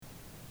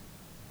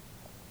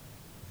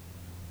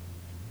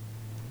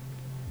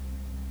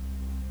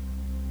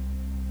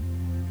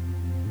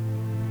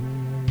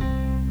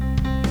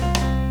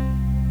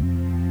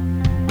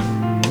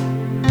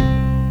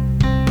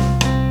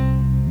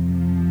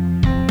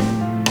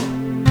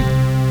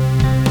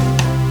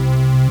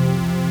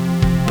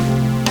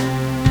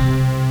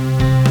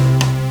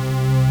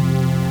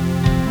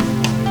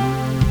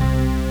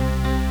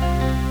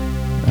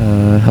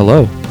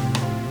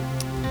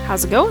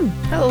How's it going?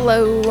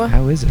 Hello.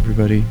 How is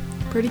everybody?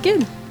 Pretty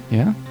good.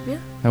 Yeah? Yeah.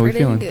 How are we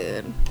feeling?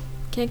 Good.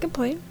 Can't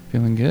complain.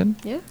 Feeling good?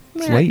 Yeah.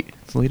 It's late.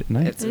 It's late at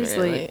night. It's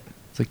late.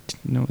 It's like,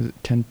 is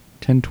it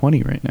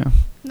 10:20 right now?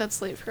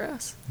 That's late for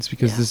us. It's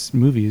because this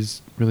movie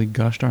is really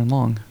gosh darn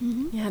long.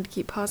 Mm-hmm. You had to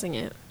keep pausing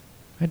it.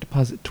 I had to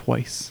pause it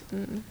twice.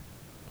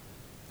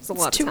 It's a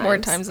lot of two times. more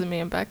times than me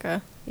and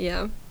Becca.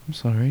 Yeah. I'm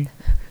sorry.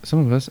 Some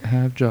of us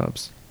have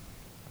jobs.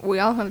 We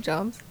all have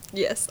jobs.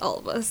 Yes, all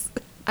of us.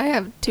 I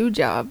have 2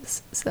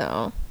 jobs,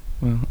 so...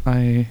 Well,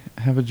 I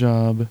have a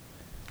job,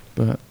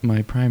 but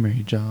my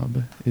primary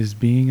job is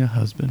being a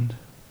husband.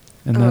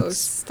 And that's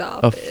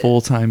stop a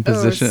full-time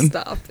position. Oh,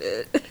 stop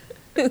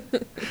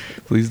it.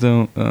 Please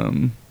don't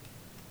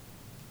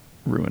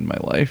ruin my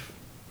life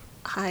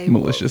I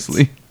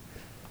maliciously.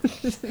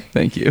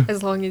 Thank you.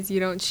 As long as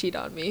you don't cheat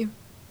on me.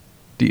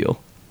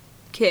 Deal.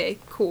 Okay,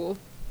 cool.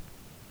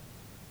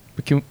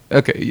 But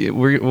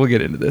we'll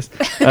get into this.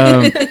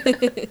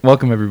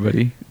 Welcome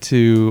everybody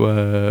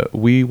to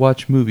We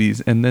Watch Movies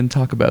and Then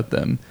Talk About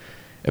Them,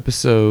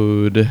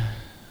 episode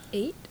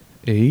 8.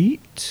 I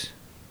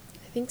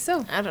think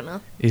so. I don't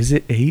know. Is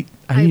it 8?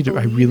 I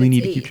believe really it's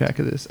need to keep 8. track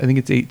of this. I think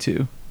it's 8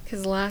 too.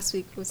 Because last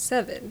week was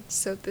 7,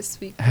 so this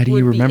week How do would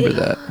you be remember 8.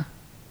 that?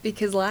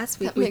 Because last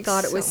week That we makes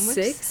thought it was so much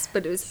 6,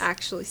 but it was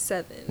actually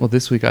 7. Well,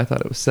 this week I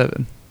thought it was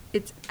 7.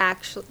 It's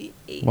actually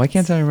 8. Why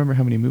can't I remember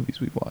how many movies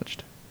we've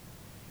watched?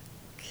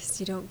 Because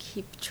you don't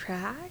keep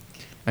track?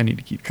 I need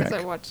to keep track.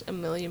 Because I watch a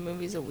million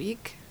movies a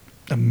week.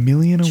 A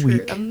million a True.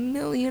 week. A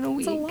million a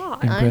week. That's a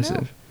lot.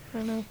 Impressive.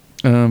 I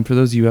know. For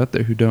those of you out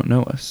there who don't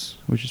know us,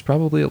 which is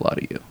probably a lot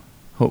of you,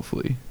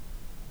 hopefully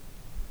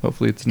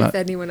it's not. If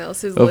anyone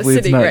else is Hopefully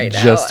it's listening not right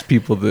just now.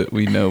 people that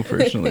we know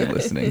personally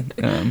listening.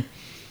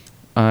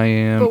 I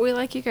am. But we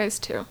like you guys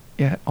too.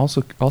 Yeah.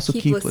 Also Keep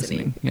keep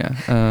listening.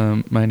 listening.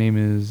 Yeah. My name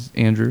is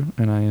Andrew,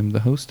 and I am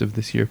the host of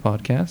this here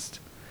podcast,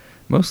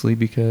 mostly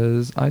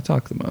because I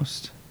talk the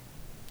most.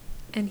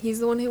 And he's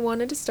the one who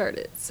wanted to start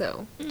it,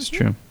 so It's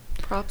true.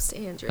 props to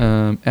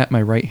Andrew. At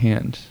my right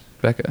hand,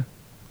 Becca.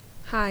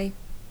 Hi,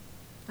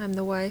 I'm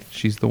the wife.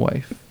 She's the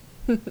wife.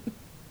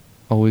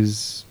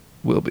 Always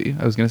will be.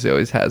 I was gonna say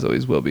always has,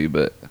 always will be,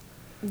 but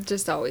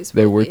Just always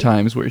there will were be.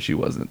 times where she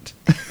wasn't.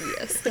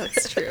 Yes,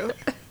 that's true.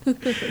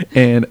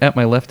 And at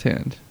my left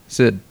hand,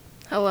 Sid.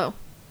 Hello.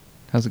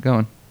 How's it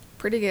going?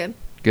 Pretty good.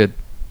 Good.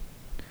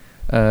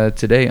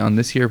 Today on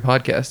this here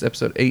podcast,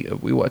 episode 8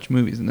 of We Watch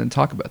Movies and Then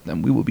Talk About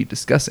Them, we will be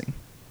discussing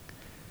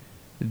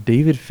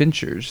David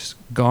Fincher's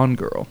Gone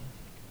Girl.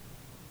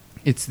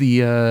 It's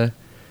the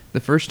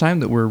first time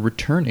that we're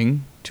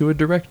returning to a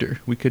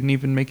director. We couldn't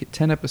even make it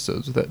 10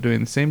 episodes without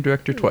doing the same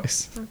director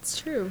twice. That's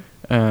true.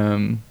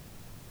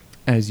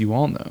 As you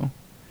all know,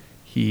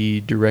 he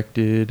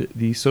directed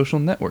The Social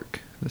Network,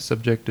 the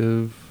subject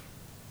of,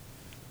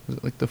 was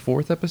it like the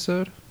 4th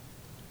episode?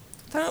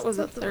 I thought it was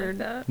a Something like third.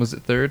 that. Was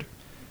it 3rd?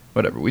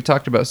 Whatever. We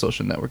talked about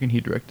Social Network, and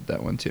he directed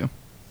that one too.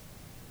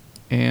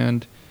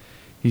 And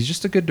he's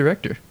just a good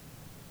director.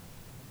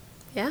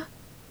 Yeah,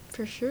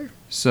 for sure.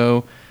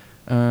 So,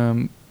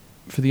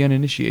 for the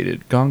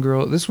uninitiated, Gone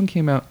Girl, this one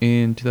came out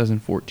in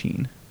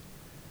 2014.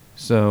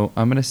 So,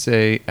 I'm going to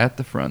say at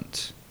the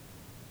front,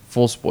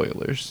 full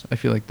spoilers. I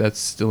feel like that's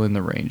still in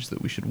the range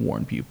that we should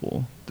warn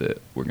people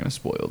that we're going to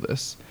spoil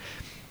this.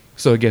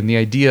 So, again, the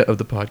idea of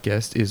the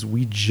podcast is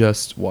we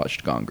just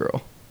watched Gone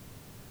Girl.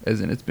 As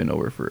in, it's been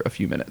over for a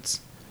few minutes.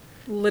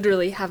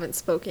 Literally haven't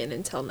spoken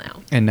until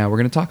now. And now we're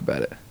going to talk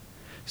about it.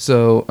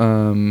 So,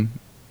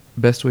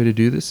 best way to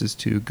do this is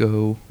to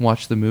go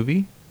watch the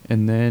movie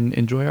and then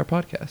enjoy our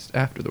podcast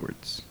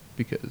afterwards,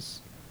 because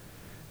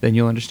then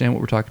you'll understand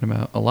what we're talking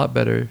about a lot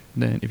better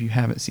than if you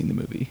haven't seen the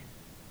movie.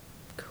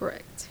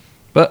 Correct.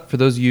 But for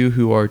those of you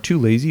who are too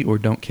lazy or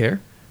don't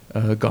care,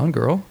 Gone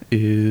Girl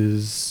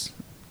is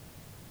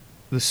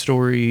the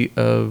story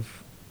of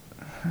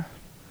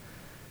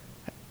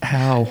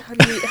how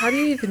do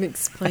you even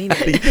explain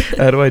it?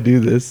 how do I do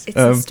this? It's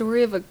the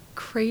story of a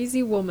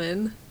crazy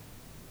woman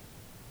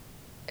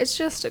It's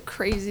just a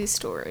crazy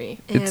story.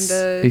 and It's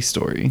a a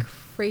story.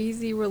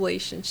 crazy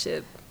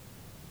relationship.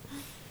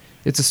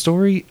 It's a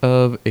story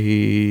of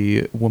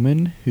a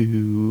woman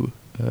who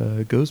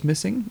goes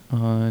missing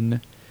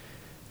on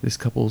this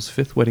couple's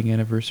 5th wedding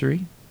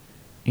anniversary,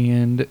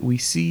 and we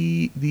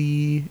see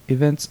the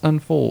events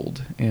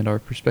unfold, and our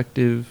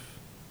perspective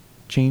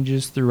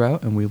changes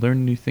throughout, and we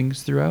learn new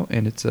things throughout,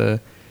 and it's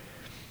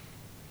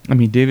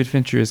David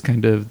Fincher is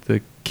kind of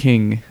the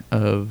king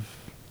of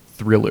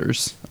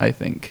thrillers, I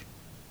think.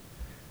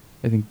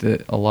 I think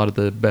that a lot of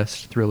the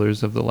best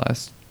thrillers of the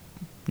last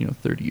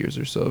 30 years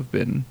or so have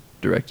been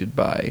directed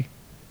by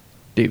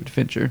David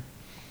Fincher.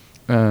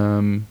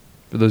 For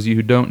those of you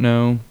who don't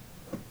know,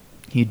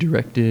 he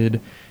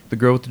directed The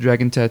Girl with the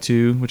Dragon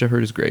Tattoo, which I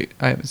heard is great.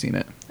 I haven't seen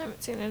it. I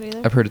haven't seen it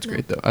either. I've heard it's No.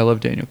 great, though. I love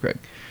Daniel Craig.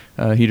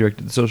 He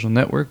directed The Social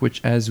Network,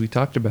 which, as we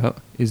talked about,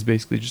 is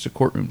basically just a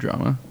courtroom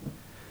drama.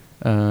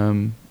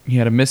 He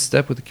had a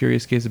misstep with The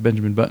Curious Case of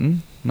Benjamin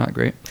Button. Not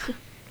great.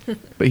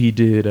 But he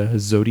did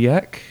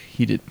Zodiac.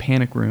 He did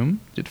Panic Room.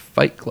 Did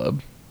Fight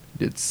Club.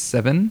 Did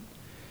Seven.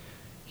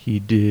 He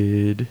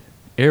did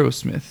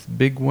Aerosmith,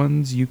 Big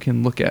Ones You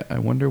Can Look At. I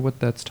wonder what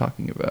that's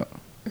talking about.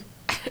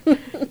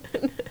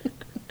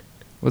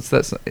 What's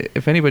that?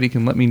 If anybody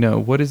can let me know,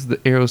 what is the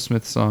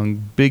Aerosmith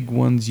song "Big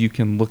Ones You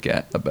Can Look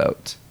At"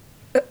 about?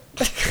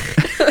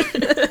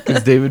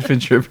 Because David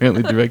Fincher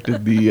apparently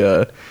directed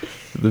the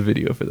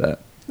video for that.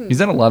 He's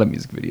done a lot of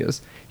music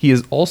videos. He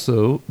is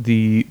also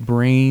the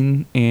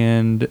brain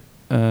and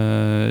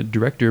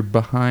director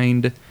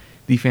behind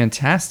the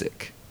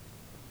fantastic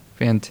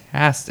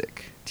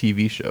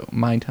TV show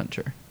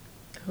Mindhunter.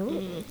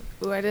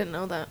 Ooh, I didn't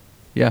know that.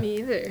 Yeah, Me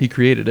either. he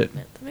created it.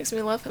 Man, that makes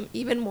me love him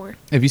even more.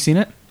 Have you seen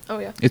it? Oh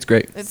yeah, It's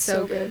great. it's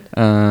So so good.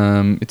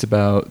 It's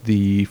about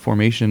the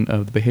formation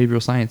of the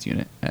behavioral science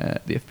unit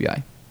at the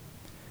FBI.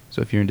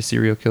 So if you're into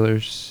serial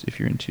killers, if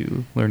you're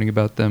into learning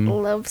about them,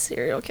 Love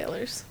serial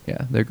killers.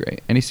 yeah, they're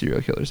great. Any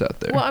serial killers out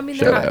there? Well, I mean,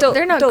 shout they're out. not,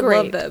 they're not don't great.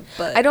 love them,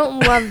 but I don't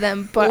love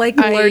them, but like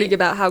I learning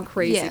about how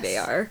crazy yes, they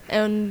are.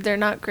 and they're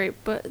not great,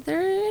 but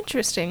they're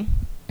interesting.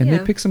 And Yeah.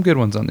 they pick some good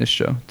ones on this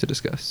show to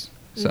discuss.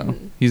 So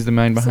Mhm. he's the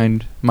mind Some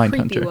behind Creepy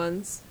Mindhunter.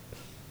 ones.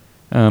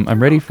 I'm They're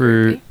ready all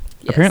for. creepy.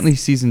 Yes. Apparently,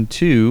 season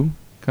 2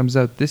 comes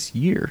out this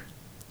year.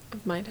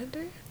 Of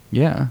Mindhunter?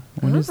 Yeah,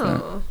 when is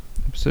that? Oh.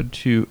 Episode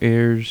 2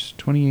 airs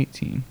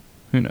 2018.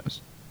 Who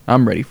knows?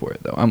 I'm ready for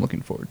it though. I'm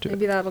looking forward to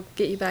Maybe it. that'll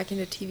get you back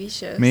into TV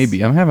shows.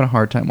 Maybe. I'm having a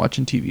hard time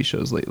watching TV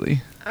shows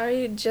lately.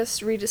 I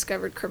just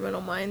rediscovered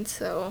Criminal Minds,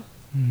 so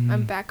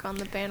I'm back on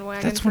the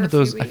bandwagon. That's for one a of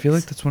those. few I feel like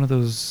weeks. that's one of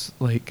those.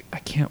 Like I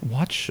can't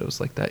watch shows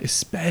like that,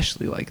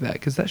 especially like that,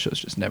 because that show's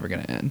just never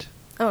gonna end.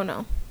 Oh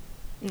no,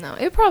 no,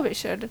 it probably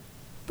should,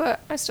 but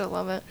I still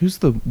love it. Who's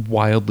the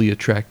wildly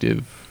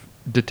attractive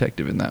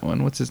detective in that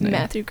one? What's his name?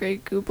 Matthew Gray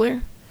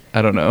Goobler.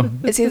 I don't know.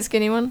 Is he the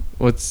skinny one?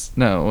 What's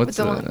With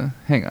the long-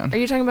 hang on. Are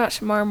you talking about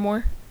Shamar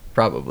Moore?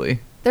 Probably.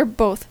 They're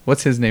both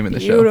What's his name in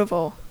the show?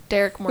 beautiful.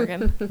 Derek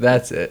Morgan.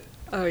 That's it.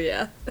 Oh,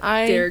 yeah.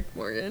 I Derek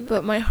Morgan.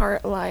 but my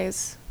heart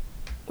lies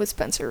with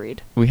Spencer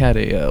Reed. We had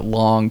a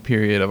long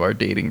period of our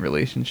dating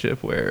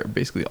relationship where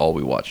basically all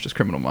we watched was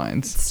Criminal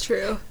Minds, It's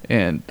true.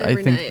 and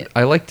Every I think night.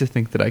 I like to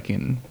think that I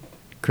can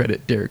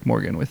credit Derek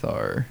Morgan with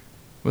our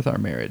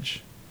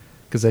marriage,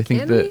 because I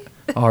think Can that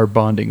we? our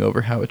bonding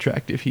over how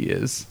attractive he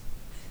is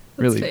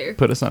That's really fair.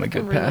 put us on a I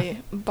can good path.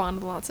 really bond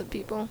with lots of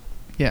people.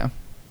 Yeah.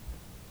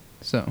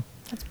 So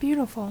That's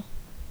beautiful.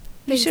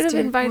 You Thanks, should have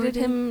Derek invited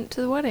Morgan. him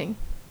to the wedding.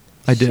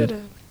 I did.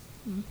 Should've.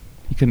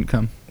 He couldn't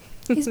come.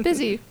 He's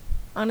busy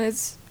on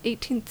his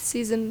 18th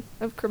season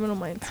of Criminal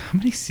Minds. How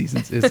many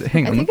seasons is it?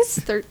 Hang I on. think let's-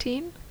 it's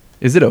 13.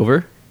 Is it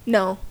over?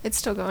 No, it's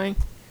still going.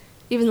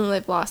 Even though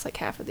they've lost like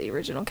half of the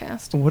original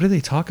cast. What do they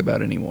talk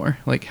about anymore?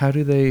 Like, how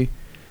do they?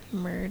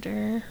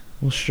 Murder.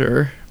 Well,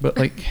 sure, but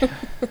like,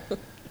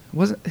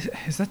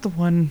 is that the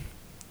one?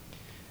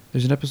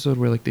 There's an episode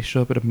where like they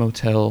show up at a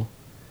motel,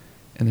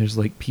 and there's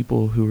like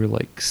people who are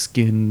like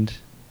skinned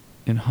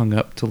and hung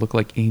up to look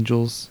like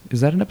angels.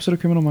 Is that an episode of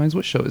Criminal Minds?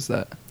 What show is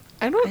that?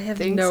 I don't I have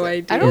think no so.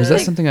 idea. I Or don't is that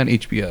think something on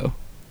HBO?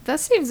 that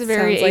seems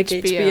very Sounds like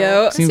HBO.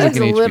 HBO. That Seems like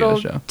an a HBO little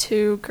show.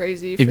 too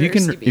crazy If for you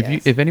can,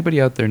 CBS. if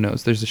anybody out there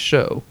knows, there's a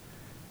show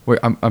where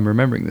I'm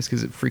remembering this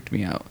because it freaked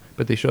me out.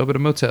 But they show up at a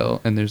motel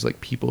and there's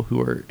like people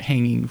who are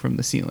hanging from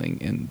the ceiling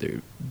and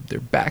their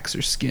backs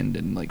are skinned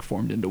and like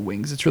formed into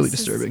wings. It's really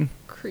This is disturbing.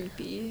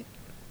 Creepy.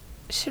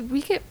 Should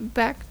we get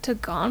back to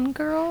Gone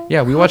Girl?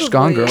 Yeah, we watched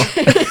Gone Girl.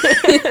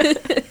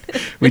 Probably.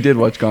 We did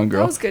watch Gone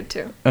Girl. That was good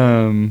too.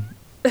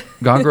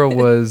 Gone Girl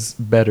was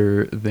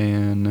better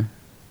than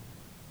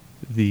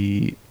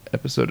the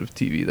episode of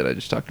TV that I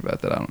just talked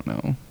about that I don't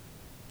know.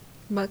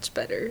 Much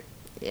better.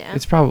 Yeah.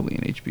 It's probably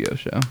an HBO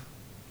show.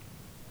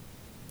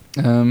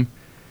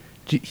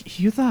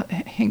 You thought?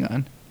 Hang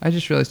on. I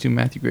just realized who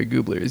Matthew Gray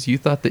Goobler is. You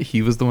thought that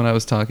he was the one I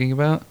was talking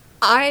about?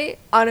 I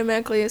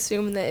automatically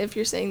assume that if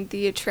you're saying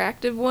the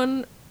attractive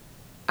one,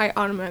 I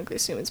automatically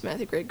assume it's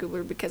Matthew Gray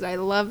Goobler because I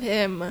love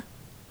him. Are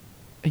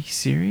you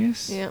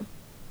serious? Yeah.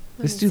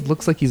 This dude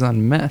looks like he's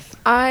on meth.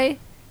 I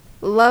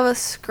love a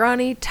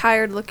scrawny,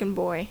 tired-looking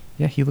boy.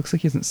 Yeah, he looks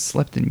like he hasn't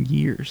slept in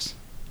years.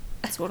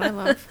 That's what I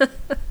love.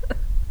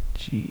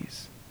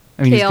 Jeez.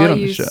 I mean, he's all good on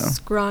the you show.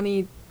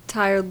 scrawny,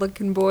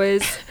 tired-looking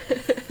boys.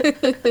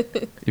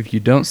 If you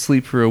don't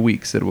sleep for a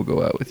week, Sid will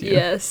go out with you.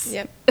 Yes.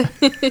 Yep.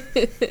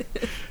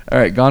 All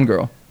right, Gone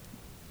Girl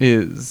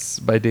is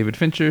by David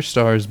Fincher,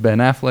 stars Ben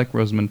Affleck,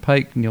 Rosamund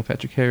Pike, Neil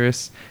Patrick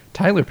Harris,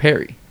 Tyler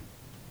Perry,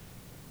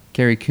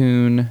 Carrie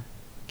Coon,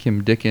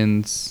 Kim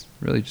Dickens,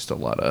 really just a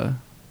lot of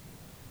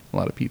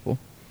people,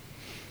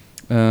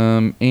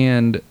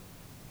 and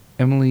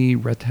Emily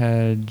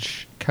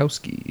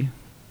Ratajkowski.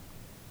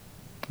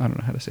 I don't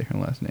know how to say her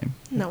last name.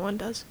 No one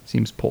does.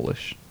 Seems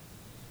Polish.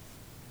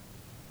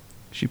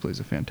 She plays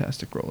a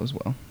fantastic role as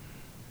well.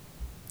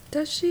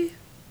 Does she?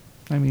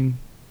 I mean,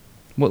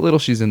 what little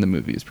she's in the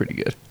movie is pretty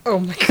good. Oh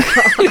my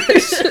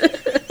gosh.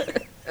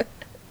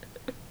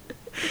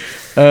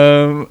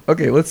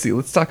 Okay, let's see.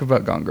 Let's talk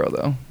about Gone Girl,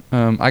 though.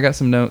 I got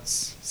some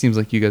notes. Seems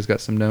like you guys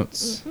got some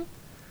notes.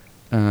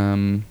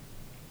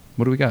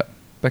 What do we got?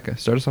 Becca,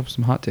 start us off with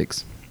some hot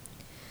takes.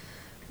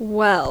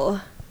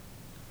 Well,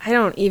 I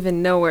don't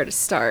even know where to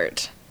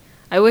start.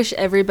 I wish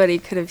everybody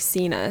could have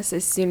seen us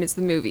as soon as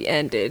the movie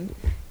ended,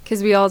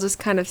 because we all just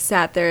kind of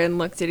sat there and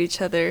looked at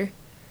each other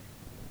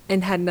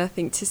and had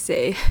nothing to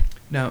say.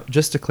 Now,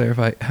 just to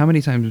clarify, how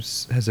many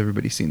times has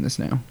everybody seen this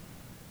now?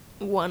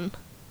 One.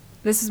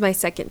 This is my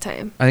second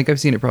time. I think I've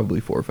seen it probably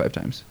 4 or 5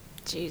 times.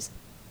 Jeez.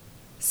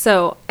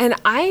 So, and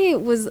I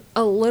was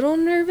a little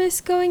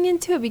nervous going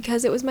into it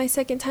because it was my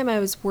second time. I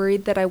was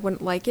worried that I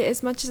wouldn't like it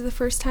as much as the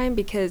first time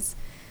because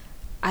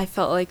I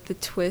felt like the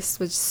twist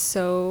was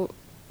so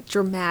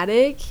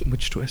dramatic.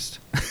 Which twist?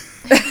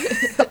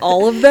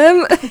 All of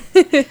them.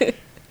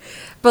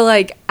 But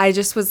like, I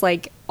just was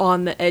like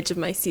on the edge of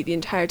my seat the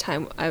entire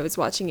time I was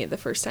watching it the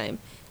first time.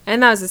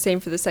 And that was the same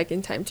for the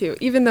second time too.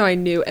 Even though I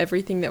knew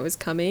everything that was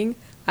coming,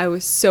 I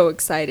was so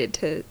excited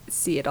to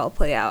see it all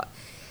play out.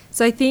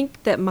 So I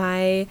think that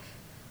my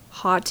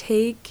hot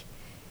take,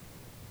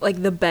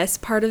 like the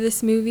best part of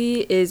this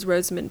movie is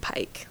Rosamund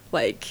Pike.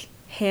 Like,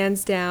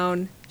 hands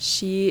down,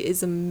 she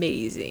is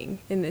amazing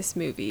in this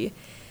movie.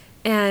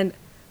 And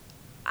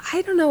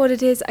I don't know what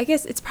it is. I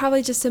guess it's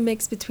probably just a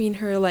mix between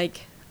her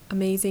like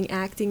amazing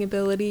acting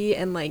ability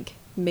and like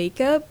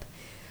makeup.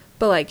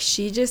 But like,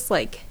 she just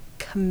like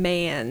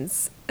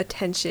commands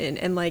attention,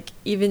 and like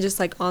even just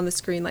like on the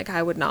screen, like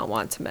I would not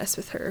want to mess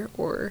with her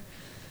or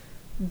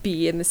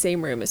be in the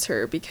same room as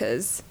her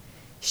because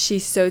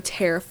she's so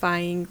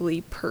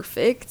terrifyingly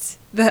perfect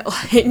that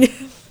like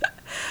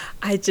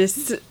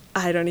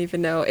I don't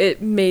even know.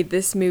 It made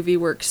this movie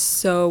work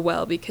so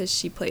well because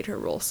she played her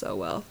role so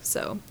well.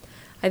 So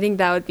I think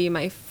that would be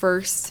my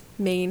first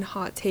main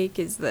hot take,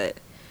 is that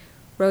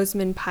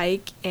Rosamund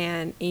Pike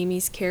and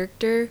Amy's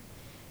character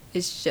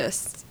is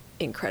just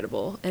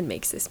incredible and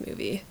makes this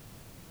movie.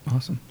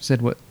 Awesome.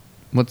 Sid,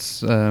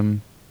 what's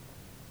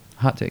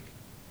hot take?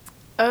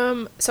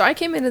 So I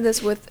came into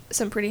this with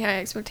some pretty high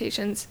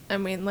expectations. I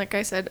mean, like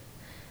I said,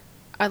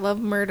 I love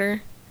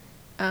murder.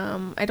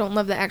 I don't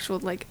love the actual,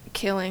 like,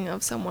 killing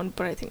of someone,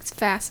 but I think it's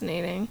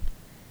fascinating.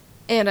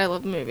 And I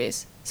love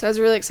movies. So I was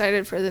really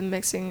excited for the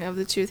mixing of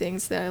the two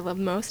things that I love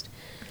most.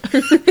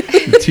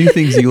 The 2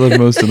 things you love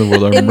most in the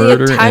world are In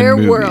murder the entire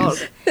and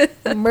movies.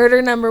 world.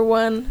 Murder number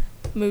 1,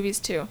 movies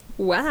 2.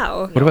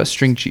 Wow. What about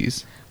string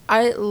cheese?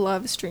 I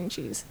love string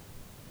cheese.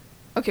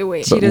 Okay,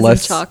 wait. She doesn't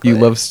less, chocolate.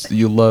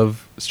 you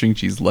love string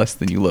cheese less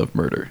than you love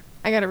murder.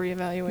 I gotta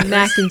reevaluate.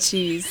 Mac and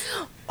cheese.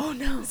 Oh,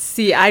 no.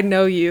 See, I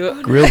know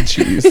you. Grilled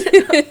cheese.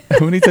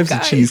 How many types of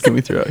Guys. cheese can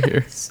we throw out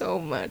here? So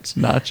much.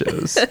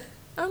 Nachos.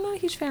 I'm not a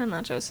huge fan of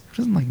nachos. Who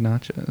doesn't like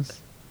nachos?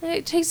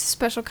 It takes a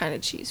special kind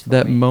of cheese for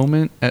That me.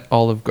 moment at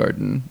Olive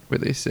Garden where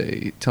they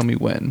say, "Tell me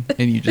when,"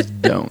 and you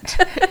just don't.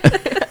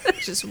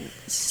 Just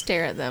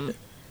stare at them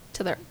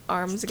till their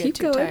arms get Keep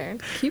too going.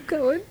 tired. Keep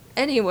going.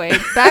 Anyway,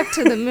 back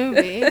to the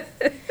movie.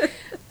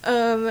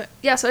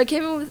 Yeah, so I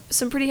came in with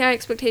some pretty high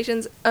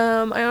expectations.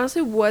 I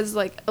honestly was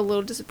like a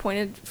little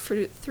disappointed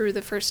through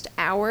the first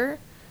hour.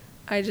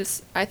 I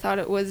thought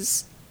it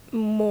was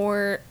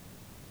more,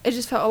 it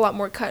just felt a lot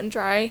more cut and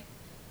dry.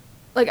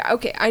 Like,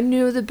 okay, I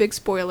knew the big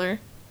spoiler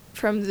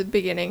from the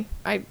beginning.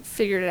 I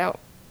figured it out,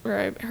 or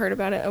I heard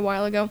about it a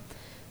while ago.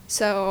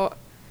 So,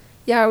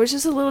 yeah, I was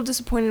just a little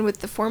disappointed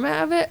with the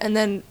format of it,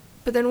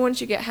 but then once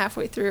you get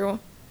halfway through,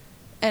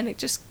 and it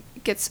just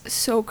gets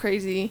so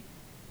crazy,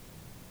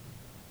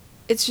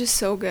 it's just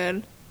so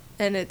good,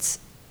 and it's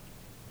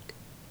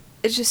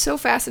just so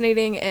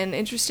fascinating and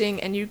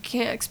interesting, and you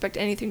can't expect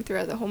anything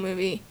throughout the whole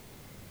movie.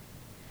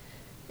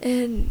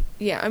 And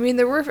yeah, I mean,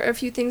 there were a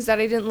few things that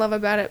I didn't love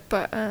about it,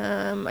 but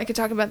I could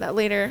talk about that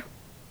later.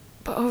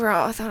 But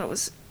overall, I thought it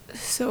was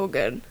so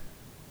good,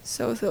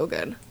 so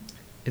good.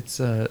 It's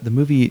the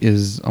movie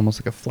is almost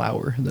like a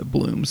flower that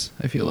blooms.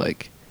 I feel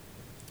like.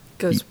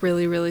 Goes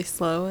really, really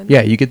slow. And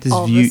Yeah, you get this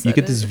all of a view. You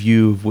get this sudden-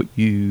 view of what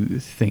you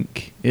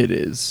think it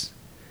is,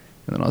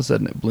 and then all of a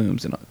sudden it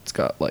blooms and it's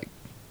got like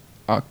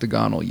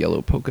octagonal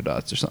yellow polka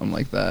dots or something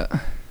like that.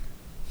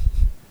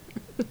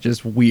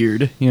 Just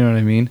weird, you know what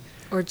I mean?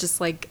 Or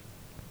just like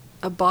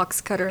a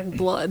box cutter and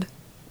blood.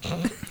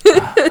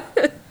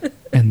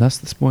 And thus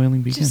the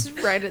spoiling begins.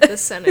 Just right at the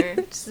center,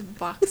 just a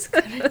box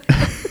cutter.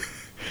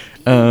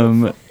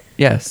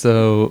 Yeah,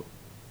 so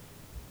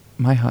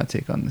my hot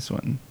take on this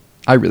one.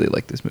 I really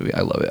like this movie.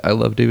 I love it. I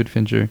love David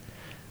Fincher.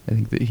 I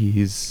think that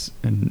he's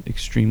an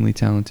extremely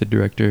talented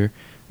director.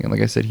 And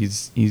like I said,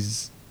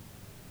 he's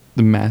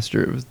the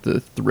master of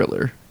the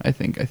thriller. I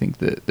think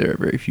that there are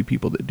very few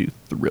people that do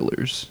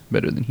thrillers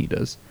better than he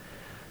does.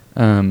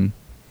 And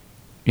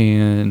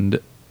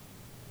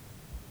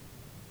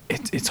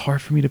it's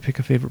hard for me to pick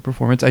a favorite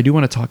performance. I do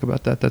want to talk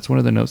about that. That's one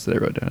of the notes that I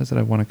wrote down, is that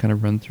I want to kind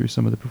of run through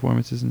some of the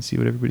performances and see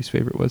what everybody's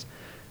favorite was.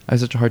 I had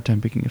such a hard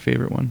time picking a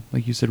favorite one.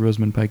 Like you said,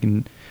 Rosamund Pike,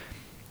 and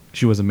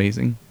she was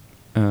amazing.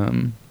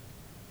 And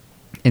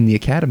the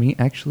Academy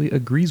actually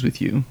agrees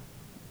with you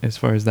as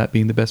far as that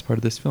being the best part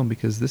of this film,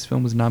 because this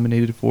film was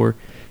nominated for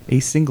a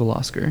single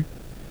Oscar,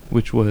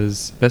 which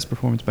was Best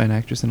Performance by an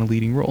Actress in a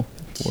Leading Role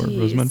for Jeez.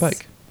 Rosamund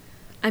Pike.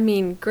 I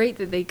mean, great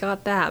that they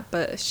got that,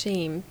 but a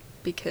shame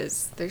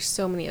because there's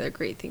so many other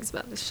great things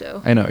about this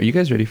show. I know. Are you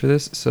guys ready for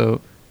this?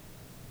 So,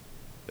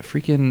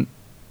 freaking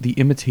The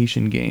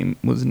Imitation Game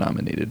was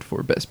nominated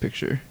for Best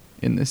Picture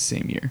in this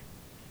same year.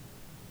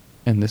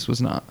 And this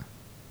was not.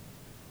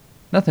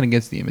 Nothing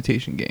against The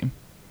Imitation Game,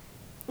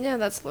 Yeah,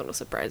 that's a little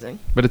surprising.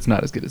 but it's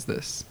not as good as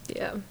this.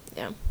 Yeah.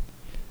 Yeah.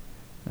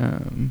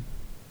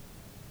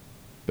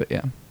 But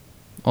yeah.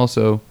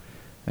 Also,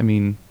 I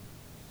mean,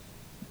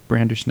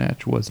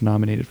 Bandersnatch was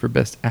nominated for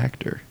Best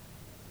Actor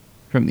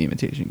from The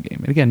Imitation Game.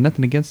 And again,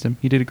 nothing against him.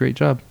 He did a great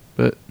job,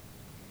 but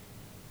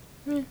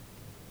Yeah.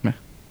 meh.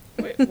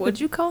 Wait, what'd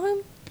you call him?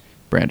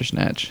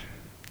 Bandersnatch.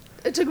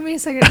 It took me a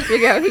second to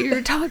figure out who you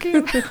were talking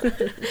about.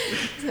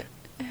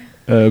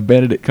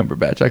 Benedict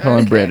Cumberbatch. I call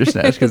him Okay.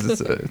 Bandersnatch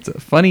because it's a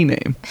funny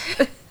name.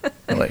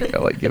 I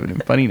like giving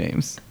him funny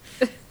names.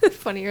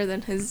 Funnier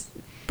than his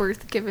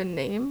birth-given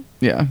name.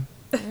 Yeah.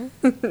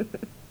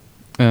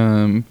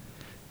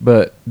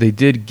 But they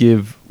did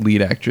give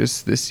lead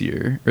actress this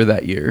year or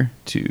that year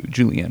to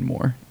Julianne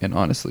Moore, and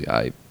honestly,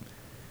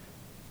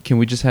 can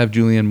we just have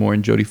Julianne Moore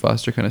and Jodie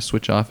Foster kind of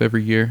switch off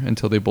every year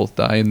until they both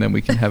die, and then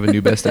we can have a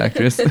new Best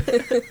Actress?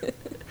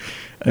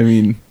 I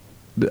mean,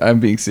 I'm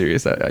being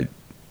serious. I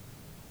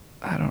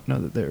don't know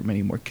that there are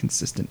many more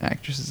consistent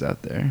actresses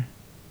out there.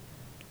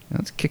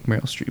 Let's kick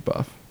Meryl Streep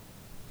off.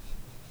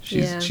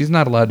 She's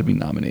not allowed to be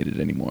nominated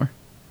anymore.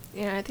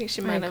 Yeah, I think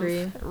she I might agree.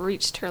 have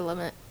reached her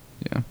limit.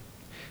 Yeah.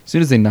 As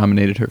soon as they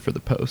nominated her for The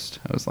Post,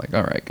 I was like,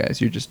 all right,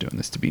 guys, you're just doing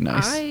this to be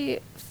nice. I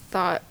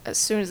thought as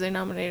soon as they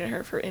nominated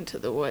her for Into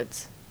the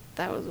Woods,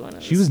 that was one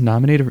of She was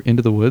nominated for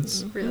Into the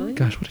Woods? Mhm. Really?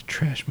 Gosh, what a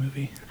trash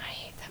movie. I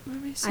hate that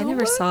movie so I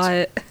never much. saw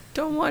it.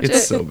 Don't watch it.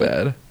 It's so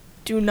bad.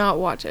 Do not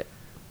watch it.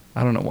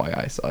 I don't know why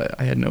I saw it.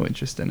 I had no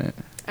interest in it.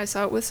 I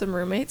saw it with some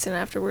roommates, and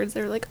afterwards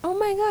they were like, "Oh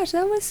my gosh,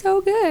 that was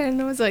so good!"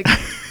 And I was like,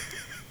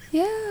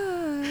 "Yeah,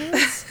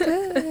 it's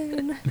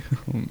good."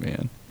 Oh,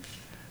 man.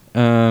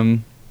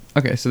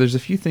 Okay, so there's a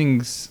few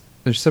things.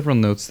 There's several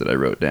notes that I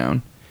wrote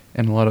down,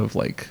 and a lot of,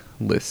 like,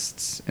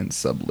 lists and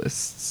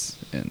sub-lists.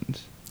 And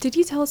Did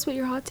you tell us what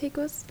your hot take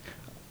was?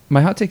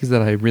 my hot take is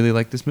that I really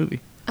like this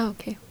movie. Oh,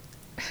 okay.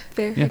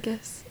 Fair, Yeah. I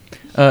guess.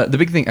 The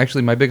big thing,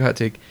 actually, my big hot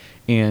take,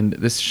 and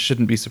this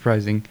shouldn't be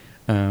surprising,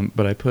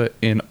 but I put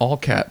in all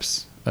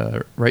caps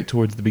right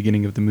towards the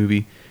beginning of the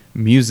movie,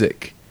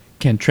 music.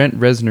 Can Trent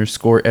Reznor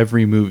score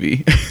every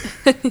movie?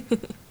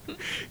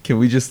 Can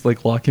we just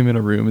like lock him in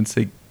a room and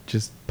say,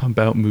 just pump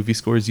out movie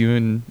scores? You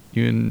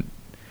and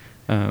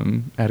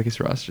Atticus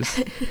Ross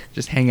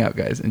just hang out,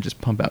 guys, and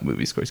just pump out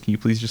movie scores. Can you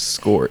please just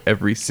score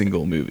every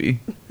single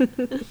movie?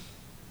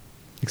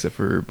 Except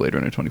for Blade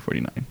Runner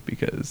 2049,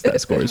 because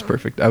that score is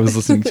perfect. I was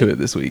listening to it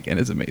this week,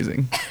 and it's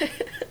amazing.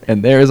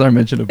 And there is our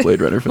mention of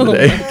Blade Runner for the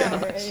day.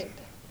 Alright.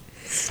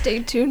 Stay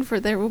tuned for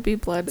There Will Be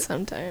Blood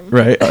sometime.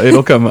 Right?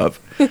 It'll come up.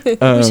 We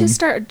should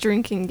start a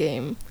drinking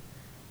game.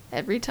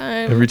 Every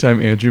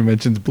time Andrew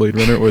mentions Blade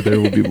Runner or There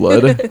Will Be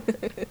Blood.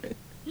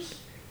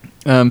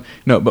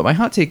 No, but my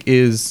hot take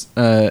is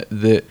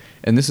that,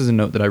 and this is a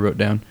note that I wrote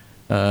down,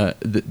 that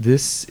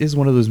this is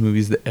one of those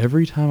movies that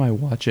every time I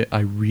watch it,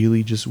 I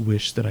really just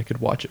wish that I could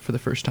watch it for the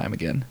first time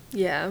again.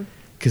 Yeah.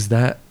 Because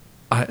the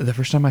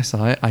first time I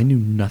saw it, I knew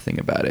nothing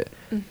about it.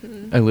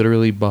 Mm-hmm. I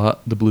literally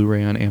bought the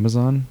Blu-ray on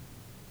Amazon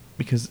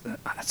because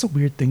that's a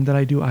weird thing that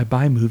I do. I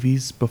buy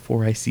movies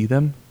before I see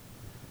them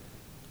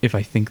if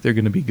I think they're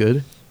going to be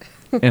good.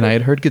 And I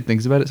had heard good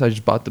things about it, so I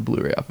just bought the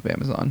Blu-ray off of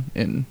Amazon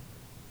and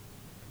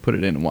put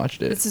it in and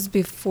watched it. This is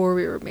before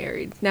we were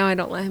married. Now I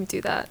don't let him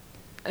do that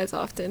as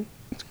often.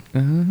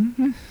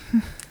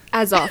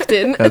 As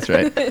often. That's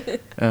right.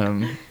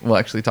 We'll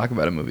actually talk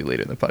about a movie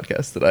later in the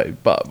podcast that I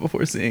bought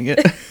before seeing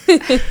it,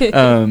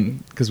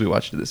 because we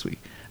watched it this week.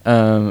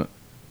 But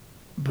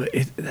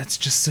that's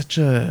just such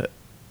a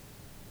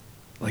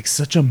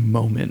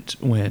moment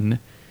when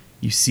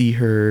you see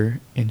her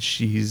and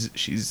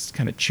she's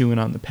kind of chewing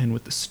on the pen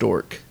with the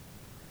stork,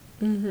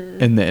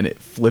 Mm-hmm. and then it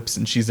flips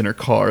and she's in her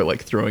car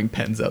like throwing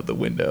pens out the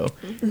window.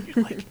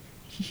 You're like,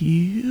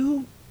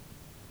 you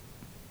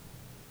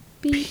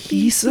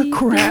piece of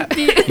crap.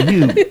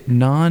 You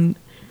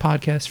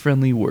non-podcast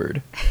friendly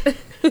word.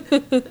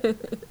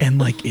 And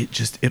like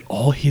it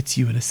all hits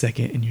you in a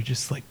second, and you're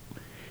just like,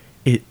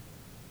 it's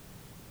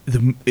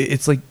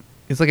like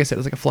I said,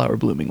 it's like a flower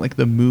blooming. Like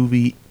the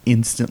movie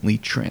instantly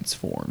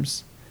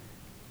transforms.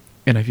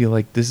 And I feel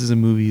like this is a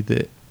movie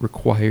that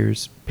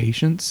requires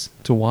patience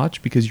to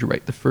watch, because you're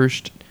right, the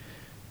first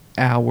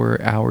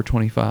hour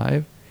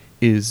 25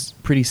 is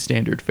pretty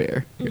standard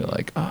fare. You're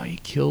like, oh, he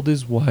killed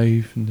his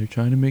wife and they're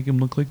trying to make him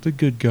look like the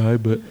good guy,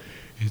 but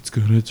it's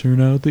gonna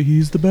turn out that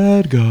he's the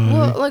bad guy.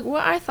 Well, like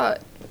what I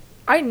thought,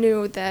 I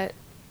knew that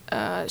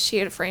she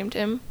had framed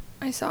him.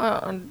 I saw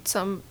it on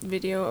some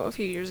video a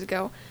few years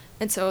ago.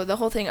 And so the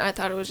whole thing, I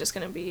thought it was just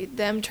going to be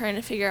them trying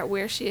to figure out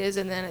where she is,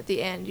 and then at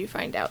the end you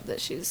find out that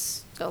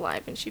she's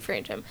alive and she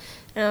framed him.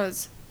 And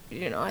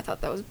I thought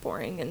that was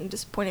boring and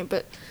disappointing.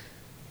 But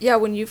yeah,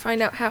 when you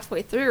find out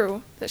halfway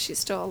through that she's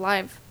still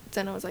alive,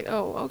 then I was like,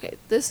 oh, okay,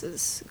 this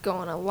is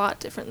going a lot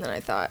different than I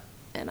thought,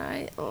 and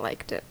I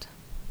liked it.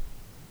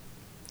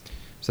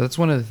 So that's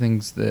one of the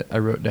things that I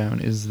wrote down,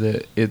 is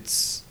that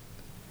it's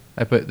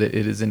I put that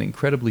it is an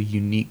incredibly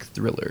unique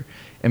thriller,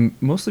 and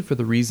mostly for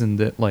the reason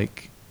that,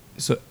 like,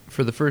 so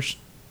for the first,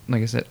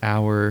 like I said,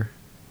 hour,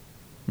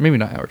 maybe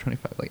not hour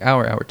 25, like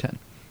hour 10,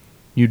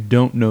 you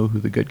don't know who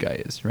the good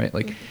guy is, right?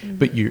 Like,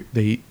 but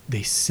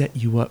they set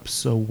you up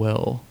so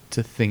well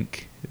to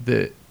think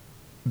that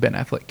Ben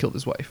Affleck killed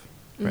his wife,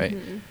 right?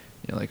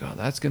 You're like, oh,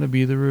 that's gonna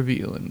be the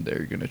reveal, and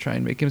they're gonna try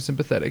and make him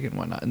sympathetic and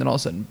whatnot, and then all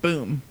of a sudden,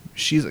 boom,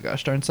 she's a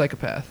gosh darn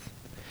psychopath.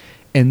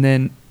 And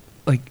then,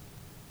 like,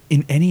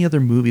 in any other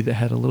movie that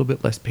had a little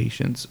bit less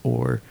patience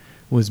or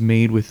was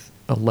made with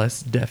a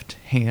less deft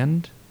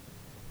hand,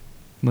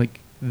 like,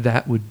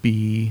 that would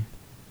be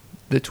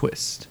the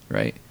twist,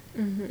 right?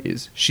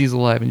 Is she's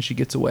alive and she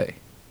gets away.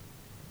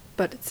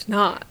 But it's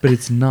not. But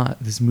it's not.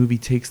 This movie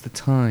takes the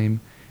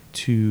time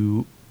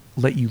to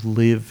let you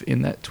live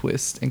in that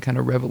twist and kind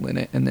of revel in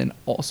it, and then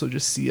also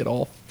just see it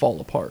all fall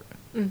apart.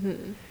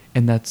 And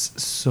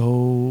that's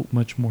so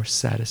much more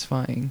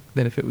satisfying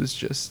than if it was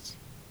just,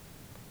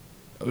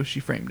 oh, she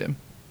framed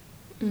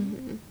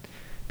him.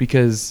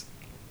 Because,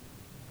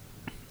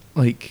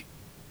 like,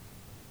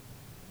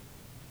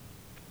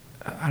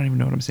 I don't even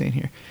know what I'm saying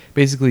here.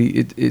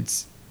 Basically,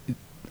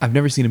 I've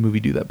never seen a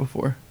movie do that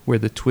before, where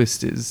the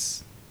twist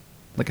is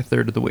like a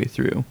third of the way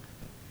through,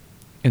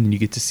 and then you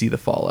get to see the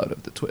fallout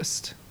of the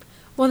twist.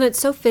 Well, and it's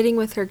so fitting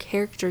with her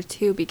character,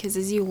 too, because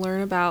as you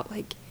learn about,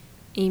 like,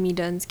 Amy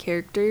Dunn's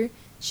character,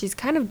 she's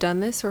kind of done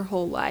this her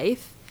whole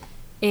life,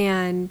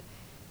 and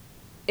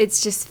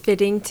it's just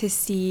fitting to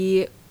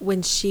see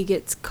when she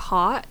gets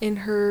caught in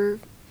her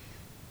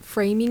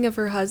framing of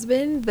her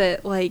husband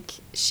that, like,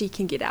 she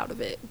can get out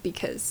of it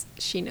because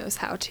she knows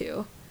how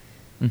to.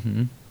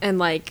 And,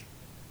 like,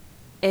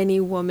 any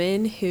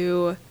woman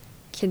who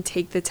can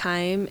take the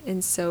time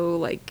and so,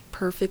 like,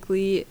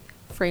 perfectly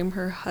frame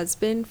her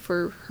husband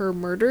for her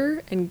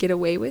murder and get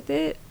away with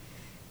it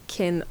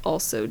can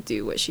also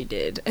do what she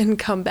did and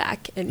come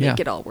back and make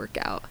it all work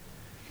out.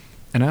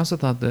 And I also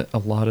thought that a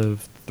lot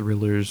of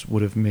thrillers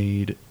would have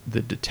made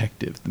the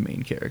detective the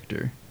main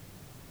character.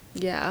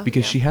 Yeah.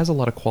 Because she has a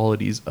lot of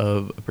qualities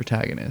of a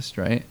protagonist,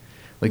 right?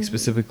 Like,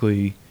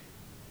 specifically,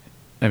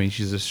 I mean,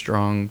 she's a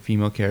strong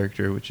female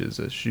character, which is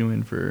a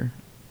shoo-in for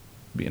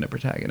being a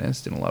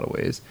protagonist in a lot of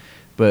ways.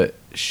 But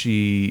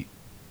she's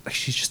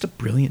just a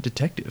brilliant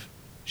detective.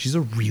 She's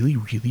a really,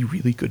 really,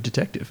 really good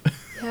detective.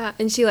 Yeah,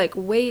 and she, like,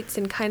 waits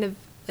and kind of,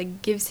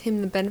 like, gives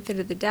him the benefit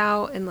of the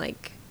doubt and,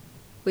 like,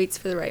 waits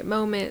for the right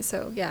moment.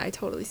 So, yeah, I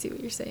totally see what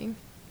you're saying.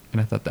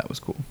 And I thought that was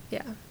cool.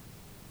 Yeah.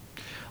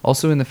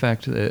 Also in the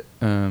fact that,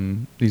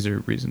 these are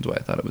reasons why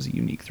I thought it was a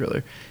unique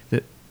thriller,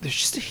 that there's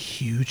just a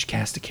huge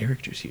cast of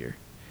characters here.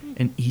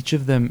 And each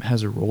of them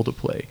has a role to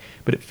play,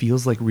 but it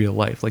feels like real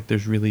life. Like,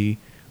 there's really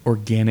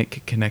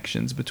organic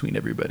connections between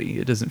everybody.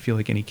 It doesn't feel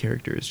like any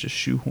character is just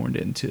shoehorned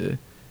into,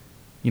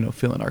 you know,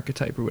 fill an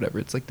archetype or whatever.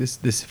 It's like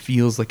this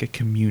feels like a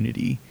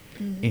community,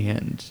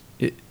 and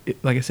it,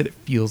 like I said, it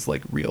feels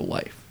like real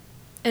life.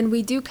 And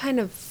we do kind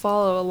of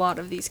follow a lot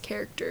of these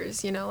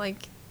characters, you know,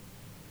 like,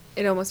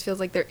 it almost feels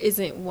like there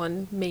isn't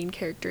one main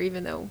character,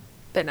 even though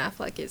Ben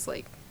Affleck is,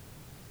 like,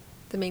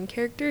 the main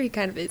character. He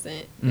kind of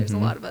isn't. There's a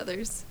lot of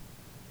others.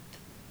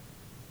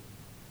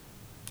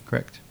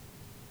 Correct.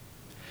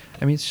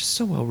 I mean, it's just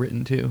so well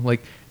written too.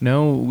 Like,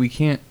 no, we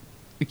can't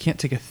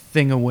take a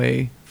thing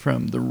away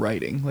from the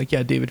writing. Like,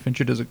 yeah, David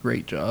Fincher does a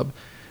great job,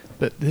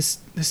 but this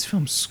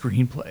film's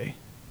screenplay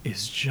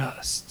is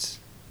just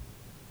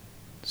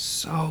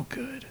so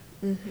good.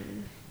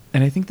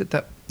 And I think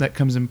that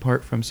comes in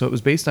part from, so it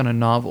was based on a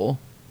novel,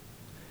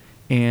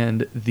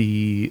 and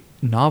the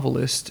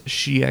novelist,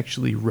 she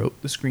actually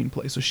wrote the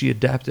screenplay, so she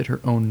adapted her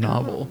own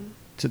novel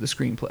to the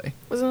screenplay.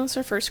 Wasn't this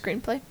her first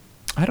screenplay?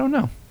 I don't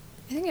know.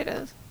 I think it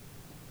is.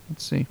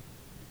 Let's see.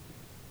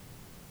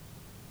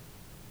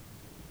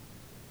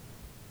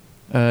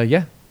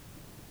 Yeah.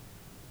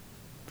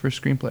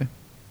 First screenplay.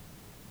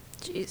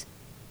 Jeez.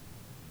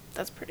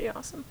 That's pretty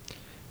awesome.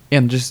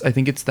 And just, I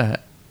think it's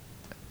that,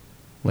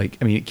 like,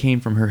 I mean, it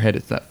came from her head.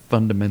 It's that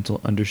fundamental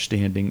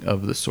understanding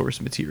of the source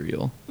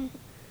material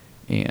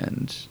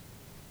and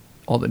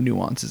all the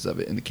nuances of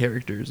it and the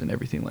characters and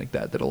everything like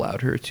that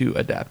allowed her to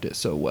adapt it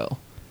so well.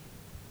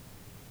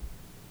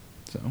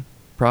 So,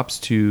 props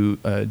to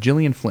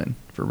Gillian Flynn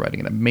for writing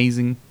an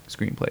amazing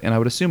screenplay, and I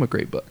would assume a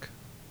great book.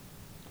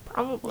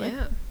 Probably.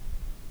 Yeah.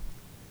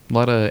 A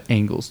lot of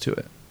angles to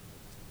it.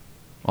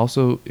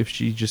 Also, if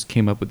she just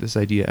came up with this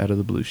idea out of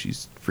the blue,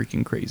 she's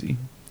freaking crazy.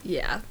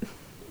 Yeah.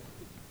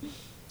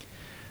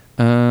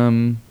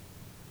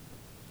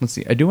 Let's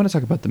see. I do want to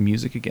talk about the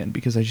music again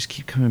because I just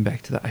keep coming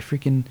back to that.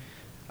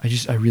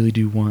 I really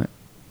do want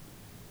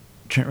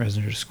Trent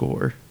Reznor to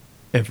score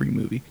every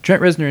movie.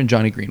 Trent Reznor and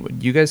Johnny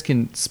Greenwood. You guys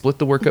can split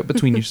the work up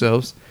between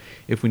yourselves.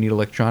 If we need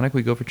electronic,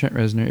 we go for Trent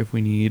Reznor. If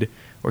we need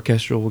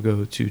orchestral, we'll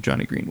go to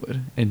Johnny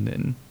Greenwood. And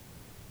then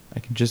I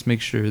can just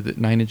make sure that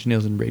 9 Inch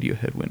Nails and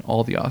Radiohead win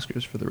all the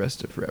Oscars for the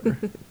rest of forever.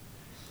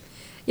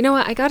 You know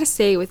what? I gotta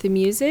say, with the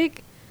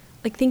music,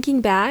 like,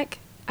 thinking back,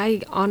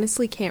 I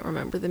honestly can't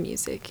remember the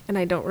music, and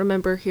I don't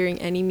remember hearing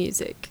any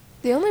music.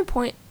 The only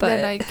point But-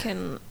 that I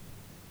can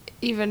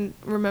even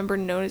remember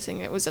noticing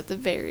it was at the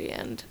very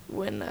end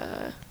when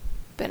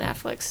Ben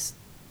Affleck's,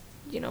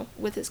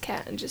 with his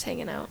cat and just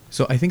hanging out.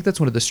 So I think that's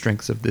one of the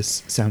strengths of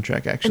this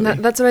soundtrack, actually.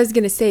 And that's what I was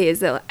going to say,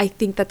 is that I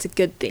think that's a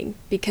good thing,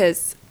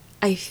 because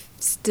I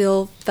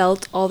still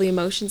felt all the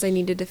emotions I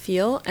needed to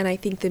feel, and I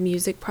think the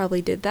music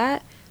probably did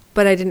that,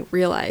 but I didn't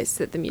realize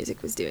that the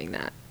music was doing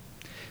that.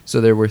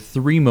 So there were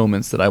 3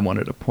 moments that I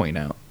wanted to point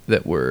out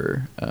that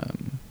were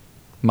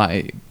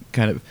my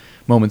kind of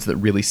moments that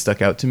really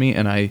stuck out to me,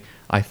 and I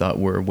thought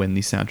were when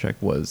the soundtrack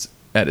was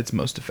at its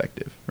most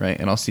effective, right?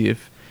 And I'll see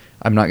if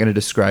I'm not going to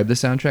describe the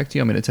soundtrack to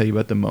you. I'm going to tell you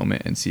about the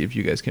moment and see if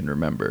you guys can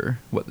remember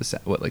what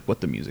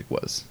the music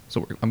was.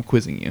 So I'm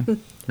quizzing you,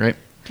 right?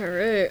 All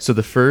right. So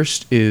the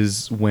first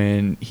is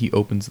when he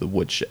opens the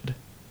woodshed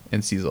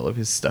and sees all of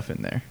his stuff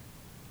in there.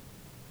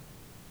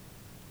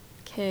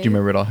 Okay. Do you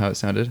remember at all how it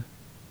sounded?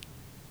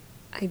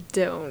 I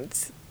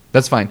don't.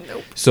 That's fine.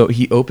 Nope. So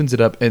he opens it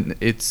up, and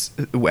it's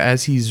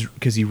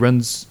because he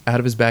runs out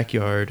of his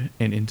backyard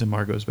and into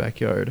Margot's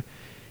backyard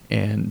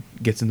and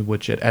gets in the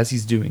woodshed. As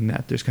he's doing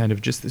that, there's kind of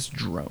just this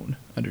drone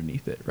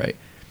underneath it, right?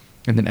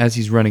 And then as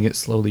he's running, it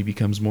slowly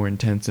becomes more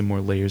intense and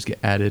more layers get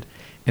added.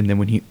 And then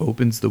when he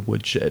opens the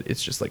woodshed,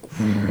 it's just like,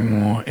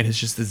 and it's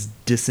just this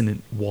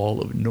dissonant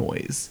wall of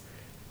noise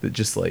that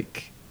just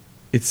like,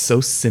 it's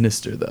so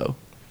sinister though.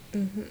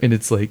 Mm-hmm. And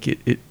it's like,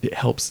 it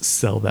helps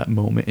sell that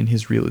moment and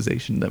his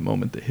realization, that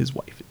moment that his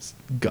wife is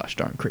gosh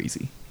darn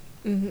crazy.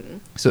 Mm-hmm.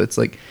 So it's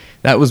like,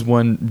 that was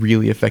one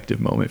really effective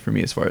moment for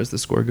me as far as the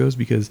score goes,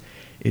 because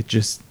it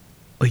just,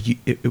 like,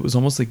 it was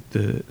almost like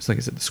like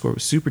I said, the score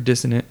was super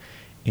dissonant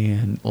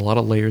and a lot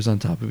of layers on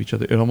top of each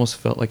other. It almost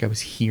felt like I was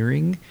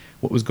hearing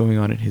what was going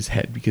on in his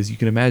head, because you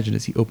can imagine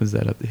as he opens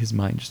that up, that his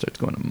mind just starts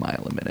going a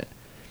mile a minute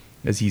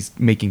as he's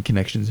making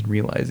connections and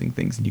realizing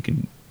things, and you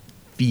can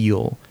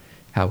feel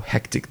how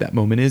hectic that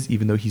moment is,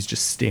 even though he's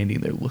just standing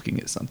there looking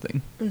at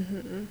something.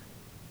 Mm-hmm.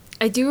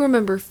 I do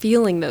remember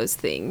feeling those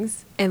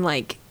things and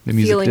like The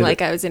music feeling did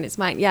like it. I was in his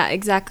mind. Yeah,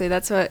 exactly.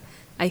 That's what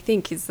I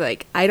think is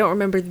like, I don't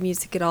remember the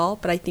music at all,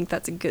 but I think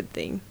that's a good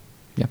thing.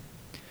 Yeah.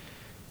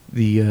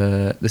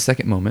 The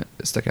second moment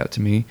that stuck out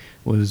to me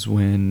was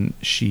when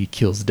she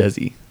kills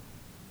Desi.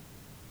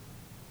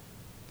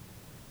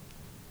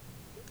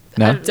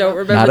 No? I don't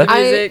remember Nada? the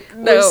music. I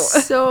No.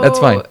 was so That's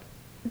fine.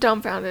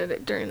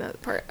 dumbfounded during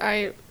that part.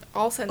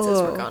 All senses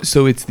were Oh. gone.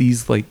 So it's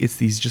these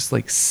just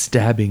like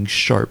stabbing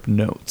sharp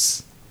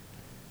notes.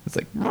 It's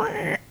like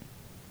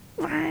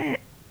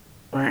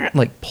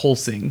like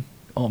pulsing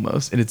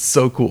almost, and it's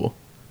so cool.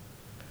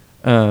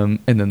 And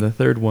then the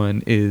third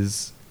one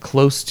is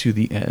close to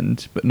the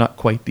end, but not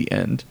quite the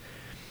end.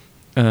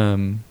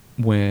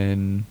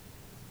 When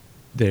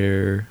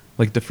they're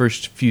like the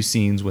first few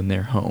scenes when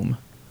they're home,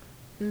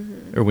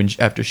 Mm-hmm.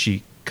 or after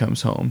she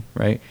comes home,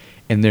 right?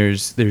 And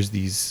there's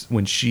these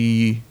when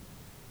she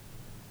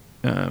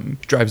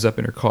drives up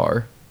in her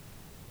car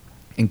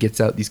and gets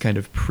out, these kind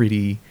of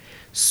pretty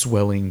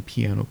swelling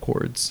piano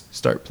chords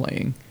start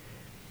playing,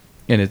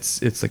 and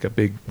it's like a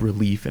big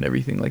relief and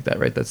everything like that,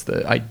 right? That's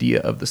the idea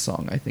of the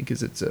song, I think,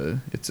 is it's a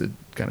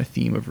kind of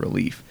theme of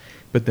relief.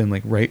 But then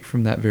like right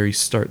from that very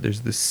start,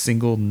 there's this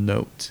single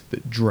note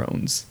that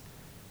drones,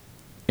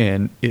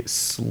 and it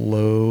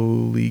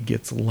slowly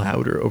gets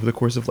louder over the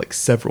course of like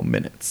several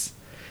minutes,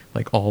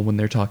 like all when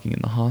they're talking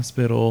in the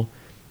hospital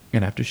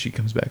and after she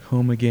comes back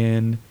home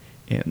again,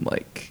 and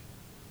like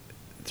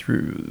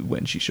through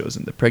when she shows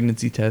him the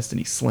pregnancy test and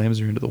he slams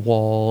her into the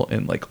wall,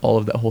 and like all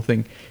of that whole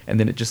thing, and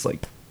then it just like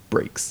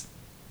breaks,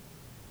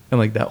 and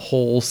like that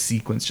whole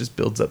sequence just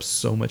builds up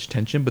so much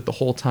tension, but the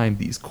whole time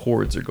these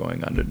chords are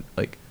going on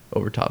like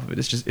over top of it.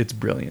 It's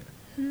brilliant.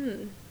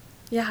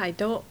 Yeah, I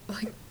don't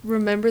like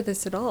remember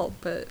this at all,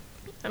 but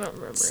I don't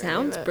remember.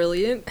 sounds any of it.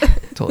 brilliant.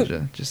 Told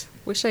you. Just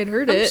Wish I'd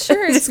heard I'm it.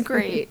 sure it's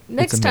great.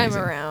 Next time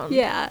amazing. around.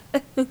 Yeah.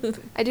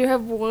 I do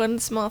have one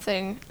small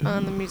thing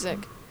on the music.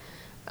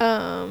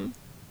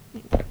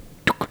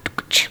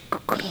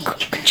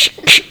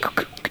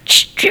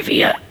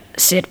 Trivia.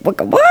 Sid, what?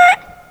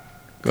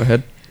 go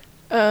ahead.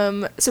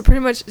 So pretty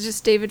much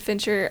just David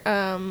Fincher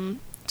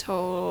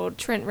told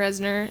Trent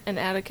Reznor and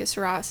Atticus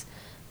Ross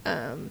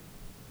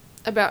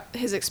about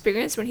his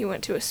experience when he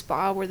went to a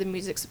spa where the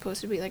music's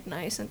supposed to be like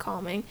nice and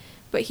calming,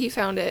 but he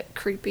found it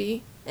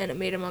creepy and it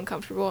made him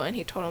uncomfortable, and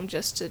he told him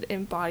just to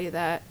embody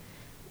that,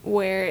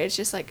 where it's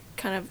just like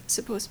kind of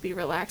supposed to be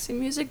relaxing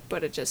music,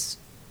 but it just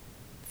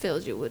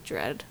fills you with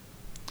dread.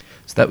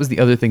 So that was the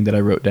other thing that I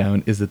wrote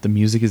down, is that the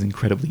music is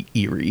incredibly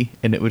eerie,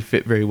 and it would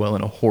fit very well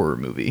in a horror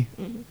movie.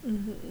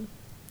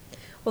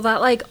 Well,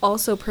 that like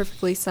also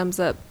perfectly sums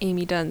up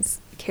Amy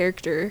Dunn's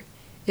character.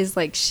 Is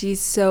like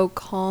she's so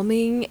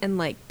calming and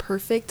like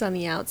perfect on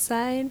the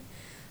outside,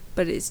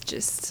 but is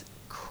just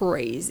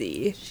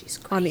crazy,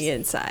 on the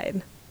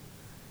inside.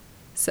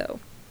 So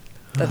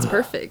that's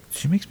perfect.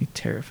 She makes me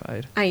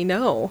terrified. I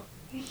know.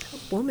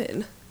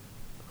 Woman.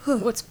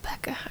 What's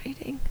Becca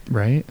hiding?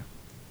 Right?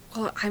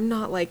 Well, I'm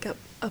not like a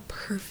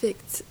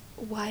perfect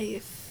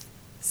wife,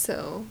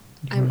 so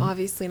You I'm are-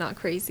 obviously not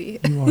crazy.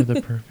 You are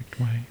the perfect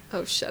wife.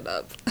 Oh, shut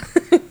up.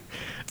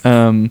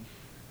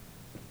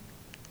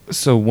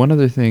 So one of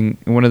the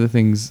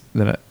things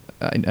that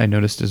I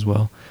noticed as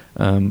well,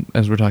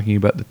 as we're talking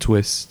about the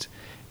twist,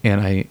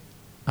 and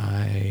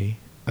I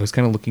was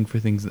kind of looking for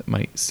things that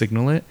might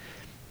signal it,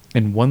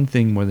 and one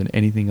thing more than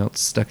anything else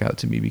stuck out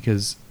to me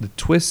because the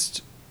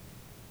twist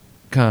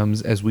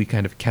comes as we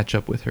kind of catch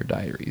up with her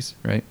diaries,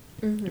 right?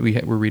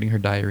 Mm-hmm. We're reading her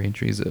diary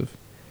entries of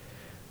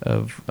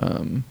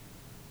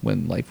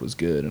when life was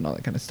good and all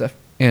that kind of stuff,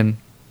 and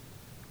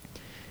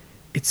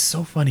it's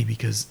so funny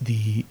because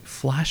the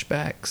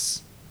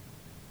flashbacks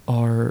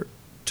are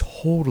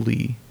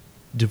totally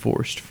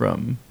divorced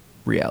from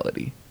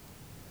reality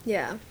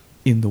Yeah.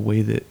 in the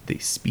way that they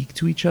speak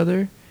to each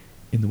other,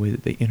 in the way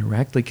that they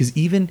interact. Like, because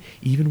even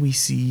we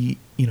see,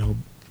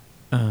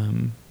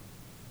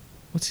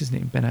 what's his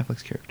name? Ben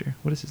Affleck's character.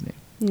 What is his name?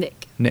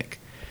 Nick.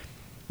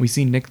 We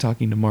see Nick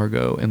talking to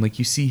Margot, and like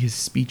you see his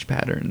speech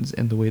patterns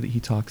and the way that he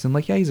talks, and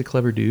like, yeah, he's a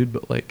clever dude,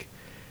 but like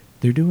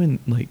they're doing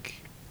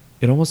like,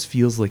 it almost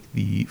feels like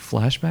the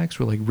flashbacks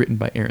were like written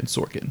by Aaron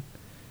Sorkin,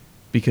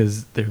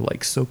 because they're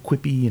like so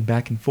quippy and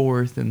back and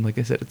forth, and like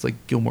I said, it's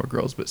like Gilmore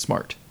Girls but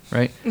smart,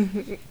 right?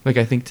 Like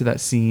I think to that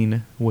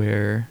scene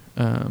where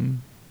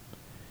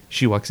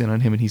she walks in on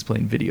him and he's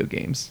playing video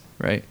games,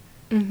 right?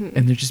 Mm-hmm.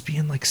 And they're just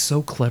being like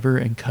so clever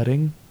and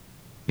cutting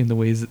in the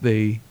ways that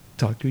they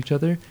talk to each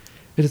other,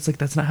 that it's like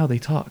that's not how they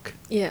talk.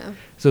 Yeah.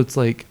 So it's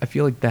like I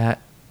feel like that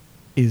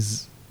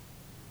is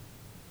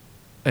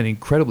an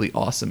incredibly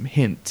awesome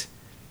hint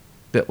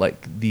that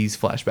like these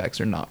flashbacks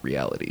are not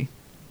reality.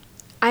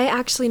 I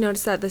actually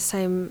noticed that this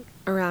time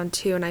around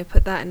too, and I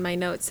put that in my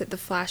notes that the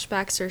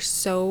flashbacks are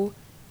so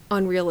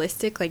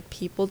unrealistic. Like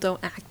people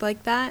don't act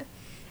like that,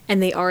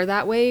 and they are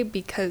that way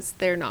because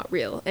they're not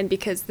real and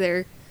because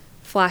they're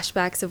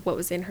flashbacks of what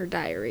was in her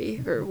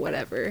diary or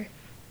whatever.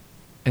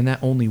 And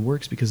that only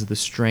works because of the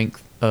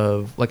strength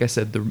of, like I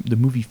said, the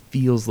movie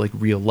feels like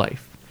real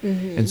life.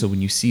 Mm-hmm. And so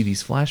when you see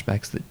these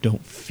flashbacks that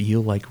don't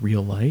feel like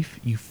real life,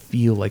 you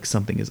feel like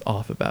something is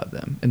off about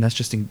them. And that's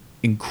just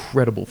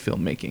incredible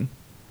filmmaking.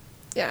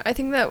 Yeah, I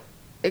think that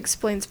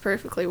explains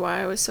perfectly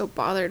why I was so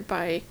bothered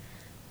by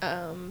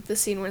the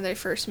scene where they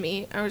first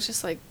meet. I was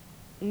just like,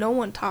 no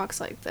one talks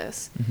like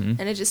this. Mm-hmm.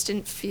 And it just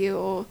didn't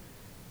feel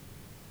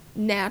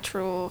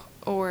natural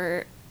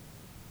or...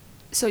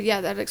 So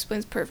yeah, that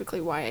explains perfectly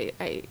why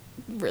I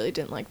really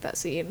didn't like that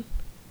scene.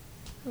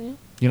 Yeah.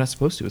 You're not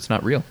supposed to. It's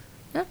not real.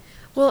 Yeah.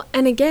 Well,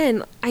 and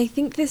again, I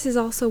think this is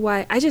also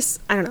why I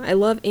don't know, I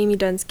love Amy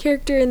Dunn's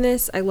character in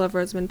this. I love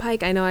Rosamund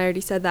Pike. I know I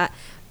already said that,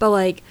 but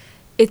like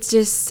it's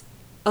just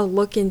a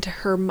look into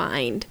her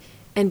mind,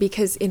 and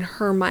because in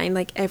her mind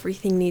like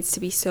everything needs to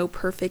be so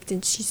perfect,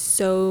 and she's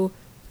so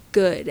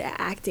good at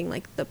acting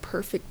like the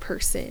perfect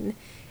person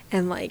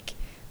and like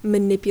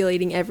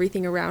manipulating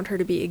everything around her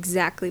to be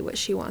exactly what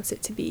she wants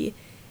it to be.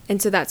 And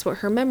so that's what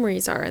her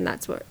memories are, and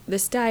that's what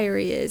this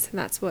diary is, and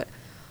that's what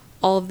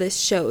all of this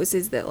shows,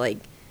 is that like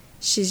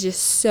she's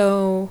just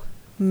so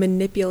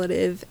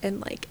manipulative,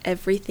 and like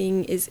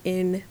everything is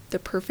in the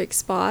perfect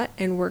spot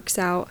and works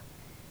out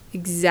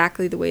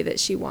exactly the way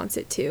that she wants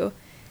it to.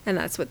 And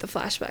that's what the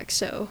flashbacks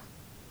show.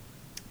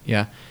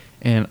 Yeah.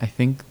 And I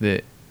think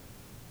that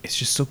it's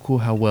just so cool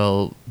how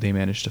well they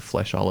managed to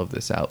flesh all of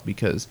this out,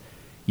 because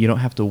you don't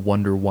have to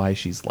wonder why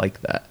she's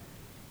like that.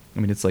 I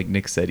mean, it's like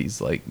Nick said, he's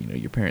like,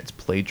 your parents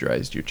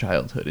plagiarized your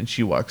childhood, and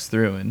she walks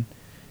through and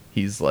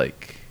he's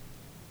like,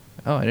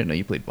 oh, I didn't know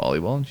you played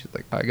volleyball. And she's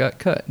like, I got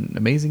cut. And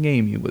Amazing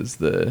Amy was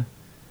the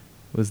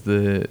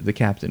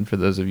captain. For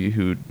those of you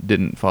who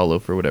didn't follow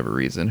for whatever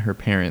reason, her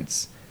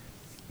parents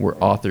were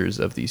authors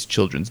of these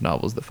children's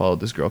novels that followed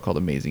this girl called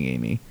Amazing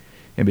Amy.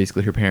 And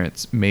basically her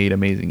parents made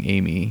Amazing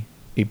Amy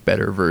a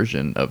better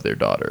version of their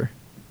daughter.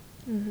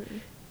 Mm-hmm.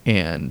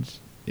 And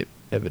it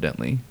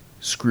evidently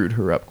screwed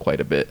her up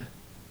quite a bit.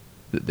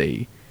 That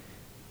they,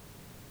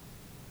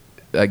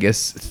 I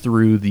guess,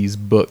 through these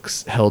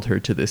books held her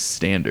to this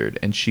standard,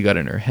 and she got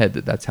in her head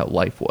that that's how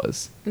life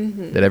was.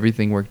 Mm-hmm. That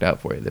everything worked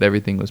out for you, that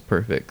everything was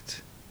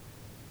perfect.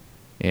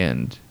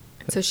 And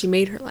so she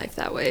made her life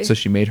that way.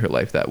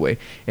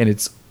 And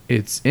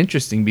it's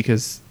interesting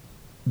because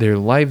their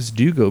lives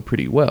do go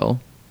pretty well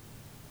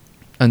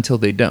until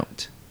they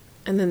don't.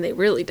 And then they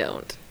really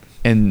don't.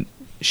 And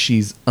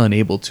she's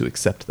unable to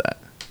accept that.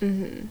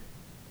 Mm-hmm.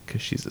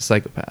 Because she's a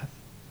psychopath.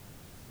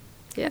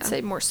 Yeah. I'd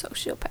say more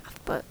sociopath,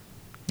 but...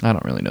 I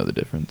don't really know the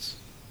difference.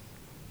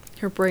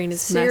 Her brain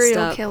is messed up.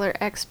 Serial killer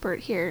expert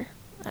here.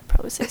 I'd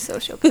probably say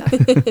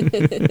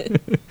sociopath.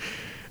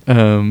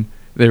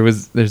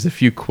 There's a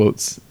few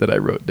quotes that I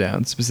wrote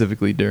down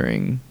specifically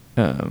during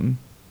her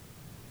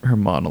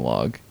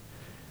monologue.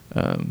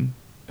 And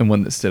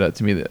one that stood out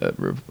to me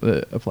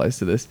that applies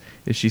to this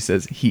is she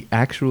says, "He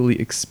actually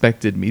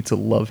expected me to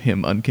love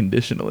him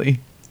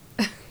unconditionally."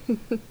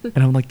 And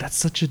I'm like, that's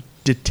such a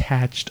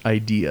detached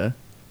idea.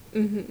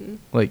 Mm-hmm.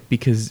 Like,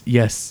 because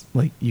yes,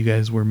 like you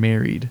guys were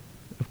married,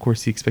 of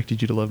course he expected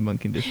you to love him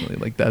unconditionally.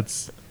 Like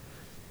that's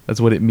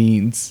what it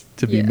means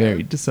to be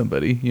married to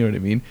somebody, you know what I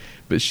mean?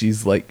 But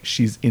she's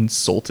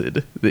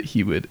insulted that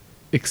he would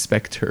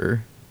expect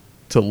her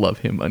to love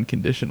him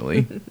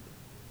unconditionally.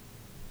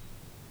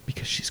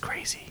 because she's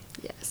crazy.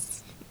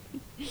 Yes.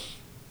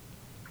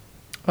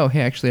 Oh,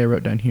 hey, actually, I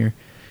wrote down here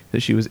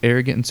that she was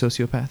arrogant and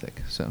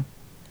sociopathic. So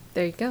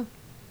There you go.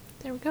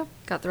 There we go.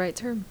 Got the right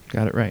term.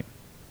 got it right.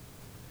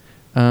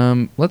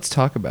 Let's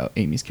talk about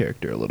Amy's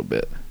character a little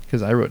bit,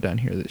 because I wrote down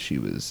here that she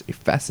was a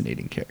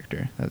fascinating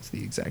character. That's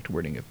the exact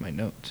wording of my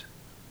note.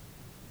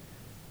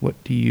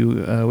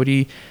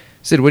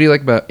 Sid, what do you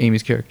like about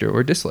Amy's character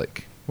or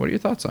dislike? What are your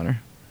thoughts on her?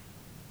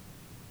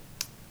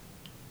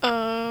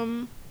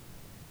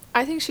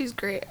 I think she's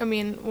great. I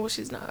mean, well,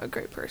 she's not a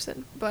great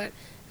person, but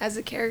as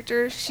a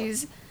character,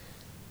 she's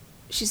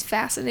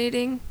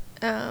fascinating.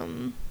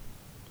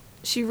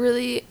 She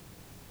really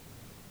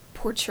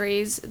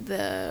portrays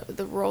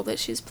the role that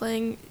she's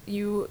playing.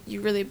 You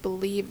really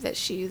believe that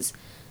she's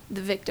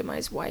the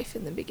victimized wife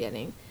in the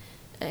beginning,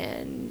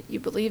 and you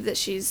believe that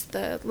she's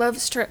the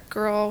love-struck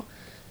girl,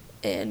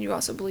 and you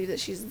also believe that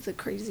she's the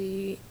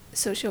crazy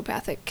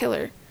sociopathic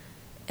killer,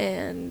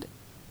 and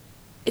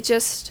it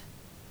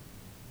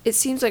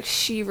seems like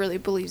she really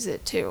believes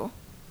it too,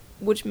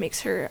 which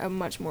makes her a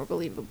much more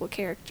believable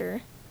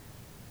character.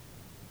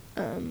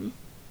 And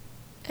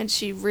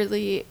she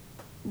really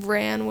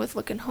ran with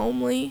looking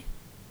homely,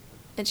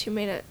 and she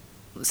made it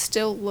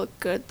still look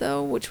good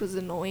though, which was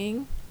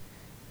annoying.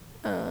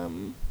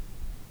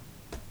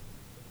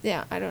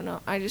 Yeah, I don't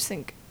know. I just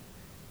think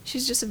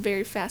she's just a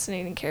very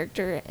fascinating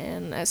character,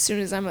 and as soon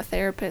as I'm a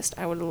therapist,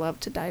 I would love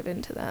to dive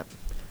into that.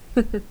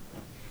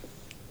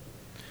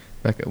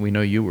 Becca, we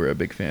know you were a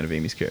big fan of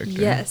Amy's character.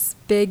 Yes,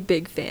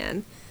 big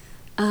fan.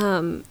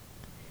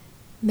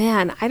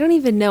 Man, I don't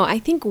even know. I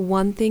think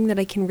one thing that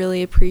I can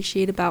really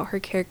appreciate about her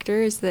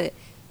character is that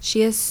she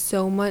has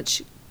so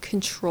much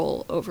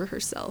control over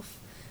herself.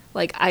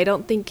 Like, I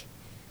don't think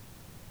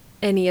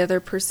any other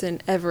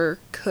person ever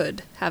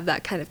could have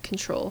that kind of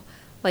control.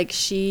 Like,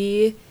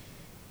 she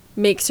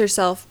makes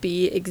herself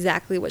be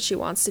exactly what she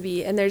wants to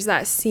be. And there's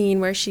that scene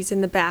where she's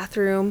in the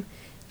bathroom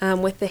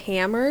with the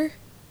hammer,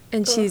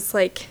 and she's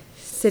like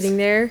sitting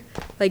there,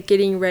 like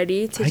getting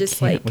ready to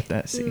just like with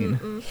that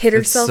scene. hit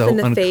herself so in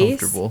the face.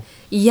 uncomfortable.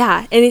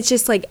 Yeah, and it's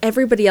just like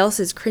everybody else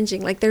is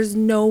cringing. Like, there's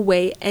no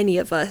way any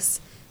of us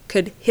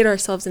could hit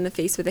ourselves in the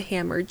face with a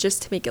hammer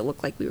just to make it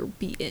look like we were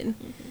beaten.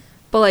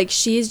 But like,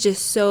 she's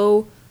just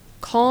so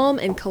calm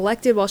and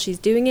collected while she's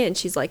doing it, and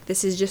she's like,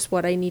 this is just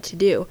what I need to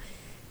do.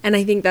 And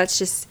I think that's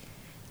just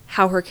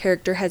how her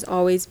character has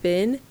always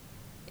been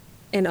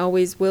and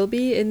always will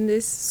be in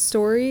this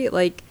story.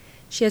 Like,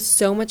 she has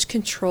so much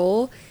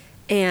control,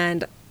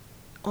 and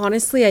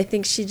honestly, I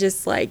think she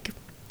just like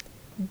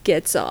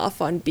gets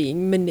off on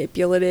being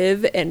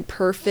manipulative and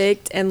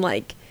perfect and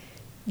like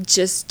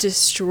just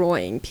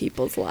destroying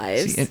people's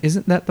lives. See, and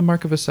isn't that the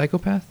mark of a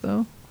psychopath,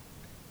 though?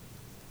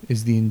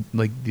 Is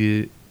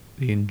they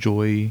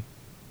enjoy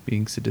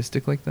being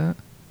sadistic like that?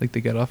 Like,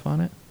 they get off on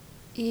it?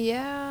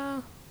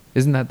 Yeah.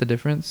 Isn't that the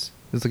difference?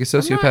 It's like a I'm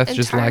not sociopath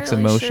just lacks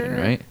entirely emotion,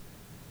 sure. right?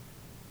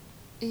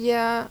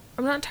 Yeah,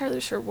 I'm not entirely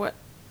sure what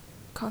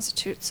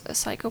constitutes a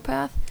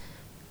psychopath,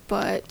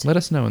 but Let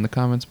us know in the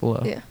comments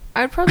below. yeah,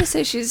 I'd probably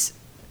say she's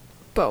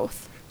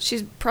both.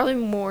 She's probably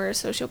more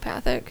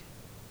sociopathic,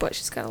 but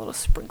she's got a little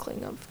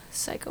sprinkling of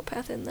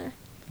psychopath in there.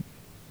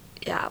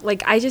 Yeah,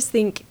 like, I just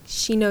think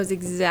she knows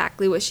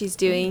exactly what she's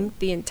doing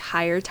the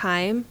entire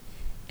time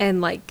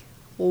and like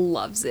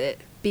loves it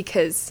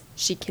because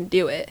she can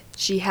do it.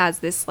 She has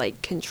this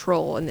like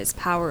control and this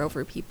power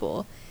over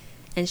people,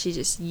 and she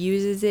just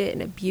uses it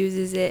and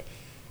abuses it.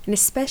 And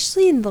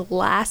especially in the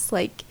last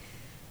like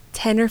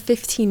 10 or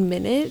 15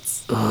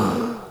 minutes,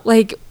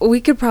 like, we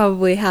could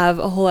probably have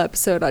a whole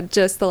episode on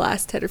just the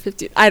last 10 or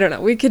 15. I don't know.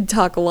 We could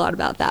talk a lot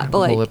about that, Have but a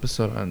like, whole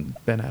episode on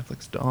Ben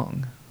Affleck's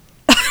dong.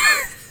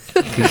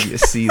 Did you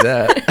see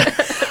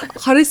that?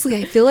 honestly,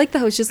 I feel like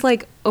that was just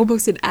like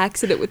almost an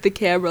accident with the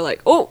camera.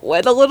 Like, oh,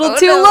 went a little Oh,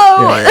 too no.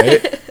 low. Yeah,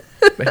 right?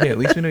 But hey, at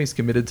least we know he's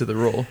committed to the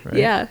role, right?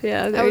 Yeah,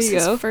 That there was you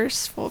his go.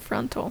 first full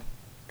frontal.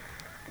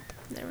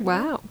 There we go.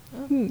 Wow.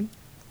 Hmm.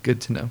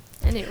 Good to know.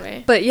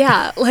 Anyway, But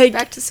yeah, like,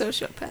 back to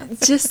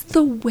sociopaths. just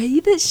the way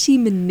that she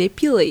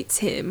manipulates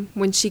him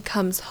when she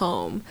comes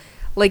home.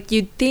 Like,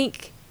 you'd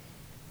think,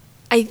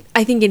 I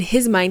think in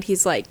his mind,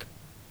 he's like,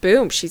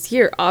 boom, she's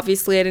here.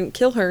 Obviously, I didn't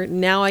kill her.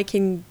 Now I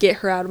can get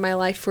her out of my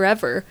life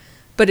forever.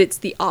 But it's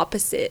the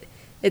opposite.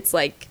 It's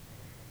like,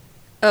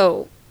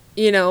 oh,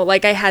 you know,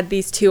 like, I had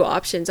these two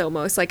options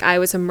almost. Like, I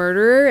was a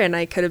murderer and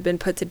I could have been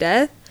put to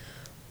death,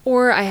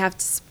 or I have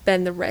to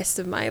spend the rest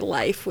of my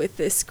life with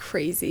this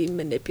crazy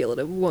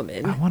manipulative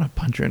woman. I want to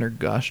punch her in her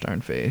gosh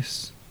darn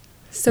face.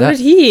 So did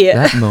he.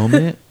 That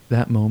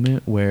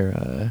moment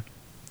where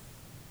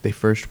they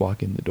first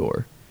walk in the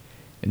door,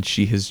 and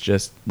she has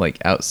just like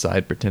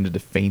outside pretended to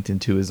faint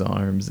into his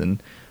arms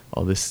and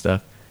all this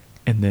stuff,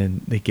 and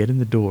then they get in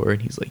the door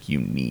and he's like, "You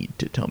need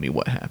to tell me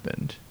what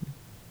happened."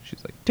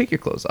 She's like, "Take your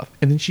clothes off,"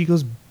 and then she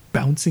goes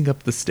bouncing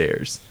up the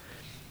stairs.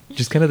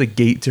 Just kind of the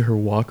gate to her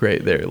walk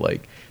right there.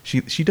 Like,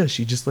 she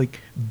just like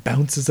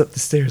bounces up the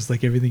stairs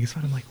like everything is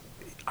fine. I'm like,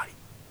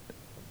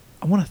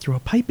 I want to throw a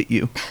pipe at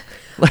you.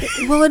 Like,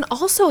 Well, and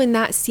also in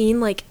that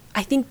scene, like,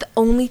 I think the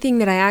only thing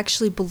that I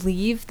actually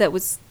believe that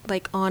was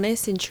like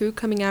honest and true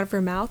coming out of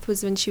her mouth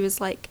was when she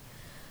was like,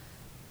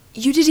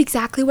 you did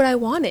exactly what I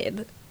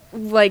wanted.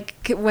 Like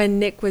when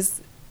Nick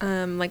was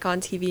like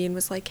on TV and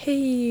was like, hey,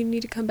 you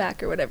need to come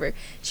back or whatever.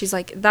 She's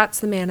like, that's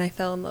the man I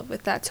fell in love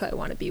with. That's who I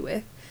want to be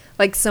with.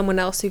 Like someone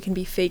else who can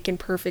be fake and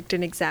perfect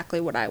and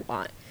exactly what I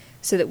want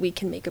so that we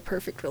can make a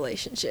perfect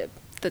relationship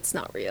that's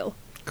not real.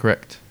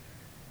 Correct.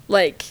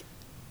 Like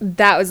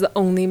that was the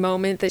only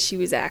moment that she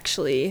was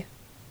actually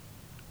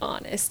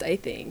honest, I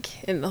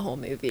think, in the whole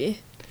movie.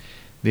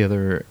 The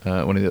other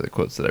one of the other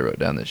quotes that I wrote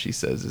down that she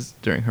says is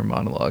during her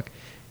monologue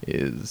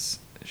is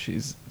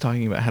she's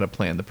talking about how to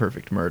plan the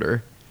perfect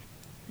murder.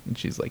 And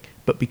she's like,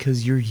 but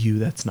because you're you,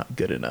 that's not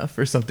good enough,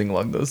 or something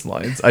along those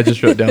lines. I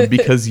just wrote down,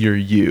 because you're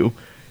you.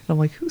 And I'm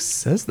like, who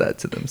says that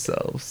to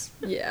themselves?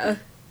 Yeah.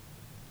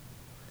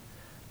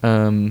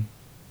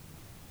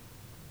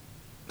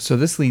 So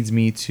this leads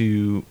me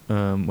to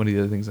one of the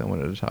other things I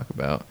wanted to talk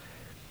about,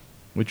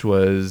 which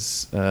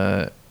was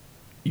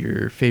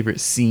your favorite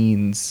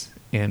scenes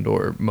and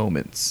or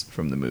moments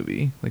from the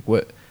movie. Like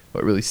what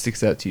really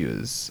sticks out to you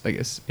as, I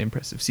guess,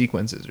 impressive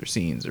sequences or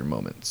scenes or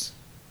moments.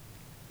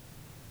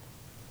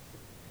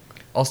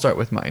 I'll start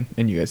with mine,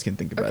 and you guys can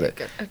think about it,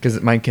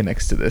 because mine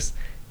connects to this.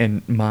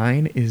 And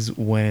mine is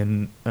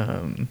when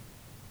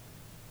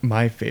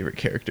my favorite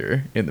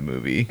character in the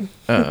movie,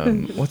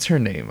 what's her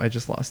name? I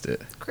just lost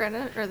it.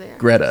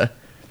 Greta.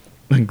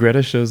 When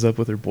Greta shows up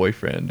with her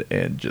boyfriend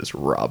and just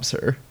robs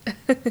her.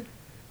 And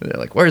they're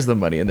like, where's the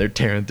money? And they're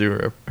tearing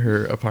through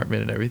her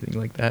apartment and everything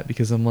like that.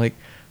 Because I'm like,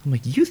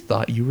 you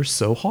thought you were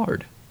so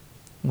hard.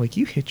 I'm like,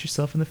 you hit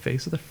yourself in the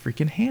face with a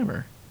freaking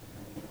hammer.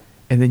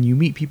 And then you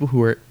meet people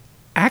who are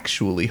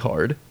actually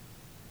hard,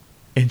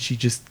 and she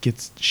just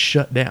gets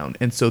shut down.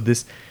 And so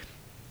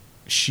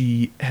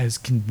she has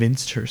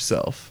convinced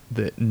herself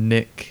that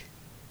Nick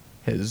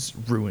has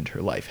ruined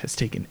her life, has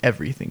taken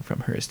everything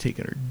from her, has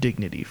taken her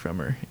dignity from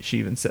her. She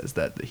even says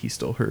that he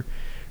stole her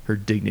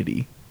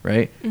dignity,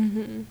 right?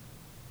 Mm-hmm.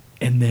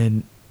 And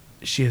then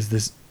she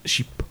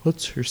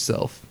puts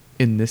herself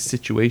in this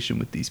situation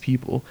with these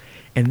people,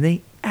 and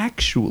they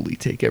actually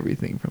take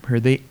everything from her.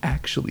 They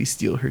actually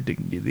steal her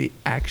dignity. They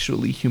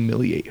actually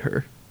humiliate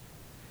her.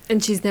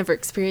 And she's never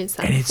experienced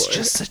that before. And it's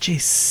just such a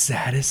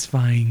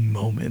satisfying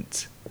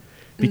moment.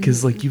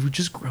 Because, like, you've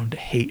just grown to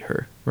hate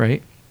her,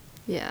 right?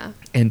 Yeah.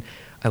 And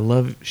I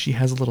love, she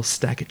has a little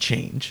stack of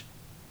change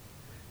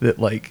that,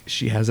 like,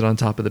 she has it on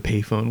top of the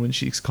payphone when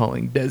she's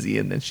calling Desi,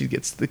 and then she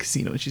gets to the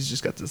casino and she's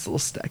just got this little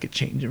stack of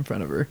change in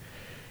front of her.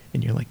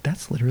 And you're like,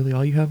 that's literally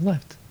all you have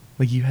left.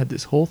 Like, you had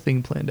this whole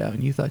thing planned out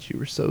and you thought you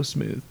were so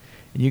smooth,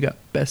 and you got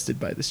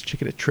bested by this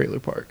chick at a trailer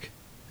park.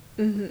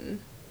 Mm-hmm.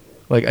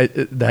 Like,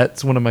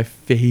 that's one of my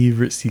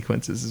favorite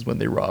sequences, is when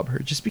they rob her,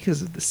 just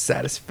because of the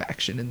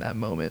satisfaction in that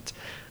moment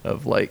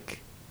of, like,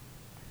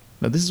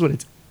 no, this is what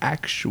it's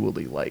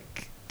actually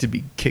like to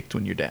be kicked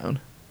when you're down.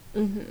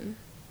 Mm-hmm.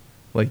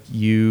 Like,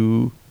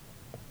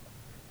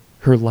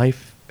 her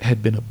life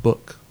had been a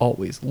book,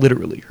 always,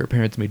 literally. Her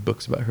parents made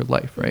books about her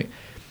life, right?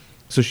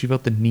 So she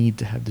felt the need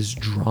to have this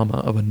drama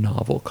of a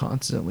novel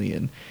constantly,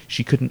 and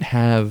she couldn't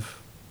have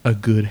a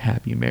good,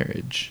 happy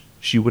marriage.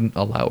 She wouldn't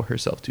allow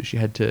herself to. She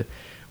had to,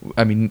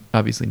 I mean,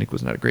 obviously Nick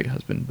was not a great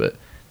husband, but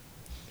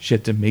she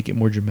had to make it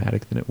more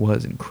dramatic than it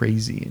was and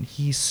crazy, and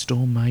he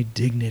stole my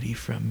dignity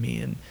from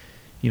me. And,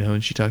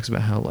 and she talks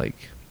about how,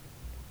 like,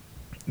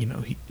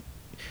 I'm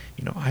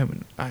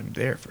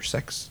there for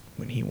sex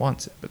when he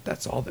wants it, but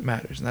that's all that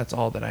matters, and that's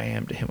all that I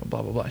am to him, and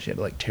blah, blah, blah. She had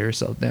to, like, tear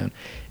herself down.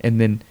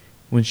 And then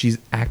when she's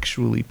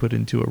actually put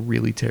into a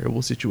really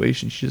terrible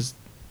situation, she just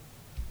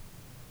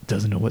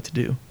doesn't know what to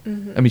do.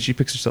 Mm-hmm. I mean, she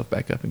picks herself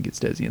back up and gets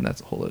Desi, and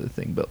that's a whole other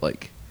thing, but,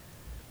 like,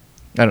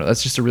 I don't know,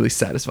 that's just a really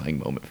satisfying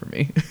moment for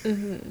me.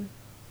 Mm-hmm.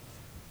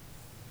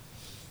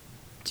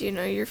 Do you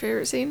know your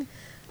favorite scene?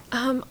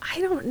 I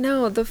don't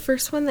know. The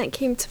first one that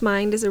came to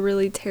mind is a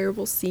really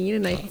terrible scene,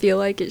 and I feel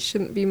like it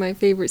shouldn't be my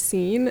favorite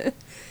scene.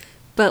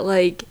 But,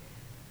 like,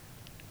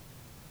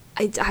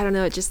 I don't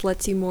know, it just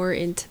lets you more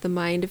into the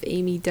mind of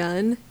Amy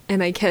Dunn,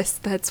 and I guess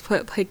that's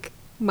what, like,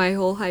 my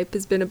whole hype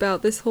has been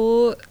about this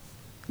whole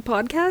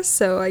podcast,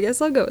 so I guess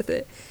I'll go with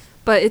it.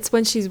 But it's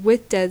when she's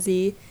with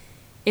Desi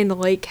in the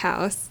lake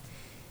house,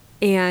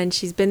 and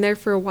she's been there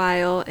for a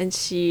while, and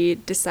she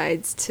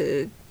decides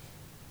to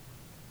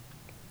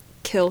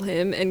kill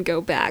him and go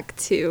back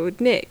to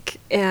Nick.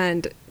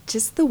 And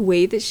just the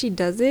way that she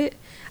does it,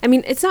 I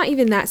mean, it's not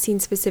even that scene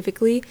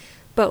specifically,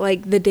 but,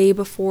 like, the day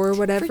before,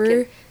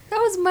 whatever. That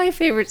was my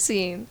favorite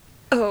scene.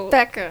 Oh,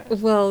 Becca.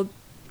 Well,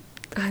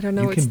 I don't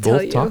know you what can to tell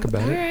both you. talk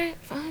about All it. right,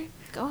 fine.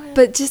 Go ahead.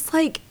 But just,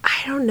 like,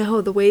 I don't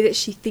know, the way that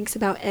she thinks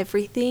about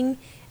everything,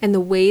 and the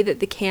way that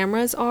the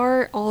cameras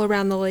are all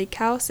around the lake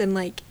house, and,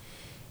 like,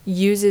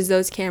 uses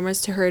those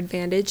cameras to her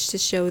advantage to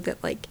show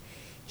that, like,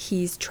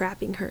 he's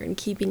trapping her and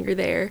keeping her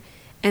there.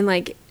 And,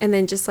 like, and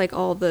then just, like,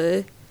 all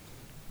the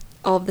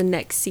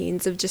next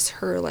scenes of just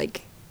her,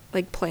 like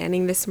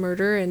planning this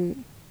murder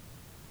and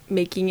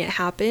making it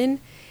happen.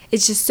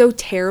 It's just so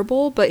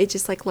terrible, but it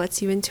just, like,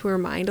 lets you into her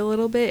mind a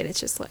little bit, and it's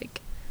just, like,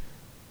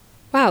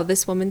 wow,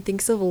 this woman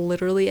thinks of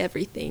literally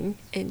everything,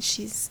 and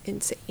she's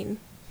insane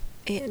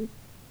and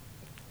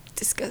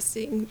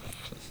disgusting.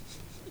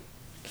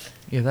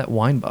 Yeah, that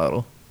wine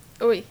bottle.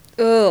 Oy.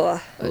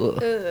 Ugh.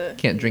 Ugh.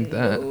 Can't drink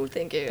that. No,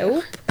 thank you.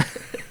 Nope.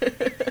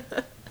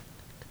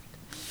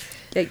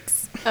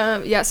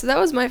 Yikes. Yeah, so that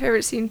was my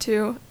favorite scene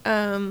too.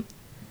 One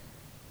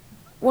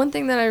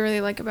thing that I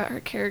really like about her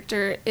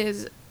character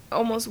is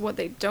almost what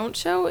they don't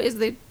show is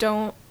they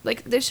don't,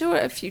 like, they show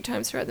it a few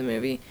times throughout the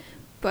movie,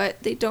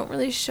 but they don't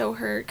really show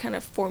her kind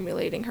of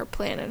formulating her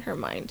plan in her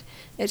mind.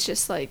 It's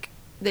just like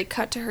they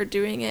cut to her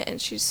doing it, and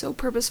she's so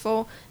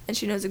purposeful, and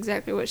she knows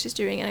exactly what she's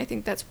doing, and I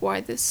think that's why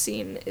this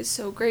scene is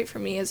so great for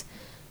me, is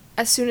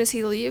as soon as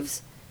he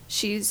leaves,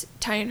 she's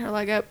tying her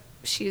leg up,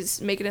 she's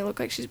making it look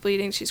like she's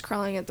bleeding, she's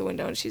crawling at the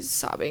window, and she's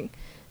sobbing.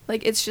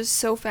 Like, it's just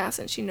so fast,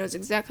 and she knows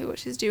exactly what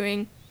she's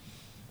doing.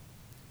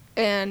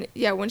 And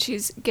yeah, when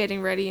she's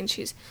getting ready and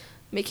she's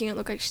making it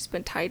look like she's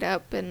been tied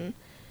up,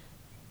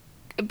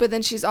 but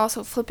then she's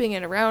also flipping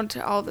it around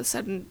to all of a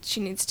sudden she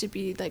needs to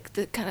be like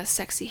the kind of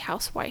sexy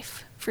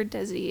housewife for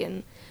Desi,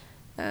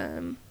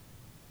 and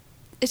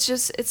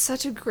it's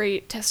such a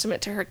great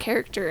testament to her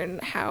character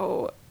and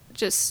how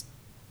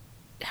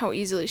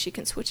easily she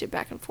can switch it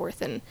back and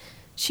forth, and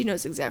she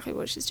knows exactly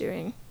what she's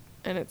doing,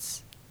 and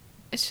it's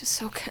just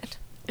so good.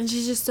 And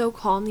she's just so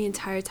calm the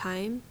entire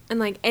time. And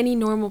like any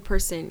normal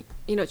person,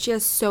 you know, she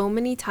has so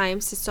many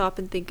times to stop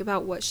and think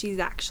about what she's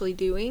actually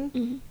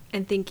doing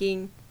and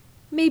thinking,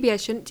 maybe I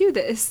shouldn't do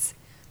this.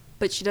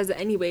 But she does it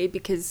anyway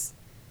because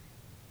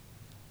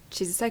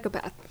she's a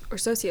psychopath or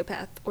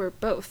sociopath or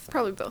both.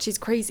 Probably both. She's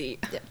crazy.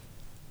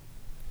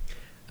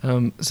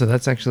 Yeah. So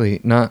that's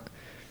actually not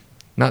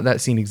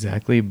that scene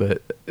exactly,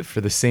 but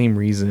for the same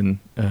reason,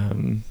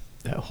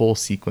 that whole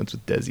sequence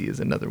with Desi is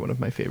another one of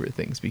my favorite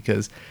things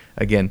because,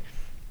 again,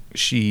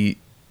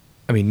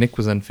 Nick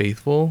was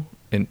unfaithful,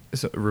 and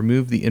so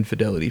remove the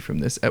infidelity from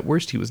this. At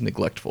worst, he was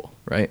neglectful,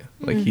 right?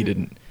 Like he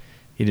didn't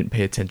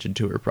pay attention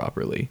to her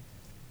properly,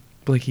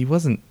 but like he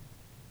wasn't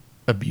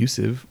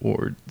abusive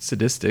or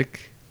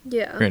sadistic,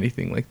 or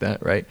anything like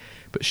that, right?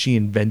 But she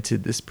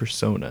invented this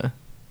persona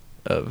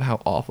of how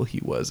awful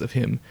he was, of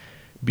him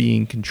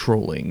being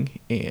controlling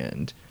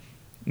and,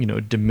 you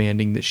know,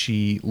 demanding that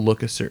she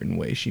look a certain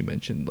way. She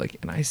mentioned, like,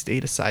 and I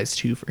stayed a size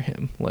 2 for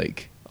him,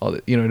 like all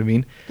that, you know what I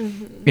mean?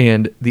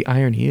 And the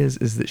irony is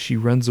that she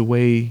runs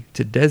away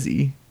to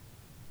Desi,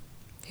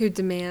 Who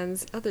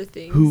demands other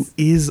things. who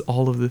is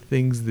all of the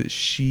things that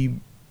she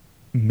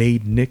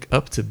made Nick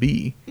up to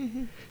be.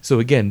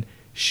 So again,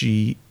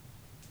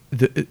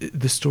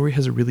 the story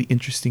has a really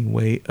interesting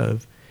way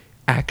of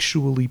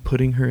actually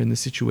putting her in the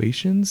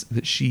situations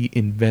that she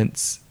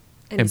invents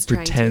and is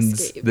trying to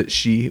pretends escape. that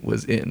she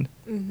was in,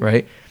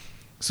 right?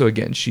 So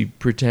again, she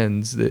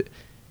pretends that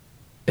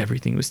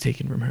everything was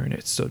taken from her and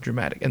it's so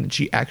dramatic, and then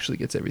she actually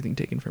gets everything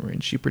taken from her,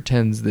 and she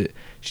pretends that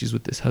she's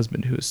with this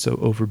husband who is so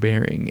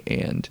overbearing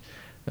and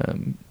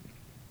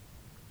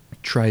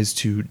tries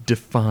to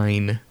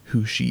define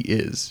who she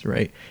is,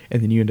 right?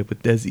 And then you end up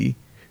with Desi,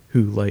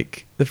 who,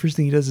 like, the first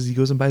thing he does is he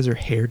goes and buys her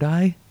hair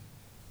dye.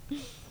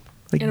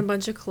 Like, And a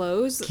bunch of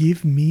clothes.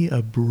 give me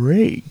a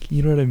break.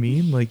 You know what I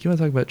mean? Like, you want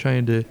to talk about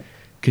trying to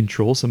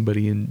control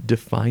somebody and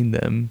define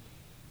them.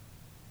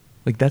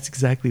 Like, that's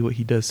exactly what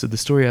he does. So the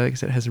story, like I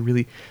said, has a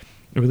really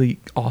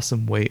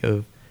awesome way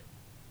of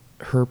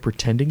her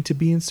pretending to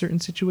be in certain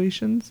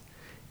situations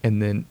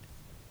and then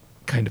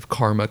kind of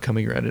karma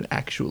coming around and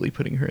actually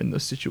putting her in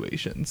those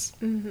situations.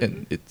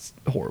 And it's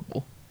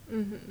horrible.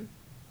 And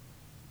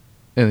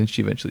then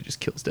she eventually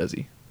just kills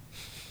Desi.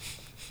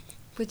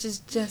 Which is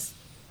just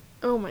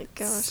Oh my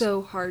gosh.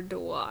 so hard to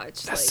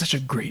watch. That's like, such a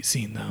great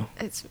scene, though.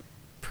 It's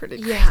pretty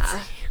crazy.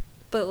 Yeah.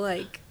 But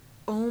like,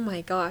 oh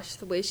my gosh,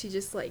 the way she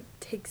just like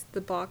takes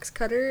the box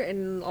cutter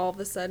and all of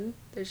a sudden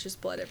there's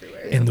just blood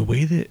everywhere. And the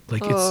way that,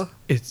 like, Ugh.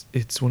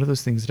 it's one of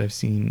those things that I've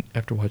seen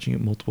after watching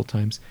it multiple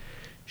times.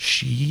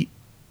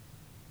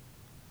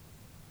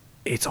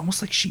 It's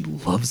almost like she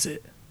loves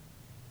it.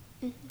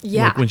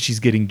 Yeah. Like when she's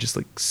getting just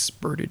like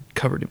spurted,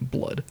 covered in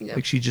blood. Yeah.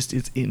 Like she just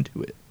is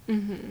into it.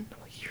 Mm-hmm.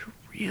 I'm like, you're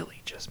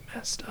really just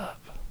messed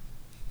up.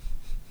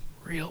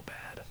 Real bad.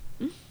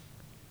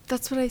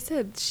 That's what I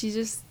said. She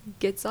just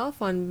gets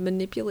off on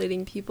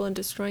manipulating people and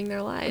destroying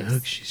their lives.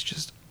 Look, she's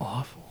just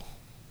awful.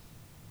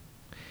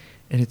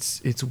 And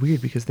it's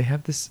weird because they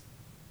have this,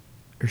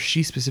 or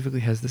she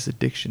specifically has this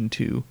addiction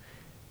to,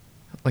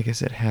 like I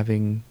said,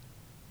 having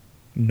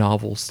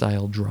novel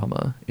style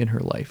drama in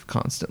her life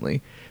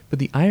constantly. But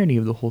the irony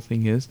of the whole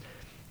thing is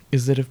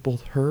that if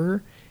both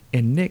her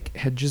and Nick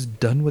had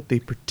just done what they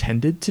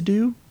pretended to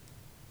do,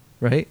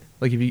 right?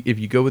 Like if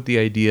you go with the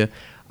idea,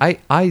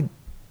 I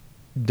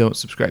don't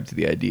subscribe to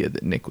the idea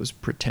that Nick was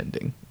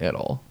pretending at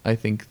all. I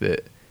think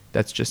that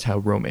that's just how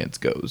romance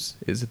goes,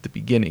 is at the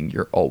beginning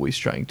you're always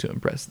trying to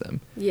impress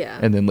them. Yeah.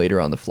 And then later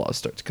on the flaws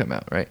start to come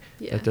out, right?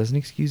 Yeah. That doesn't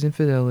excuse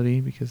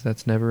infidelity because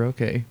that's never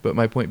okay. But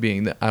my point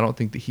being that I don't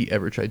think that he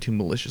ever tried to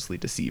maliciously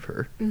deceive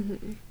her.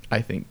 Mm-hmm.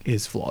 I think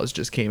his flaws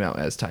just came out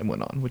as time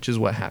went on, which is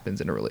what happens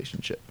in a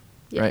relationship,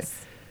 right?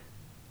 Yes.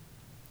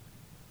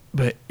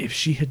 But if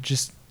she had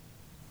just,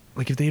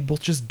 like, if they had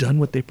both just done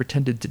what they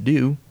pretended to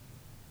do,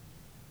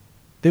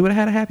 they would have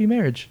had a happy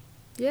marriage.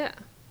 Yeah.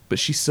 But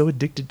she's so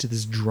addicted to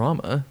this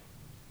drama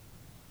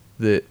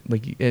that,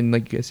 like you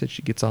guys said,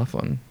 she gets off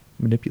on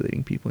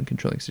manipulating people and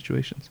controlling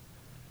situations.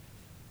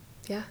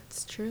 Yeah,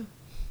 it's true.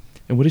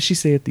 And what does she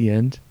say at the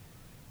end?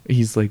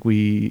 He's like,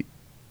 we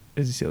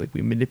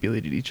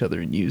manipulated each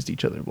other and used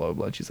each other, blah, blah,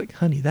 blah. And she's like,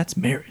 honey, that's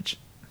marriage.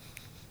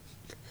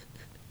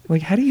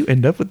 Like, how do you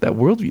end up with that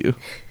worldview?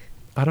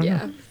 I don't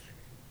know.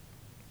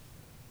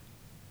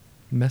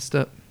 Messed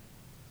up.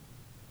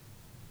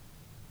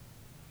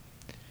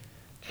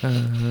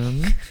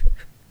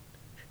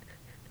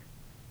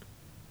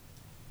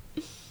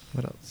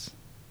 What else?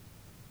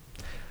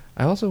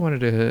 I also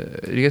wanted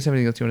to... Do you guys have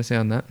anything else you want to say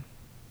on that?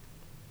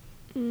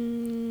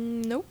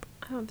 Nope.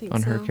 I don't think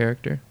on so. her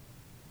character?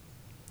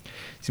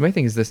 See, my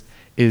thing is this,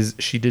 is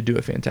she did do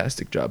a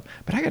fantastic job.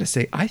 But I gotta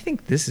say, I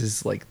think this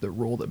is like the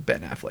role that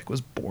Ben Affleck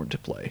was born to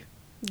play.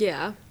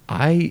 Yeah.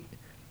 I'm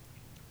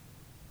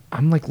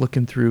like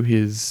looking through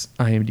his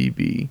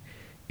IMDb,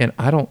 and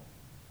I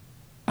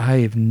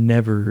have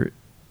never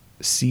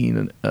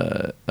seen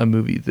a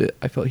movie that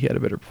I felt he had a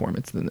better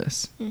performance than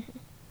this. Mm-hmm.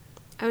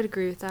 I would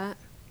agree with that.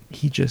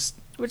 He just...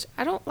 Which,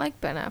 I don't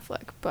like Ben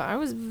Affleck, but I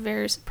was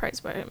very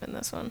surprised by him in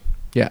this one.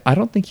 Yeah, I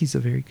don't think he's a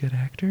very good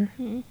actor.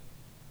 Mm-hmm.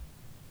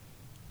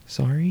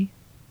 Sorry.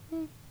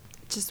 It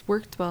just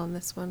worked well in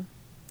this one.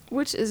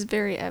 Which is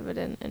very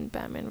evident in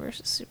Batman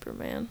vs.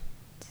 Superman.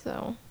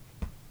 So,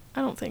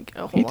 I don't think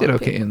a whole He lot did of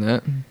okay people- in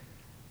that.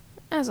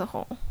 As a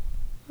whole.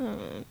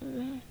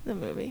 The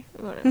movie.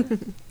 Whatever.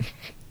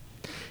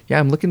 Yeah,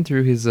 I'm looking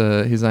through his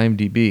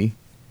IMDb,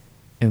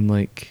 and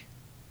like,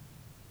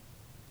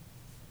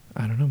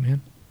 I don't know,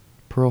 man.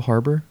 Pearl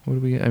Harbor? What are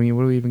we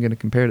even going to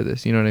compare to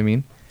this? You know what I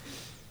mean?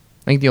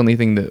 I think the only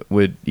thing that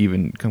would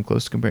even come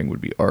close to comparing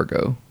would be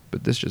Argo,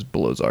 but this just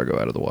blows Argo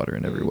out of the water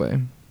in every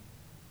way.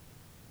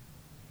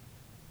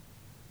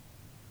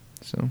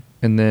 So,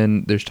 and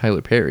then there's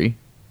Tyler Perry,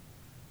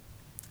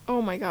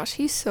 Oh my gosh,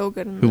 he's so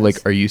good in who this.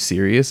 like, are you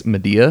serious?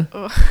 Medea?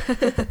 Ugh.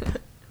 And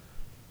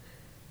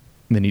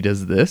then he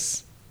does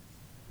this.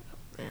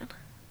 Man.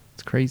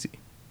 It's crazy.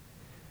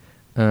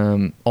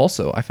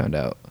 Also, I found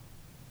out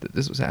that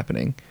this was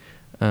happening.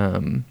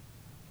 Adam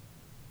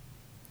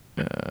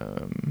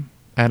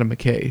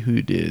McKay,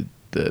 who did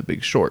The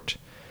Big Short,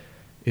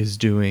 is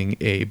doing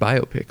a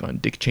biopic on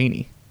Dick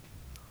Cheney,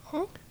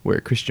 Huh? where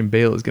Christian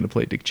Bale is going to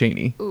play Dick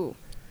Cheney, Ooh.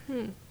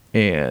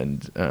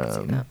 and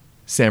that.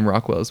 Sam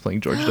Rockwell is playing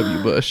George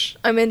W. Bush,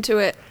 I'm into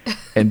it.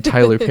 and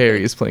Tyler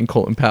Perry is playing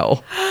Colin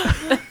Powell.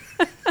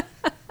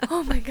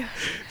 Oh my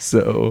gosh.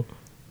 So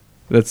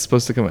that's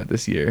supposed to come out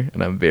this year,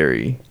 and I'm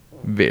very,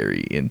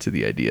 very into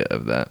the idea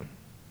of that.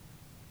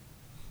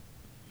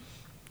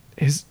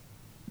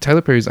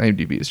 Tyler Perry's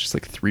IMDb is just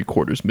like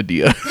 3/4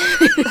 Medea.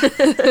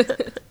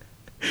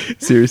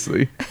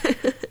 Seriously.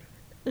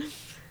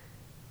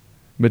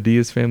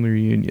 Medea's family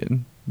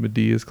reunion.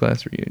 Medea's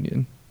class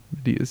reunion.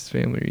 Medea's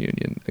family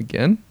reunion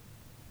again.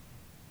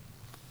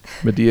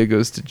 Medea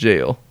goes to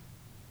jail.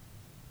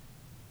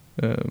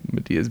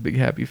 Medea's big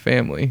happy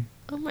family.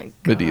 Oh my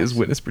gosh. Medea's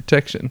witness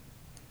protection.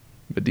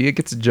 Medea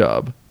gets a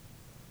job.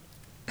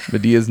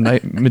 Medea's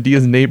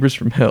neighbors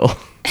from hell.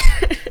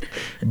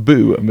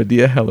 Boo, a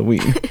Medea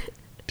Halloween.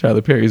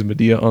 Tyler Perry's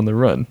Medea on the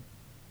Run.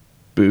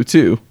 Boo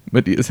 2,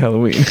 Medea's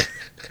Halloween.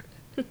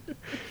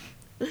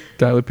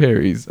 Tyler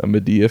Perry's A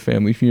Medea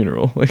Family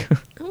Funeral. Like,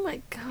 Oh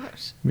my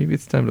gosh. maybe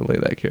it's time to lay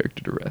that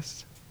character to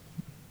rest.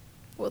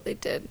 Well, they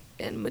did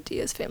in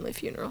Medea's family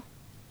funeral.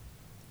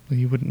 Well,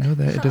 you wouldn't know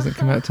that. It doesn't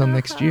come out till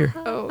next year.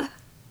 Oh.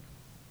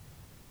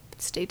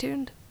 Stay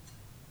tuned.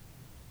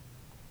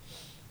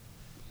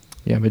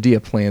 Yeah, Medea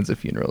plans a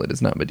funeral. It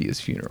is not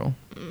Medea's funeral.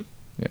 Mm.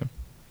 Yeah.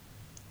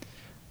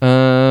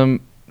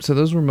 So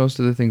those were most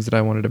of the things that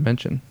I wanted to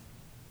mention,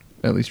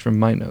 at least from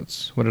my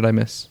notes. What did I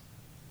miss?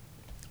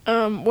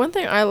 One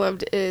thing I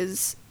loved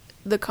is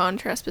the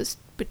contrast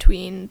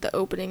between the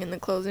opening and the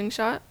closing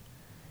shot.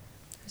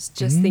 I was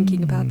just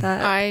thinking about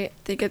that. I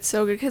think it's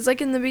so good because,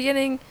 like, in the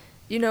beginning,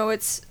 you know,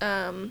 it's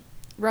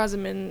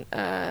Rosamund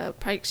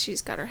Pike.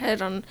 She's got her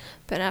head on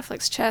Ben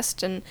Affleck's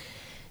chest, and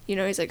you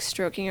know, he's like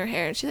stroking her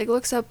hair, and she like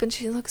looks up, and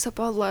she looks up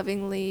all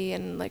lovingly,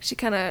 and like she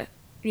kind of,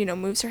 you know,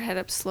 moves her head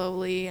up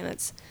slowly, and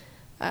it's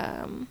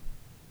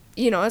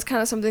you know, it's kind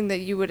of something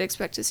that you would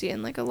expect to see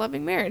in like a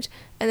loving marriage.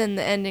 And then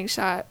the ending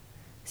shot,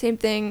 same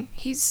thing.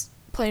 He's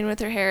playing with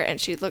her hair,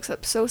 and she looks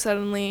up so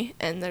suddenly,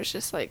 and there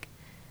just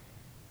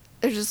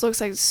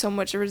looks like so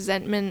much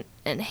resentment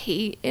and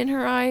hate in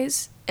her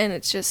eyes, and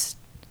it's just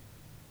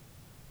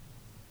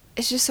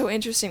so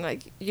interesting.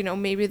 Like, you know,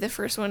 maybe the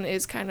first one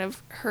is kind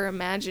of her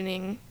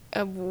imagining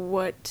of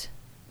what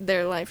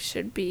their life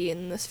should be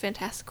in this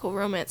fantastical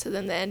romance, and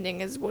then the ending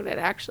is what it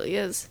actually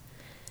is.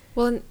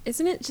 Well, and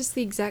isn't it just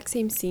the exact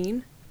same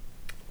scene?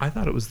 I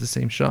thought it was the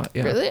same shot.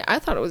 Yeah. Really? I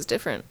thought it was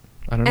different.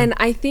 I don't know. And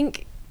I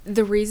think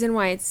the reason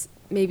why it's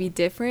maybe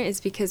different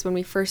is because when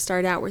we first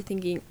start out, we're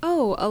thinking,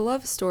 oh, a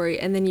love story.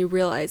 And then you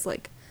realize,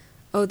 like,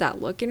 oh,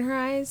 that look in her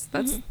eyes,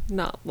 that's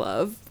not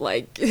love.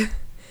 Like,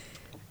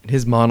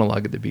 His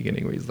monologue at the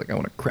beginning where he's like, I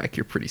want to crack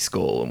your pretty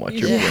skull and watch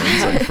your Yeah.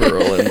 bones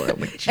unfurl. And I'm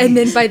like, and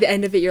then "Jeez." by the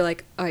end of it, you're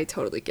like, oh, I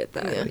totally get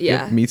that. Yeah.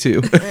 Yeah. Yep, me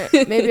too.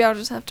 Alright, maybe I'll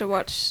just have to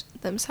watch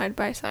them side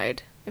by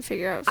side and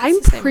figure out if it's I'm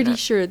the same or pretty not.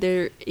 sure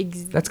they're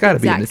That's gotta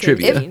be in the exact same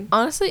trivia. scene.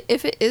 Honestly,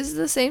 if it is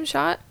the same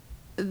shot,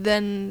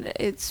 then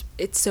it's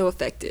It's so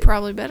effective.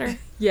 probably better.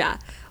 Yeah.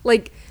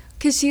 Like,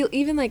 because she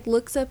even, like,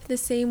 looks up the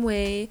same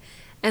way.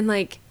 And,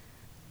 like,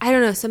 I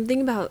don't know, something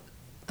about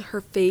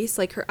her face,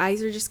 like, her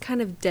eyes are just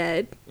kind of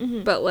dead,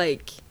 Mhm. but,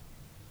 like,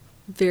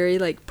 very,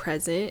 like,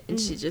 present. And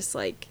she Mhm. just,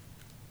 like,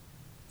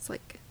 it's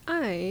like,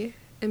 I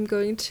am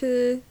going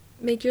to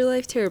make your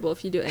life terrible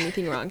if you do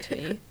anything wrong to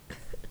me.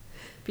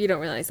 But you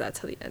don't realize that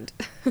till the end.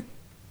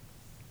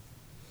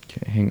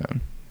 Okay, hang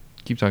on.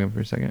 Keep talking for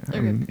a second.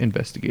 I'm Okay.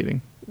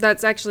 investigating.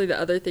 That's actually the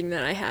other thing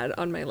that I had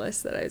on my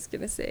list that I was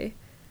going to say.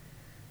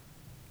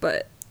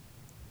 But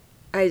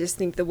I just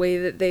think the way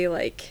that they,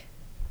 like,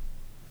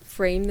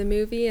 frame the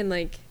movie and,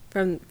 like,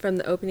 from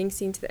the opening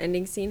scene to the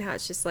ending scene, how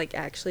it's just, like,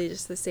 actually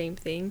just the same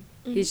thing.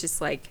 He's Mhm. just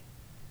like,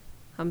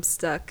 I'm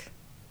stuck.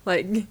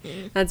 Like,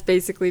 that's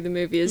basically the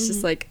movie. It's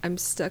just Mhm. like, I'm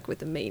stuck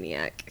with a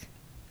maniac.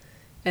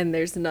 And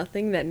there's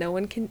nothing that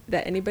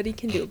anybody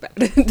can do about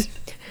it.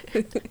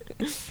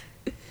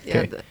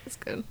 Yeah, Okay. that's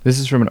good. This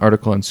is from an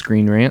article on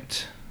Screen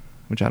Rant,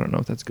 which I don't know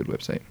if that's a good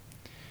website.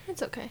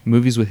 It's okay.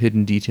 Movies with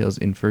hidden details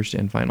in first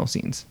and final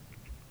scenes.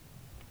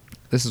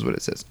 This is what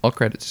it says. All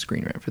credit to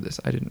Screen Rant for this.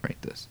 I didn't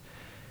write this.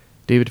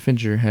 David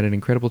Fincher had an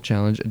incredible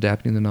challenge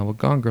adapting the novel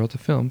Gone Girl to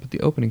film, but the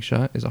opening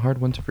shot is a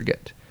hard one to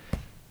forget.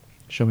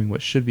 Showing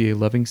what should be a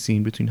loving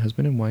scene between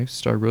husband and wife,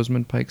 star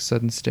Rosamund Pike's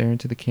sudden stare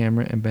into the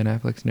camera and Ben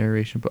Affleck's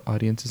narration put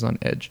audiences on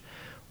edge,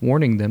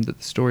 warning them that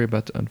the story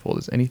about to unfold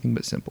is anything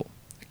but simple.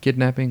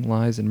 Kidnapping,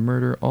 lies, and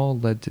murder all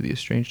led the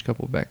estranged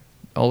couple back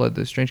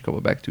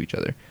to each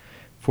other,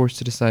 forced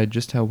to decide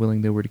just how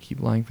willing they were to keep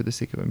lying for the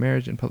sake of a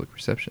marriage and public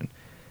perception.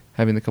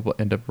 Having the couple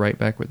end up right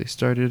back where they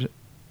started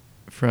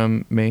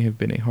from may have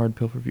been a hard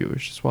pill for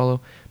viewers to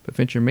swallow, but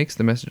Fincher makes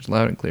the message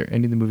loud and clear,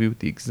 ending the movie with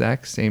the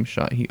exact same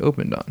shot he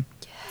opened on.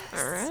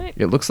 All right.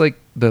 It looks like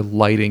the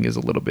lighting is a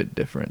little bit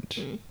different.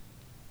 Mm.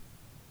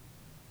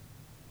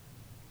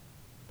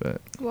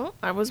 But Well,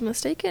 I was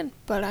mistaken,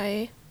 but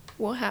I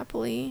will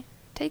happily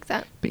take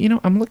that. you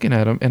know, I'm looking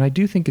at them and I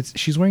do think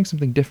she's wearing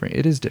something different.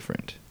 It is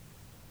different.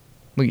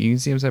 Look, you can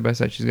see them side by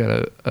side. She's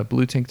got a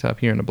blue tank top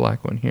here and a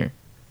black one here.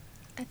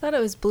 I thought it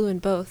was blue in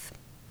both.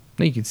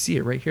 No, you can see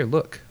it right here.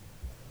 Look.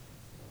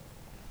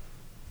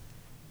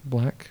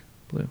 Black,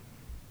 blue.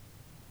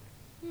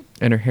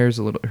 And her hair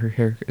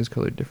is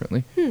colored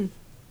differently. Hmm.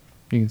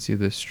 You can see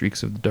the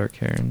streaks of the dark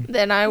hair. And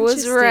Then I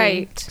was Interesting.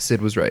 right.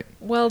 Sid was right.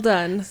 Well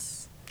done.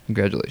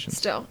 Congratulations.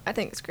 Still, I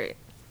think it's great.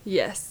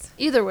 Yes.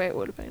 Either way, it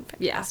would have been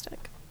Yeah.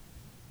 fantastic.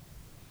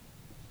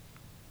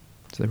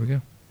 So there we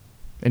go.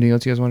 Anything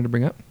else you guys wanted to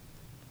bring up?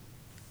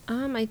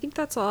 I think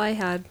that's all I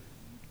had.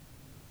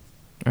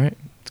 All right.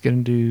 Let's get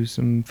into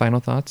some final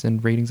thoughts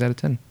and ratings out of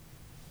 10.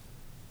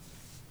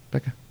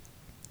 Becca,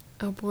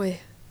 Oh boy.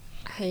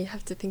 I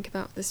have to think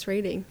about this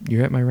rating.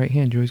 you're at my right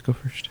hand. You always go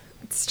first.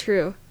 It's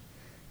true.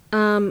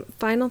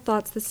 Final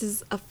thoughts. This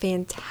is a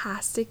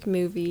fantastic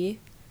movie.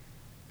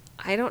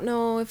 I don't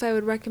know if I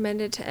would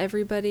recommend it to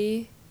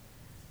everybody,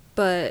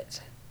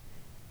 but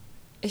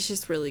it's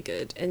just really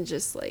good and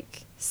just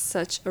like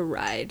such a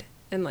ride.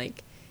 And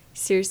like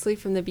seriously,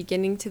 from the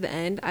beginning to the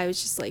end, I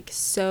was just like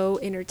so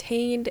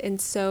entertained and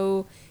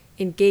so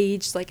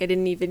engaged. Like I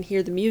didn't even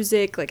hear the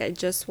music. Like I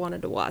just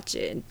wanted to watch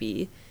it and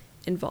be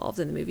involved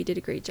in the movie. Did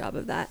a great job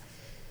of that.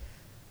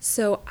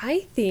 So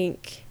I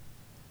think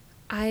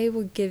I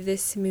will give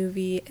this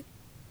movie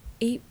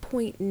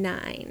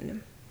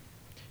 8.9.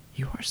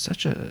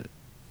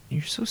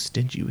 You're so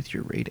stingy with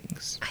your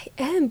ratings. I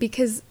am,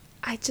 because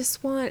I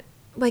just want,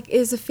 like, it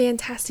was a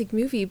fantastic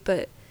movie,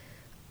 but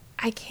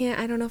I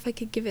don't know if I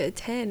could give it a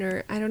 10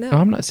 or I don't know. No,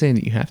 I'm not saying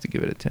that you have to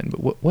give it a 10,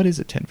 but what is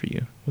a 10 for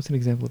you? What's an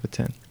example of a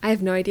 10? I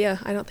have no idea.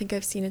 I don't think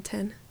I've seen a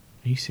 10.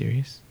 Are you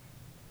serious?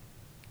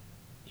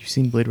 You've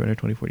seen Blade Runner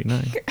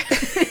 2049.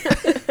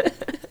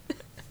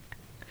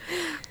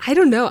 I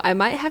don't know. I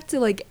might have to,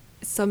 like,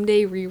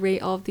 someday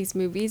re-rate all of these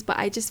movies, but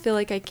I just feel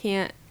like I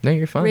can't No,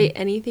 you're fine. rate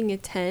anything a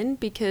 10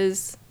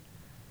 because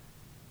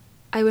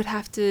I would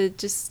have to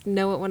just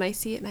know it when I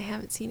see it, and I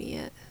haven't seen it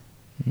yet.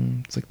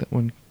 It's like that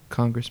one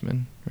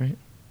Congressman, right?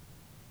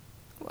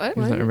 What?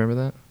 You guys What? not remember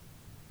that?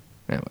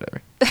 Yeah,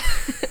 whatever.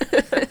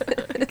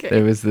 Okay.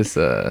 There was this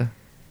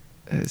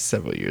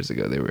several years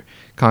ago.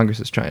 Congress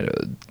was trying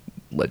to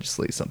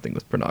legislate something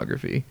with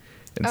pornography,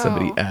 and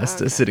somebody Oh, asked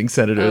a okay. sitting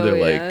senator. Oh, they're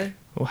yeah. like,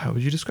 "Well, how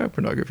would you describe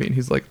pornography?" And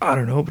he's like, "I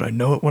don't know, but I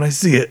know it when I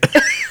see it."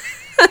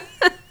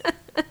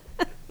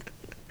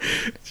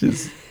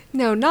 Just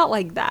No, not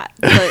like that,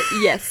 but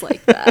yes,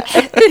 like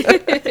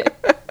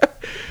that.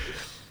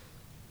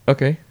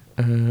 okay.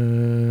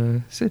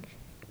 Sid.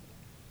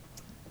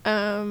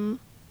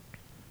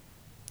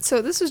 So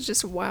this was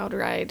just a wild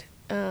ride,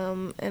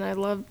 and I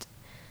loved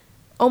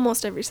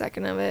almost every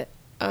second of it.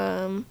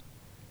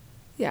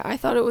 Yeah, I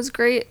thought it was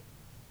great.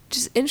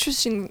 Just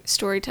interesting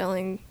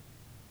storytelling.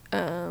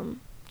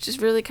 Just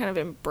really kind of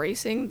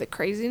embracing the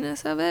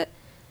craziness of it.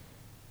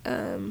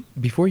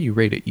 Before you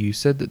rate it, you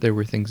said that there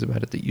were things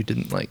about it that you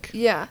didn't like.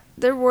 Yeah,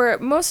 there were.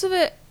 Most of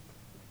it,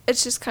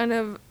 it's just kind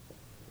of,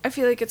 I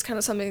feel like it's kind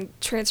of something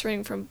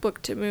transferring from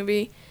book to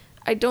movie.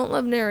 I don't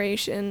love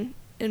narration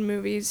in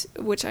movies,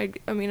 which I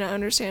mean, I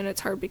understand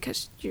it's hard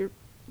because you're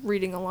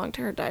reading along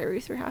to her diary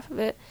through half of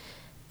it.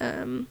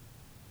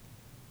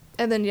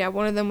 And then, yeah,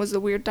 one of them was the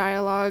weird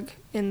dialogue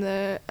in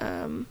the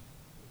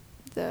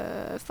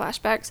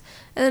flashbacks.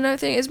 And another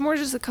thing is more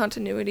just the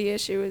continuity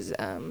issue is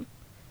Ben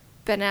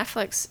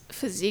Affleck's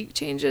physique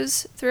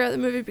changes throughout the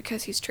movie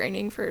because he's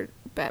training for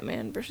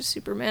Batman versus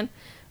Superman,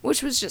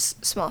 which was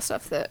just small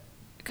stuff that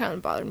kind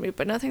of bothered me,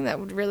 but nothing that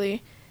would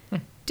really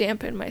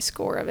dampen my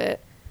score of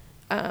it.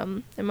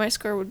 And my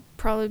score would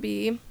probably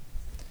be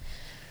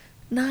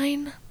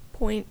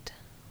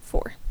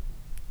 9.4.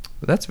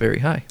 That's very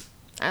high.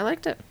 I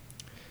liked it.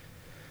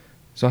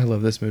 So I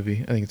love this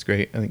movie. I think it's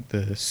great. I think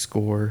the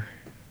score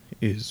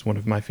is one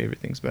of my favorite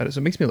things about it. So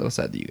it makes me a little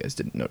sad that you guys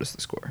didn't notice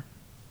the score.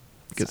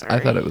 Because I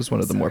thought it was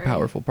one of the more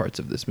powerful parts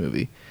of this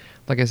movie.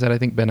 Like I said, I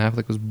think Ben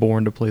Affleck was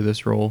born to play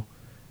this role.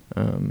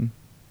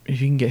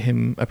 If you can get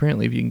him,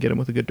 apparently if you can get him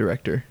with a good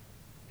director,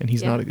 and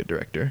he's not a good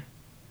director.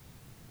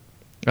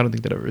 I don't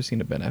think that I've ever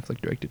seen a Ben Affleck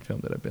directed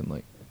film that I've been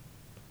like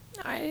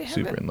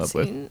super in love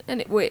with.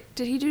 And wait,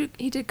 he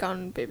did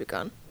Gone Baby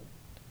Gone.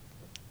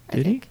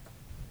 Did he?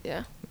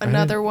 Yeah.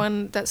 Another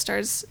one that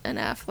stars an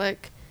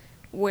Affleck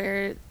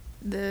where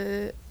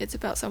it's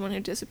about someone who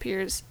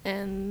disappears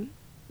and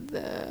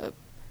the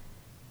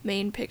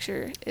main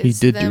picture is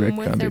them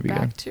with their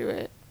back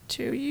to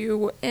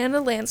you and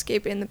a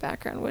landscape in the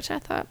background, which I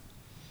thought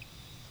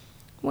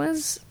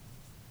was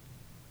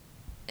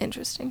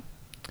interesting.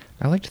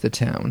 I liked The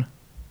Town.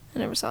 I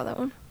never saw that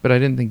one. But I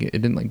didn't think it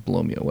didn't like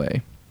blow me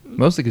away.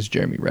 Mostly because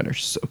Jeremy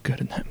Renner's so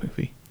good in that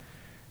movie.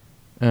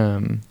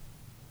 So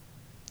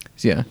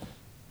yeah,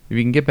 if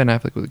you can get Ben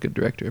Affleck with a good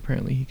director,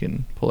 apparently he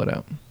can pull it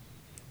out.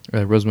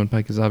 Rosamund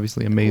Pike is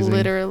obviously amazing.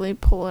 Literally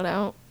pull it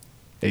out.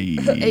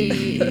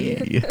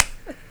 Hey.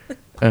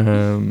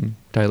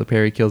 Tyler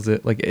Perry kills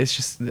it. Like, it's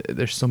just,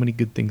 there's so many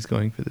good things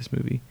going for this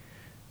movie.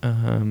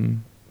 I'd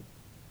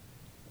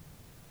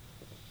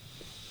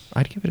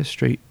give it a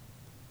straight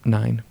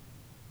 9.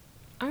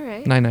 All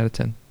right. 9 out of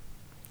 10.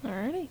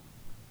 Alrighty.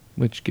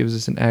 Which gives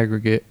us an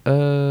aggregate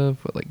of,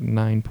 what, like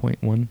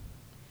 9.1?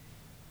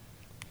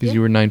 Because Yeah.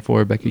 you were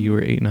 9.4, Becca, you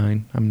were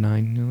 8.9. I'm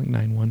 9, you know, like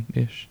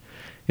 9.1-ish.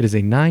 It is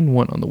a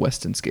 9.1 on the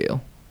Weston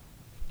scale.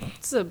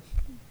 It's a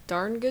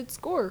darn good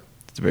score.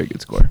 It's a very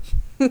good score.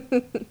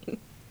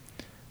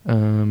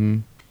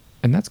 And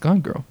that's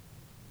Gone Girl.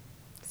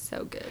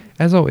 So good.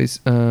 As always,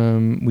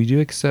 we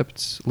do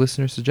accept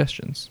listener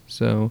suggestions.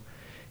 So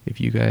if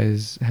you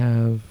guys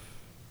have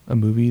a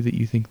movie that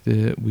you think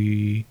that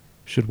we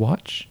should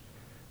watch,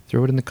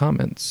 throw it in the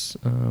comments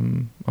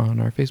on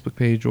our Facebook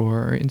page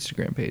or our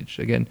Instagram page.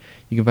 Again,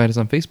 you can find us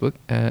on Facebook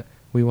at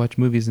We Watch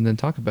Movies and Then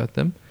Talk About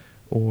Them,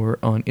 or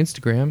on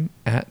Instagram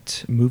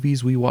at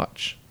Movies We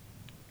Watch.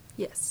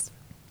 Yes.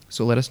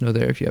 So let us know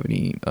there if you have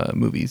any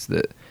movies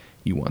that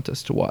you want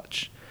us to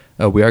watch.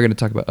 We are going to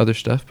talk about other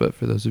stuff, but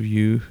for those of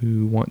you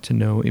who want to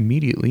know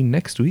immediately,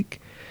 next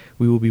week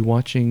we will be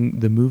watching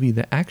the movie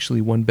that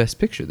actually won Best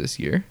Picture this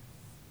year,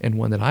 and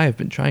one that I have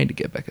been trying to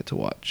get Becca to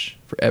watch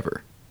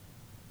forever,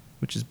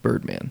 which is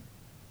Birdman.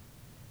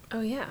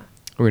 Oh, yeah.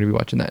 We're going to be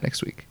watching that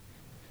next week.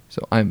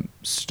 So I'm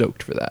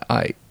stoked for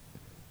that.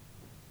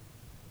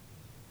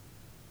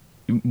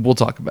 We'll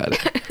talk about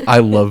it. I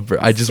love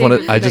I just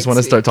want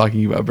to start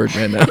talking about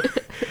Birdman now.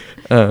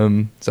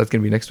 So that's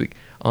going to be next week.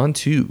 On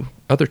to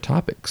other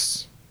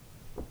topics.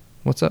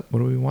 What's up?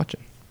 What are we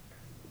watching?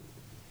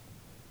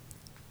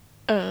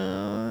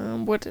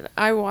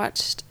 I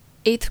watched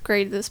 8th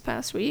Grade this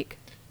past week.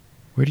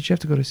 Where did you have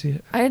to go to see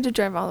it? I had to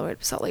drive all the way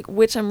to Salt Lake,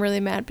 which I'm really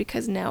mad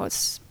because now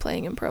it's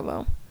playing in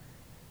Provo.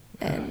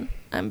 And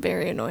I'm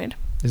very annoyed.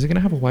 Is it going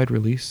to have a wide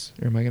release,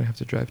 or am I going to have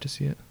to drive to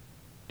see it?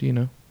 Do you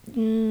know?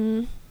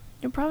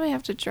 You'll probably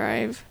have to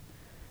drive.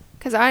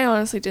 Because I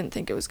honestly didn't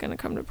think it was going to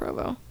come to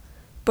Provo.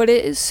 But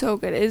it is so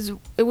good.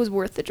 It was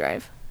worth the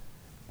drive.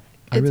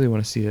 I really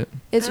want to see it.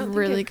 It's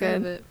really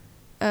good.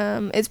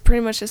 It's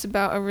pretty much just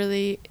about a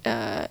really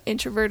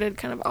introverted,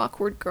 kind of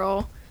awkward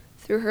girl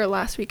through her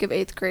last week of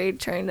 8th grade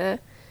trying to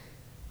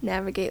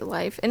navigate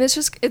life. And it's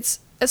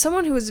as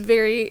someone who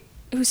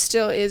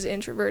still is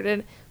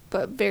introverted,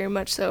 but very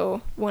much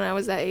so when I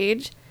was that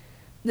age,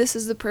 this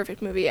is the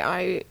perfect movie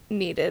I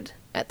needed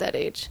at that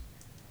age.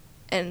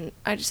 And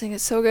I just think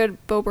it's so good.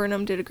 Bo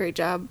Burnham did a great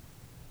job.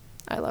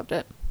 I loved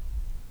it.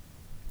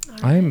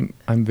 I'm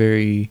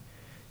very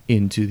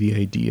into the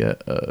idea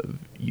of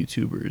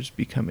YouTubers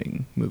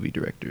becoming movie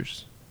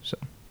directors. So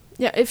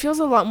yeah, it feels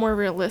a lot more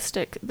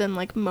realistic than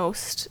like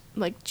most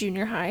like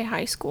junior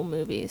high school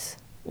movies,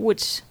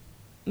 which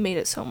made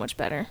it so much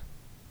better.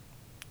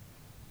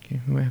 Okay,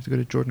 we might have to go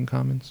to Jordan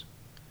Commons.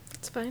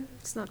 It's fine.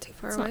 It's not too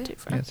far It's away. not too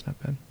far. Yeah, it's not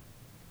bad.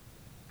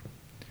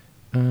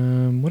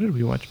 What What did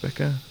we watch,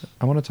 Becca?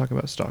 I want to talk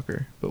about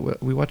Stalker,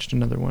 but we watched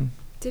another one.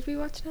 Did we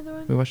watch another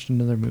We one? watched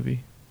another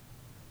movie.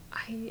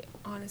 I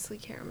honestly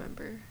can't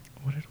remember.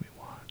 What did we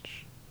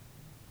watch?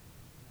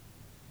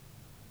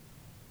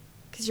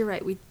 Because you're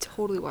right, we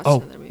totally watched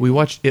Oh, another movie. we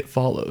watched It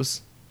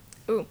Follows.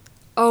 Ooh,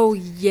 Oh, I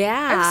have some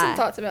yeah.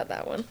 thoughts about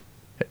that one.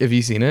 Have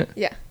you seen it?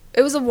 Yeah,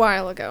 it was a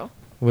while ago.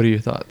 What are your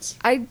thoughts?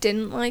 I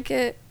didn't like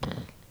it.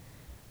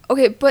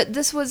 Okay, but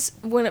this was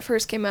when it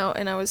first came out,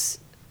 and I was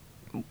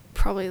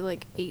probably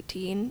like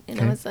 18, and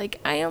I Okay. was like,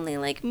 I only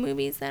like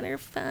movies that are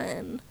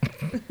fun.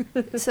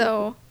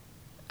 So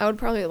I would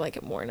probably like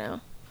it more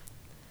now.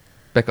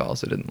 Becca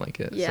also didn't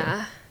like it. so-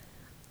 Yeah.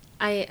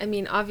 I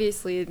mean,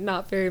 obviously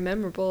not very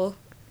memorable.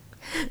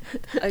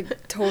 I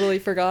totally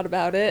forgot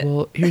about it.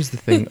 Well, here's the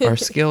thing. Our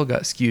scale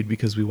got skewed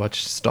because we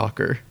watched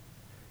Stalker.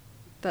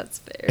 That's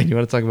fair. And you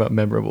want to talk about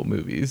memorable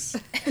movies.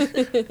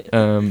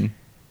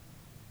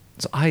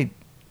 So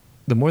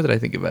the more that I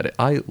think about it,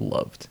 I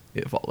loved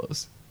It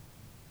Follows.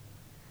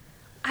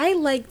 I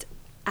liked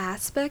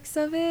aspects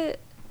of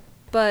it,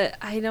 but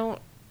I don't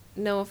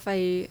know if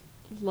I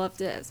loved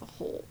it as a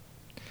whole.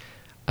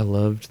 I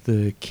loved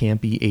the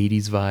campy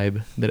 80s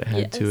vibe that it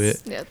had to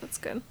Yes. it. Yeah, that's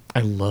good.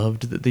 I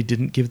loved that they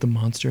didn't give the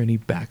monster any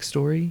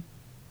backstory.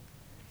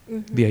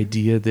 Mm-hmm. The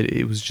idea that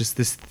it was just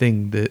this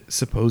thing that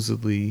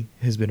supposedly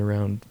has been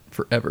around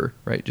forever,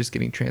 right? Just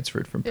getting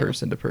transferred from Yeah.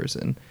 person to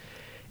person.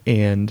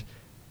 And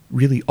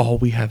really all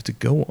we have to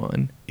go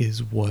on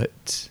is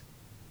what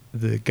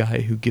the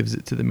guy who gives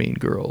it to the main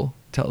girl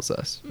tells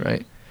us, Mhm.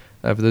 right?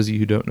 For those of you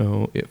who don't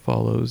know, It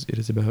Follows, it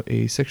is about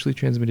a sexually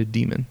transmitted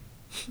demon.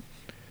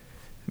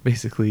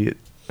 Basically,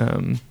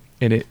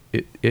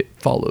 it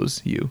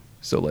follows you.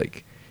 So,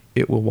 like,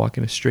 it will walk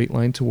in a straight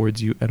line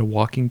towards you at a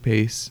walking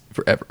pace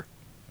forever.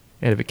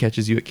 And if it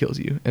catches you, it kills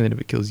you. And then if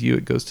it kills you,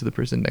 it goes to the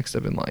person next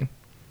up in line.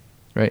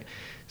 Right?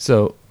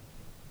 So,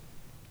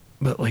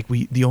 but like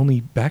the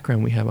only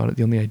background we have on it,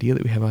 the only idea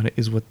that we have on it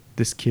is what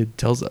this kid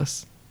tells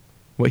us.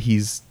 What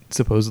he's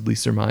supposedly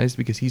surmised,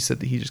 because he said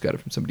that he just got it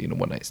from somebody in a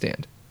one-night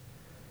stand.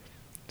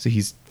 So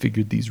he's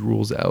figured these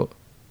rules out.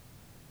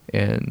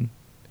 And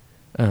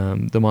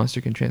the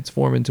monster can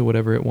transform into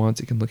whatever it wants.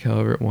 It can look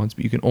however it wants,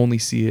 but you can only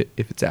see it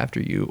if it's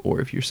after you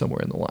or if you're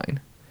somewhere in the line.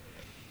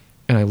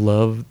 And I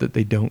love that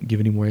they don't give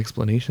any more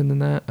explanation than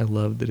that. I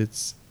love that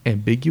it's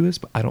ambiguous,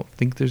 but I don't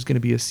think there's going to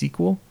be a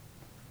sequel.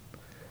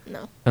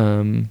 No.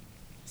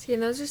 See,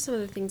 and those are some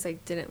of the things I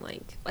didn't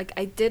like. Like,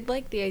 I did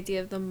like the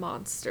idea of the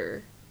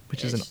monster.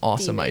 Which is an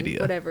awesome idea.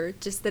 Whatever.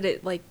 Just that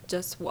it, like,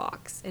 just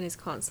walks and is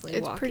constantly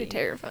It's walking. pretty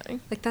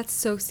terrifying. Like, that's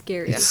so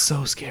scary. It's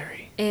so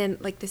scary. And,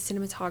 like, the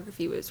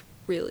cinematography was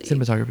really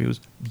Cinematography was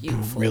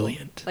beautiful.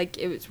 brilliant. Like,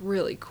 it was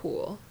really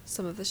cool,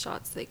 some of the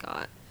shots they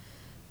got.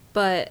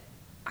 But,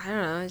 I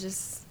don't know, I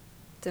just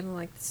didn't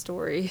like the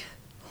story.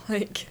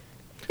 Like,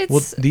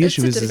 Well, the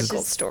issue it's is a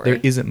difficult story. there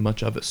isn't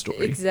much of a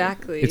story.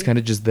 exactly. It's kind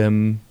of just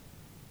them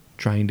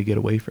trying to get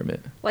away from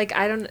it. Like,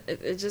 I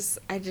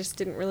just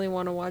didn't really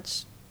want to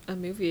watch a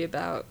movie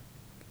about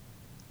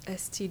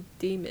ST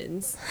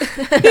demons.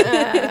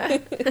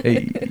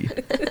 Hey.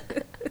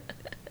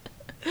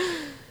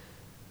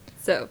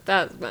 So,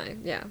 that was my,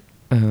 yeah.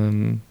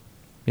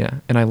 Yeah,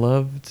 and I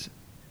loved.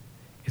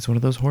 It's one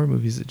of those horror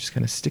movies that just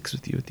kind of sticks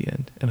with you at the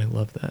end, and I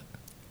love that.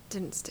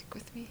 Didn't stick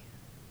with me.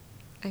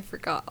 I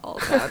forgot all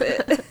about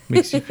it.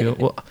 Makes you feel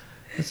well.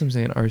 That's what I'm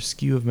saying. Our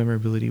skew of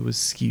memorability was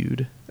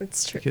skewed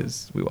It's true.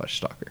 because we watched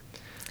Stalker.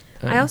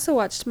 I also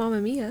watched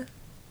Mamma Mia.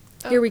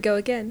 Here Oh. we go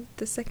again.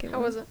 The second How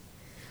one. was it?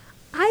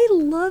 I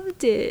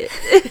loved it.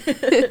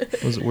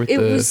 Was it worth It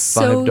the was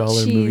so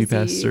 $5 movie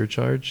pass cheesy.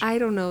 surcharge? I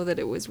don't know that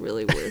it was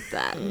really worth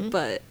that, Mhm.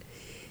 but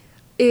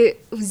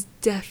it was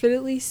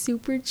definitely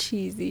super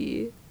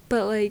cheesy,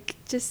 but like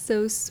just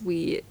so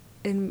sweet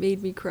and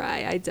made me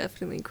cry. I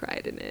definitely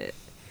cried in it.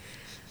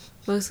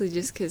 Mostly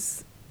just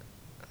because,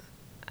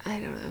 I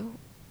don't know,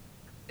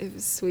 it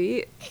was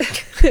sweet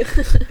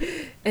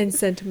and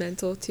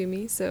sentimental to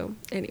me. So,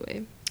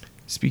 anyway.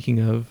 Speaking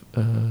of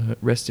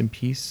rest in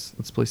peace,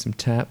 let's play some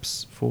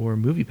taps for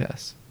Movie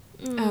Pass.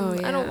 Oh,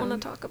 I don't yeah. want to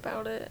talk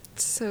about it.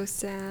 So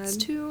sad. It's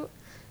too.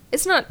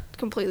 It's not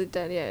completely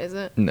dead yet, is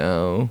it?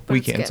 No, But we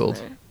it's getting canceled.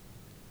 there.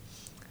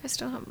 I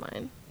still have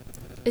mine.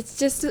 It's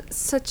just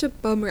such a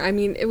bummer. I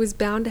mean, it was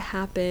bound to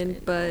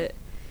happen, but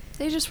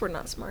They just were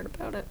not smart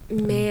about it.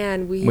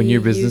 man, we When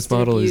your business used and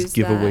model is abused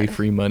give away that.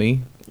 free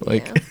money,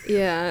 like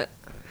Yeah. Yeah,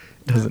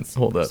 doesn't That's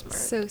hold up. smart.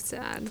 so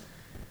sad.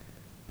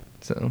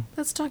 So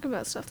Let's talk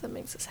about stuff that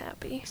makes us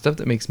happy. stuff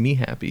that makes me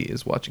happy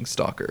is watching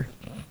Stalker.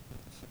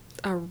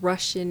 A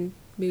Russian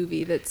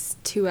movie that's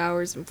 2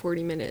 hours and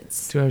 40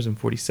 minutes. 2 hours and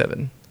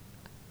 47.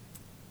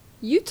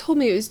 You told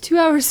me it was 2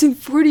 hours and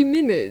 40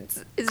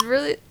 minutes. Is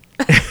really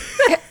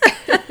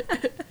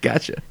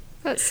Gotcha.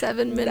 that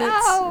 7 minutes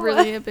No.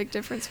 really a big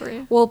difference for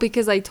you? Well,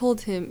 because I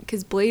told him,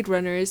 because Blade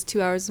Runner is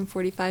 2 hours and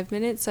 45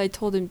 minutes, so I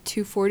told him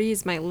 240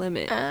 is my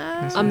limit.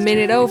 That's A nice.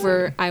 minute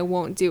over, I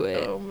won't do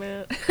it. Oh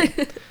man.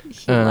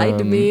 He lied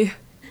to me.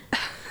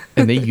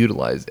 And they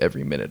utilize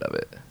every minute of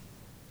it.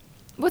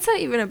 What's that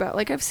even about?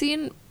 Like I've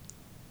seen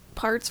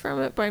parts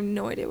from it, but I have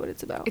no idea what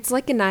it's about. It's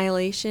like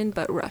Annihilation,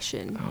 but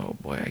Russian. Oh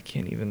boy, I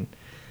can't even.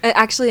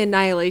 Actually,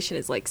 Annihilation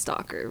is like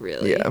Stalker,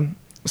 really. Yeah.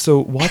 So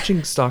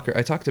watching Stalker,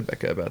 I talked to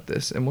Becca about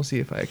this, and we'll see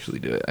if I actually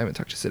do it. I haven't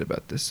talked to Sid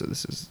about this, so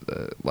this is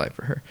live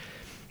for her.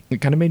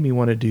 It kind of made me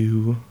want to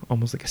do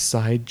almost like a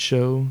side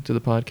show to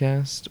the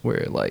podcast,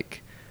 where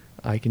like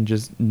I can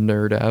just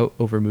nerd out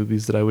over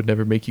movies that I would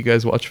never make you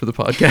guys watch for the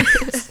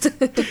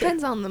podcast.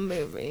 Depends on the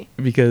movie.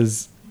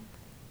 Because,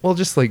 well,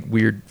 just like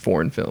weird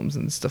foreign films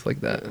and stuff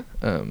like that.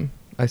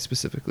 I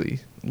specifically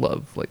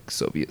love like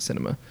Soviet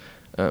cinema.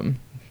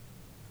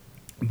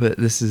 But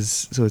this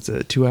is, so it's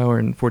a 2 hour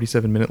and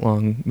 47-minute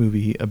long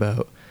movie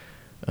about,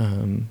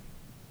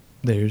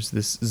 there's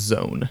this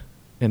zone,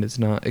 and it's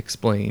not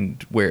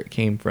explained where it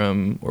came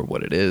from or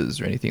what it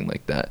is or anything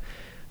like that.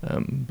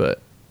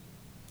 But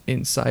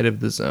inside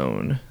of the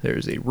zone,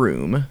 there's a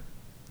room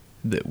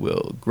that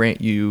will grant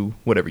you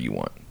whatever you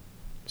want.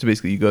 So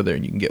basically you go there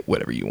and you can get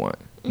whatever you want.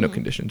 No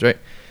conditions, right?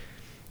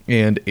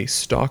 And a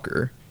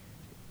stalker,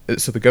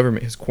 so the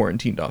government has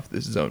quarantined off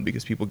this zone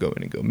because people go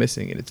in and go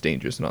missing and it's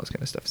dangerous and all this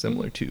kind of stuff,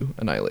 similar to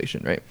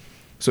Annihilation, right?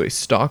 So a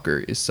stalker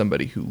is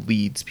somebody who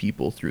leads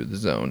people through the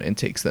zone and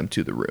takes them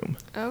to the room.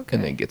 Okay.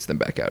 And then gets them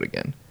back out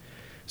again.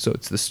 So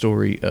it's the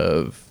story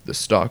of the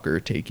stalker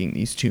taking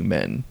these two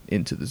men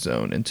into the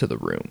zone, into the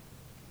room.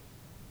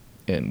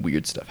 And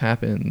weird stuff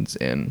happens.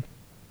 And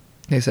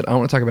like I said, I don't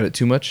want to talk about it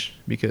too much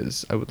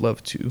because I would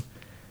love to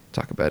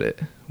talk about it,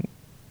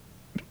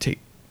 take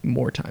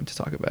more time to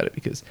talk about it,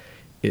 because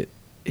it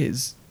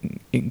is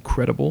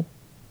incredible.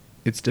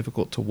 It's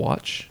difficult to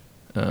watch.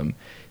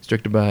 It's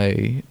directed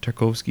by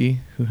Tarkovsky,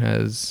 who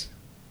has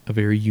a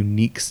very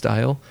unique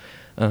style.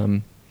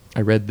 I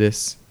read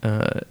this.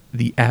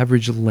 The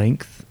average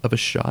length of a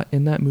shot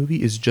in that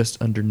movie is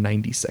just under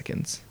 90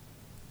 seconds.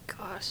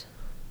 Gosh.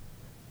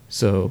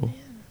 So,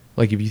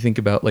 like, if you think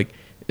about, like,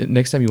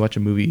 next time you watch a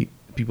movie,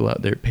 people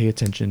out there, pay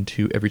attention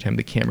to every time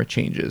the camera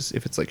changes.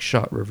 If it's, like,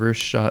 shot, reverse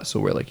shot, so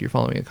where, like, you're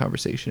following a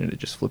conversation and it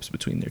just flips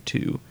between their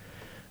two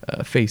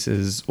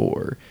faces,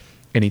 or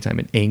anytime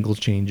an angle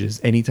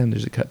changes, anytime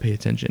there's a cut, pay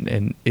attention.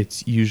 And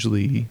it's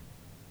usually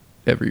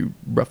every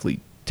roughly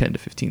 10 to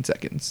 15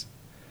 seconds.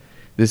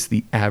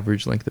 The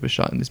average length of a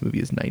shot in this movie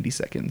is 90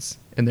 seconds,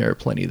 and there are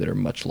plenty that are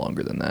much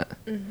longer than that.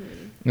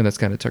 And that's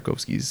kind of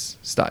Tarkovsky's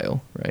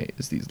style, right?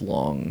 Is these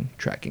long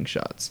tracking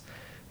shots.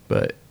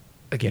 But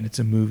again, it's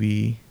a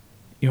movie.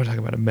 You want to talk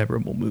about a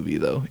memorable movie,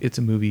 though? It's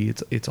a movie.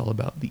 It's all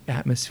about the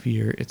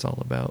atmosphere. It's all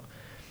about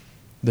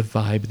the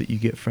vibe that you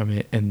get from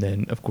it, and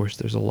then of course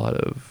there's a lot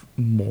of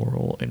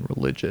moral and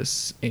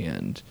religious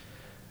and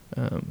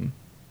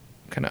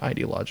kind of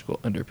ideological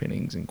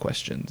underpinnings and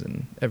questions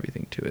and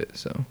everything to it.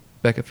 So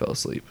Becca fell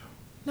asleep.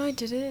 No, I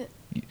didn't.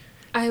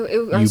 I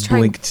You was trying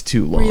blinked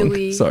too long.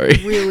 really, Sorry.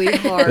 really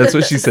hard. That's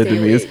what she said to stay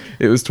me. Is awake.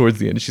 it was towards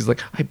the end. She's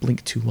like, I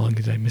blinked too long.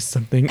 Did I miss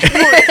something?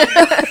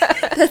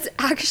 That's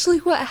actually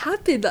what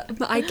happened.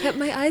 I kept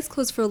my eyes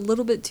closed for a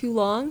little bit too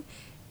long,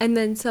 and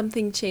then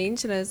something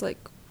changed, and I was like,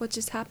 what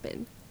just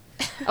happened?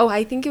 Oh,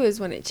 I think it was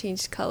when it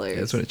changed colors. Yeah,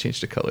 that's when it changed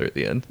to color at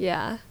the end.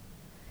 Yeah.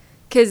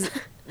 Because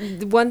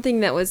one thing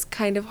that was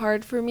kind of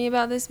hard for me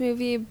about this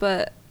movie,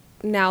 but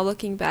now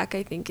looking back,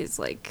 I think is,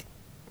 like,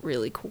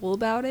 really cool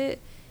about it,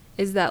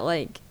 is that,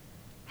 like,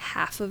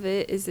 half of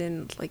it is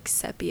in, like,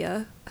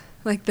 sepia.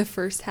 Like, the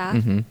first half.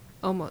 Mm-hmm.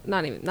 Almost,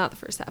 not the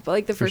first half, but,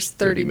 like, the first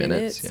 30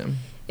 minutes yeah.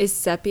 is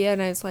sepia.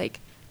 And I was like,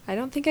 I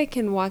don't think I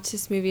can watch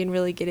this movie and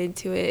really get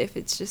into it if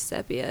it's just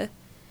sepia.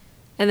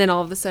 And then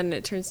all of a sudden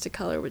it turns to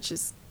color, which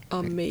is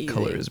amazing.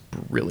 Color is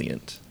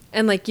brilliant.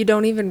 And, like, you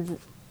don't even,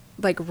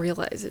 like,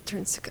 realize it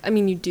turns to, I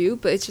mean, you do,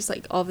 but it's just,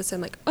 like, all of a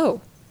sudden, like, oh,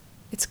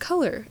 it's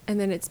color. And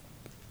then it's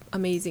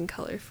amazing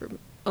color for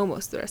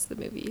almost the rest of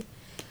the movie.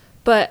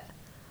 But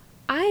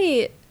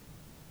I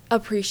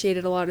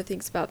appreciated a lot of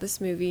things about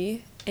this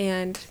movie,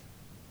 and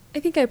I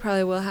think I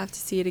probably will have to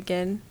see it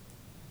again.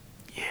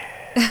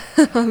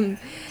 Yeah.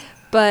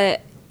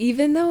 But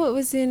even though it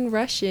was in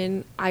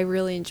Russian, I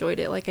really enjoyed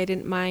it. Like, I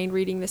didn't mind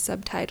reading the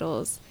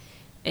subtitles,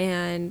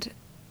 and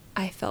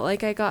I felt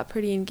like I got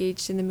pretty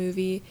engaged in the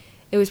movie.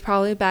 It was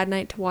probably a bad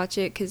night to watch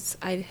it because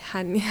I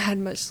hadn't had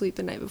much sleep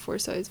the night before,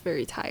 so I was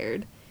very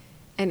tired.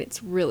 And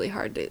it's really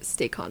hard to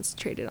stay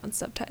concentrated on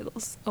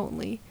subtitles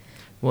only.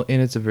 Well,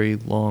 and it's a very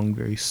long,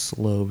 very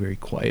slow, very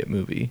quiet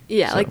movie.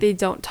 Yeah, so like, they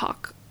don't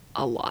talk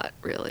a lot,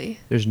 really.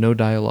 there's no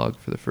dialogue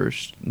for the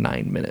first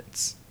 9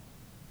 minutes.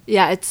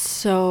 Yeah, it's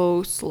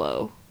so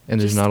slow. And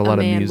there's Just not a lot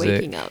of man music.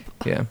 waking up.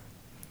 Yeah.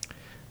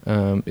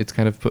 It's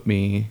kind of put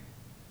me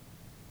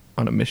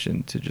on a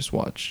mission to just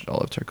watch all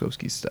of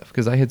Tarkovsky's stuff,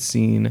 because I had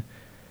seen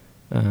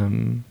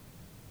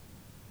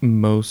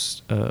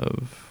most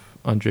of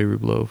Andrei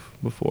Rublev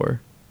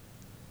before,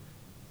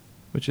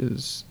 and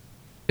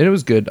it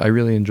was good. I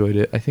really enjoyed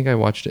it. I think I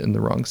watched it in the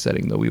wrong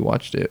setting, though. We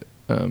watched it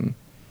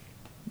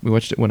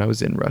when I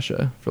was in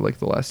Russia for, like,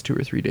 the last 2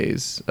 or 3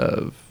 days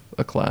of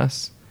a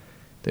class.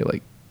 They,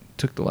 like,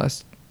 took the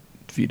last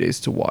few days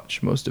to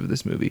watch most of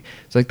this movie.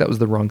 It's like that was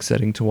the wrong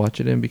setting to watch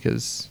it in,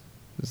 because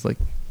it was like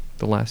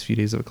the last few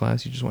days of a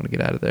class. You just want to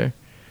get out of there.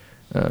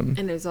 And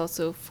it was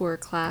also for a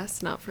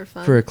class, not for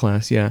fun. For a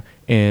class, yeah.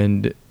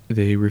 And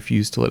they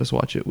refused to let us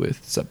watch it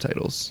with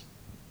subtitles.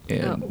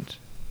 And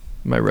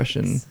my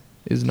Russian Nice.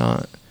 is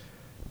not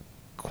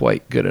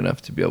quite good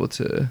enough to be able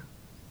to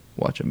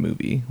watch a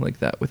movie like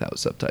that without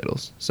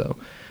subtitles. So,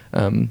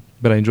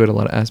 but I enjoyed a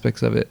lot of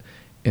aspects of it.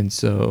 And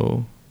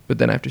so, but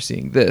then after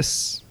seeing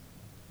this,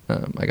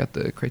 I got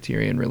the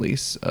Criterion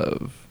release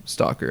of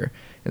Stalker,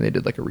 and they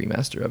did like a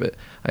remaster of it.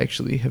 I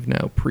actually have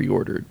now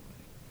pre-ordered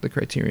the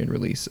Criterion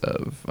release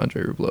of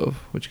Andrei Rublev,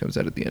 which comes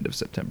out at the end of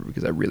September,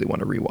 because I really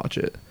want to rewatch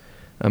it.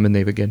 And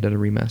they've again done a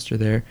remaster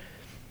there.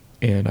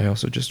 And I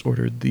also just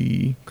ordered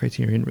the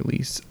Criterion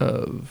release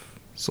of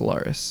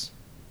Solaris.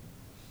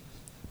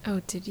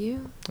 Oh, did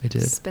you? I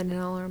did. Spending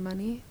all our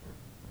money?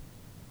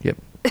 Yep.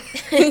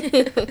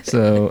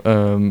 So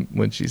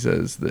when she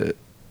says that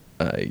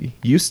I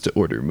used to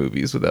order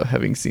movies without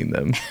having seen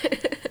them,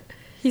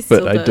 He still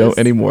but I does. don't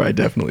anymore, I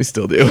definitely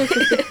still do.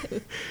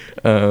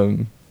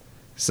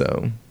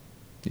 So,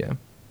 yeah.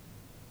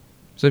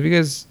 So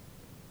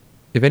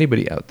if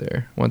anybody out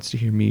there wants to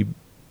hear me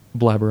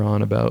blabber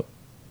on about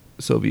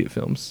Soviet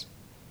films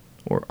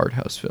or art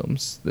house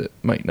films that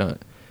might not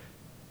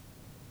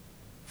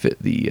fit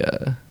the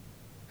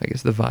I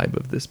guess the vibe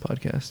of this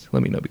podcast,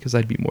 let me know, because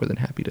I'd be more than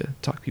happy to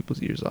talk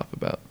people's ears off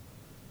about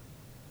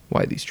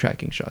why these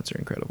tracking shots are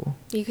incredible.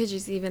 You could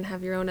just even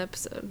have your own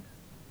episode.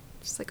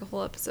 Just like a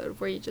whole episode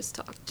where you just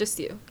talk. Just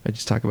you. I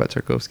just talk about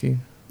Tarkovsky.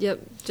 Yep.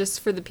 Just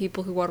for the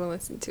people who want to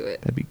listen to it.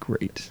 That'd be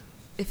great.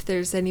 If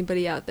there's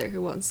anybody out there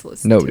who wants to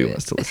listen to it. Nobody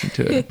wants to listen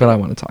to it, but I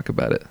want to talk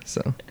about it.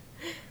 So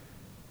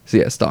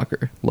yeah,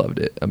 Stalker, loved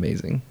it,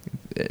 amazing.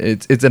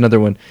 It's another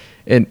one,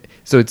 and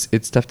so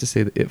it's tough to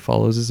say that It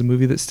Follows is a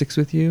movie that sticks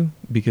with you,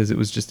 because it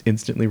was just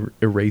instantly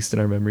erased in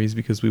our memories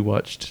because we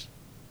watched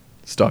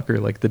Stalker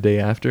like the day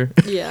after.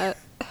 Yeah.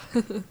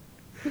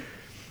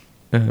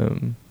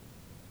 Oh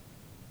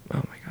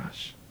my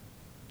gosh,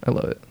 I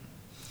love it.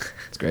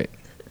 It's great.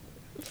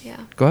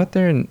 Yeah. Go out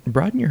there and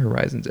broaden your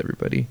horizons,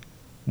 everybody.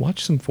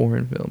 Watch some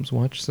foreign films.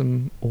 Watch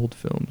some old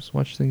films.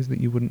 Watch things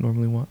that you wouldn't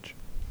normally watch.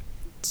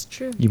 It's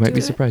true. You might Do be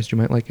it. surprised. You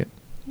might like it.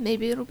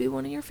 Maybe it'll be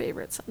one of your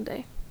favorites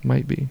someday.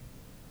 Might be.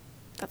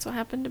 That's what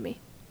happened to me.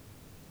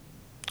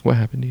 What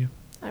happened to you?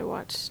 I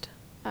watched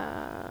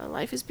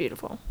Life is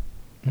Beautiful.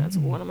 That's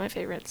Mm. one of my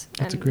favorites.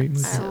 That's a and great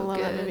movie. I So love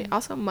that good. movie.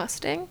 Also,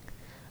 Mustang.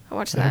 I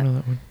watched I that. don't know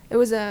that one. It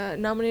was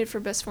nominated for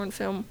Best Foreign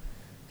Film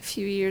a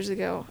few years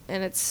ago,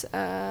 and it's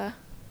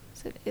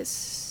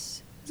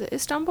is it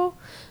Istanbul?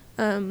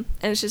 And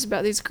it's just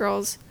about these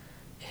girls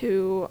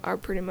who are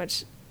pretty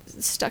much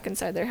stuck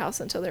inside their house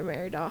until they're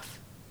married off.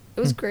 It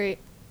was Hmm. great,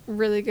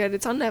 really good.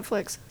 It's on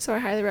Netflix, so I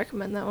highly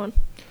recommend that one.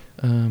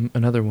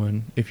 Another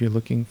one, if you're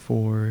looking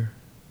for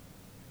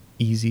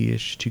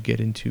easy-ish to get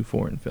into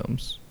foreign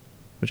films,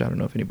 which I don't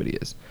know if anybody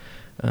is,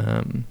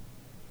 The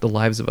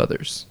Lives of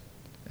Others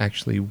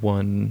actually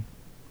won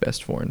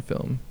Best Foreign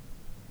Film.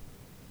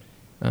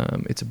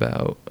 It's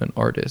about an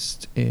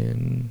artist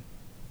during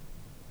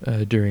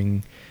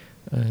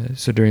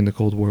the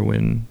Cold War,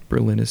 when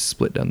Berlin is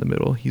split down the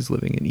middle. He's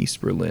living in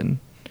East Berlin,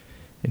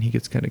 and he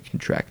gets kind of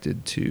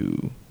contracted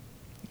to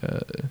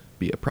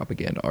be a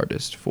propaganda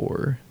artist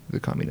for the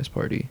Communist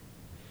Party,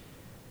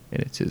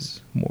 and it's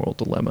his moral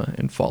dilemma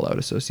and fallout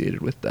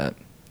associated with that.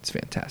 It's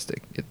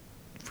fantastic. It's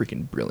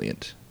freaking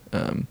brilliant.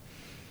 And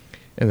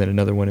then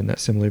another one in that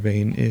similar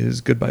vein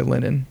is Goodbye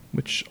Lenin,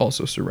 which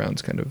also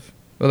surrounds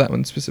that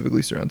one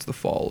specifically surrounds the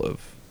fall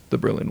of the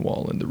Berlin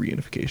Wall and the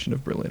reunification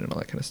of Berlin and all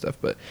that kind of stuff.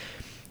 But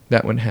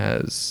that one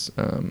has,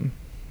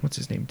 what's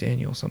his name?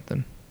 Daniel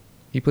something.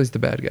 He plays the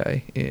bad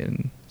guy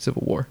in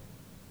Civil War,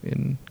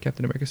 in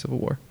Captain America Civil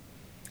War.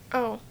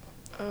 Oh,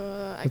 I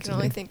What's can his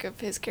only name? think of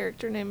his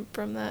character name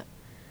from that.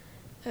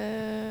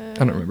 I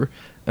don't remember.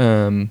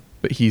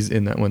 But he's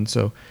in that one.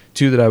 So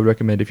two that I would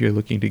recommend if you're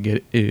looking to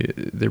get,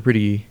 they're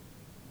pretty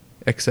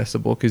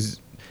accessible, because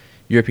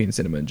European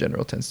cinema in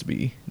general tends to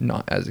be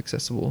not as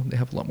accessible. They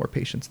have a lot more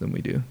patience than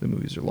we do. The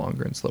movies are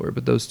longer and slower.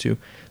 But those two,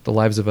 The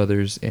Lives of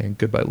Others and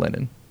Goodbye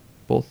Lenin,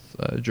 both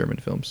German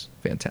films,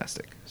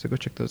 fantastic. So go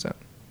check those out.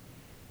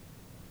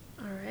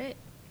 All right.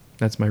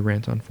 That's my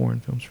rant on foreign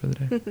films for the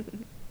day.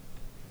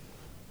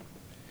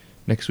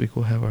 Next week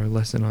we'll have our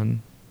lesson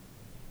on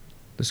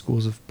the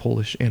schools of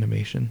Polish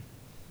animation.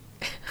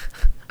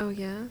 Oh,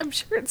 yeah? I'm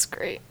sure it's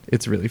great.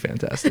 It's really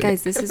fantastic.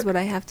 Guys, this is what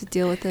I have to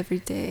deal with every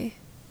day.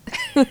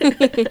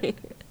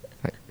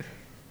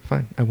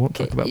 Fine, I won't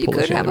talk about You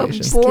Polish could have animation.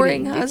 a Just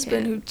boring kidding, you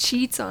husband who can't.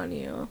 cheats on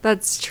you.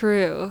 That's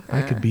true.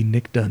 I could be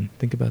Nick Dunn.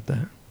 Think about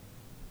that.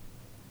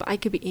 But I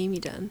could be Amy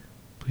Dunn.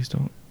 Please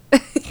don't.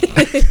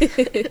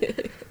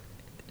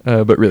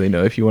 But really,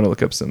 no, if you want to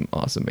look up some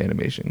awesome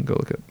animation, go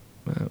look up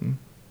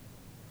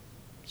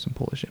some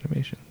Polish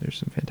animation. There's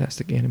some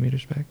fantastic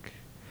animators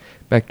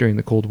back during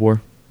the Cold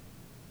War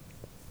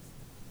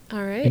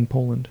All right. in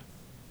Poland.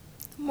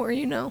 The more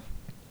you know.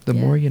 The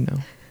Yeah. more you know.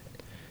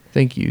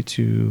 Thank you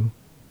to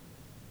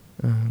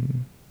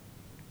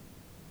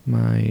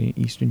my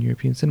Eastern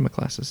European cinema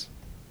classes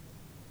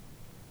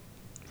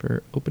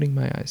for opening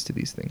my eyes to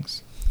these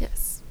things.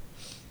 Yes.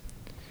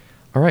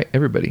 All right,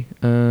 everybody.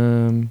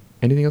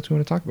 Anything else we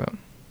want to talk about?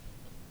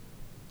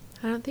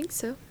 I don't think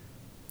so.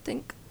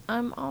 Think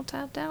I'm all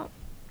tapped out.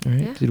 All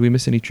right. Yeah. Did we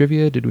miss any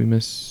trivia? Did we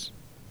miss?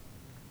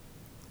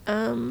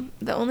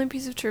 The only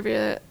piece of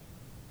trivia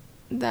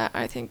that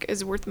I think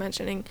is worth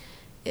mentioning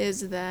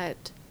is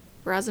that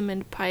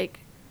Rosamund Pike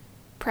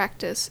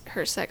practiced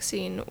her sex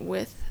scene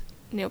with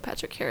Neil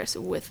Patrick Harris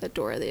with the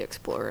Dora the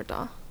Explorer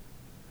doll.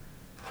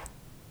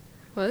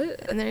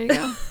 What? And there you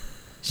go.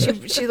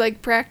 She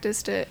like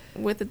practiced it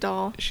with a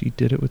doll. She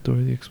did it with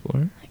Dora the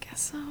Explorer. I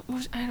guess so.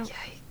 Well, I don't.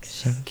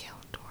 Yikes. Yeah. Kill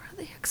Dora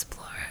the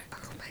Explorer.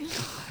 Oh my god.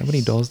 How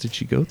many dolls did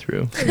she go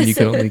through? I mean, you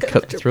can only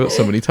cut the throat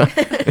so many times.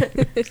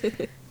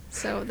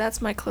 So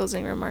that's my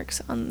closing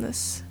remarks on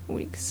this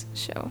week's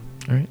show.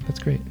 All right, that's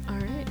great. All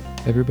right.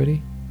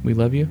 Everybody, we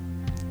love you.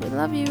 We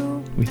love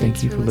you. We thank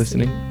Thanks you for for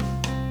listening.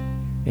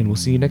 And we'll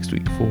see you next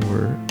week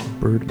for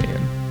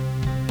Birdman.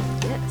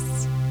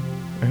 Yes.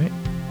 All right.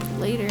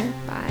 Later.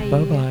 Bye.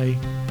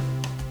 Bye-bye.